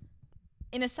because,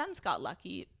 in a sense,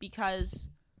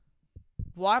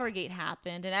 Watergate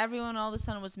happened and everyone all of a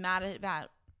sudden was mad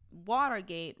about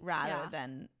Watergate rather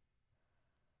than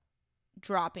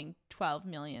dropping 12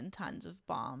 million tons of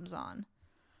bombs on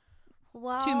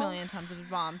 2 million tons of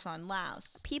bombs on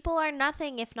Laos. People are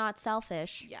nothing if not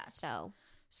selfish. Yes.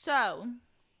 So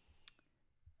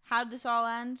how did this all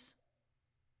end?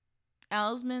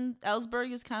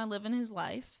 Ellsberg is kind of living his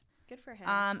life. Good for him.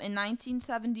 In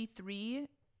 1973,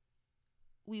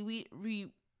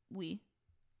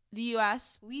 the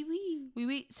U.S.,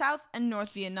 South and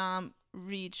North Vietnam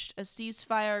reached a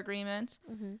ceasefire agreement.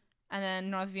 And then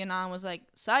North Vietnam was like,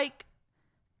 psych.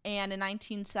 And in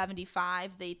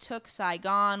 1975, they took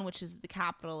Saigon, which is the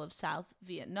capital of South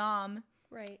Vietnam.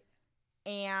 Right.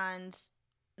 And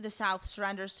the South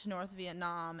surrenders to North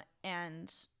Vietnam.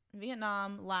 And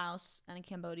Vietnam, Laos, and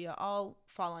Cambodia all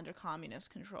fall under communist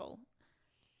control.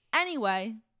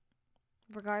 Anyway.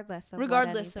 Regardless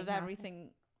of everything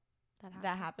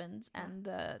that happens. And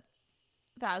the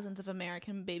thousands of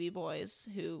American baby boys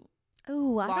who...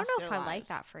 Oh, I don't know if I like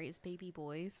that phrase, baby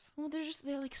boys. Well,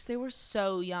 they were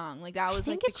so young. Like, that was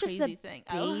like the crazy thing.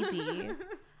 Baby.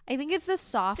 I think it's the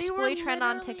soft They boy were trend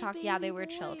on literally TikTok. Yeah, they baby were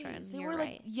boys. children. They You're were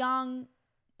right. like young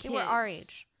kids. They were our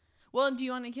age. Well, do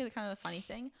you want to hear the kind of the funny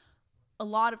thing? A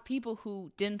lot of people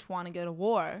who didn't want to go to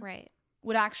war Right.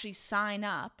 would actually sign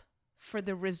up for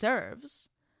the reserves.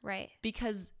 Right.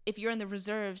 Because if you're in the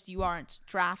reserves, you aren't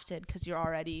drafted because you're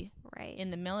already Right.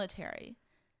 in the military.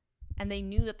 And they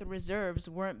knew that the reserves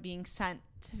weren't being sent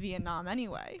to Vietnam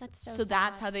anyway. That's so So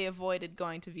that's sad. how they avoided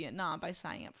going to Vietnam, by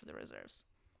signing up for the reserves.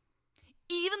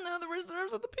 Even though the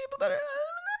reserves are the people that are...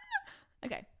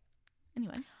 Okay.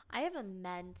 Anyway. I have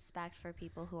immense respect for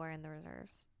people who are in the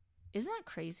reserves. Isn't that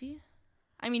crazy?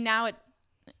 I mean, now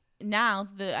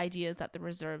the idea is that the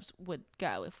reserves would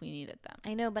go if we needed them.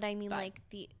 I know, but I mean,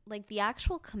 the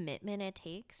actual commitment it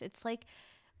takes. It's like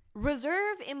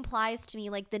reserve implies to me,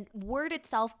 like the word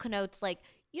itself connotes like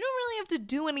you don't really have to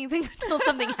do anything until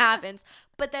something happens.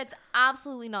 But that's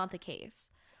absolutely not the case.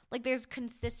 Like there's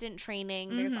consistent training.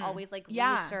 Mm-hmm. There's always like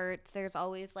research. There's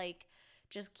always like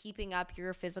just keeping up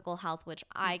your physical health, which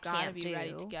I can't do.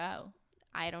 Ready to go.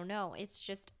 I don't know. It's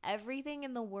just everything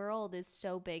in the world is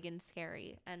so big and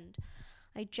scary. And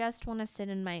I just want to sit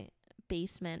in my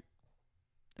basement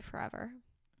forever.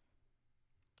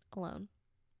 Alone.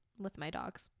 With my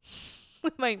dogs.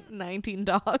 With my 19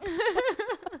 dogs.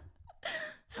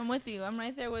 I'm with you. I'm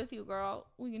right there with you, girl.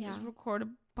 We can just record a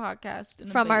podcast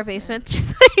from our basement. Just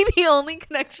like the only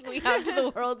connection we have to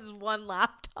the world is one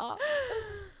laptop.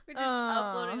 We're just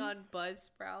uploading on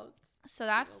Buzzsprouts. So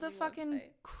that's the fucking website.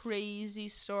 Crazy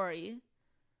story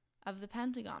of the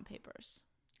Pentagon Papers.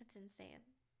 It's insane.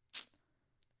 It's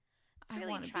I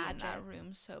really want to be in that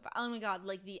room so bad. Oh my god,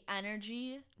 like the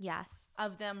energy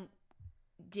of them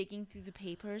digging through the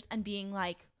papers and being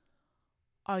like,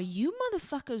 are you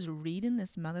motherfuckers reading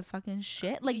this motherfucking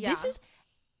shit? Like this is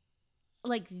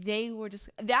like they were just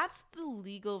that's the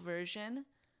legal version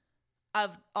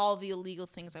of all the illegal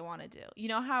things I want to do. You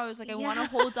know how I was like, I want to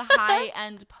hold a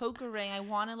high-end poker ring. I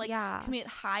want to like commit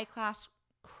high-class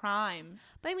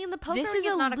crimes. But I mean, the poker ring is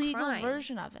not a crime. This is a legal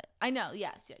version of it. I know.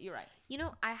 Yes. Yeah, you're right. You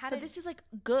know, But this is like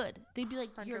good. They'd be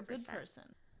like, 100%. You're a good person.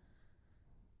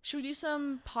 Should we do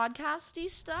some podcasty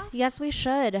stuff? Yes, we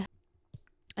should.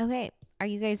 Okay. Are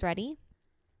you guys ready?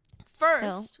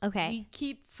 First, we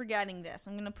keep forgetting this.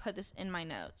 I'm going to put this in my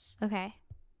notes. Okay.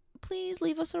 Please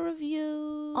leave us a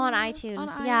review on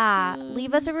iTunes. Yeah.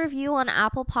 Leave us a review on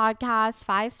Apple Podcasts,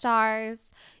 5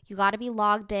 stars. You got to be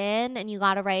logged in and you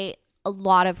got to write a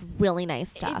lot of really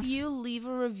nice stuff. If you leave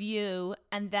a review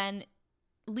and then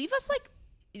leave us like,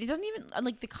 it doesn't even,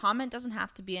 like the comment doesn't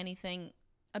have to be anything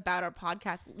about our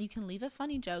podcast. You can leave a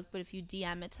funny joke, but if you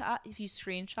DM it to us, if you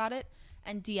screenshot it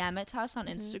and DM it to us on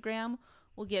Instagram,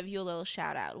 we'll give you a little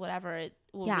shout out,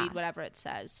 we'll read whatever it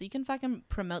says. So you can fucking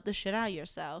promote the shit out of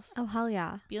yourself. Oh, hell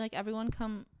yeah. Be like, everyone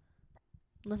come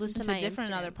listen to my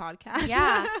different Instagram. Other podcasts.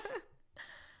 Yeah.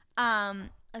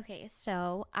 Okay,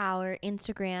 so our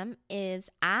Instagram is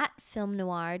at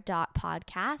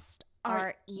filmnoir.podcast.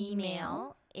 Our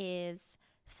email is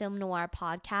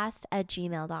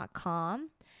filmnoirpodcast@gmail.com.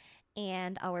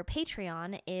 And our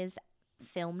Patreon is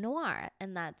Film Noir,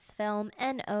 and that's film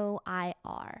NOIR.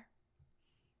 All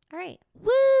right. Woo!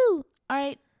 All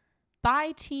right.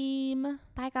 Bye, team.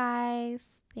 Bye,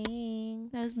 guys.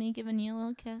 Thanks. That was me giving you a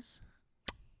little kiss.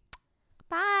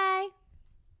 Bye.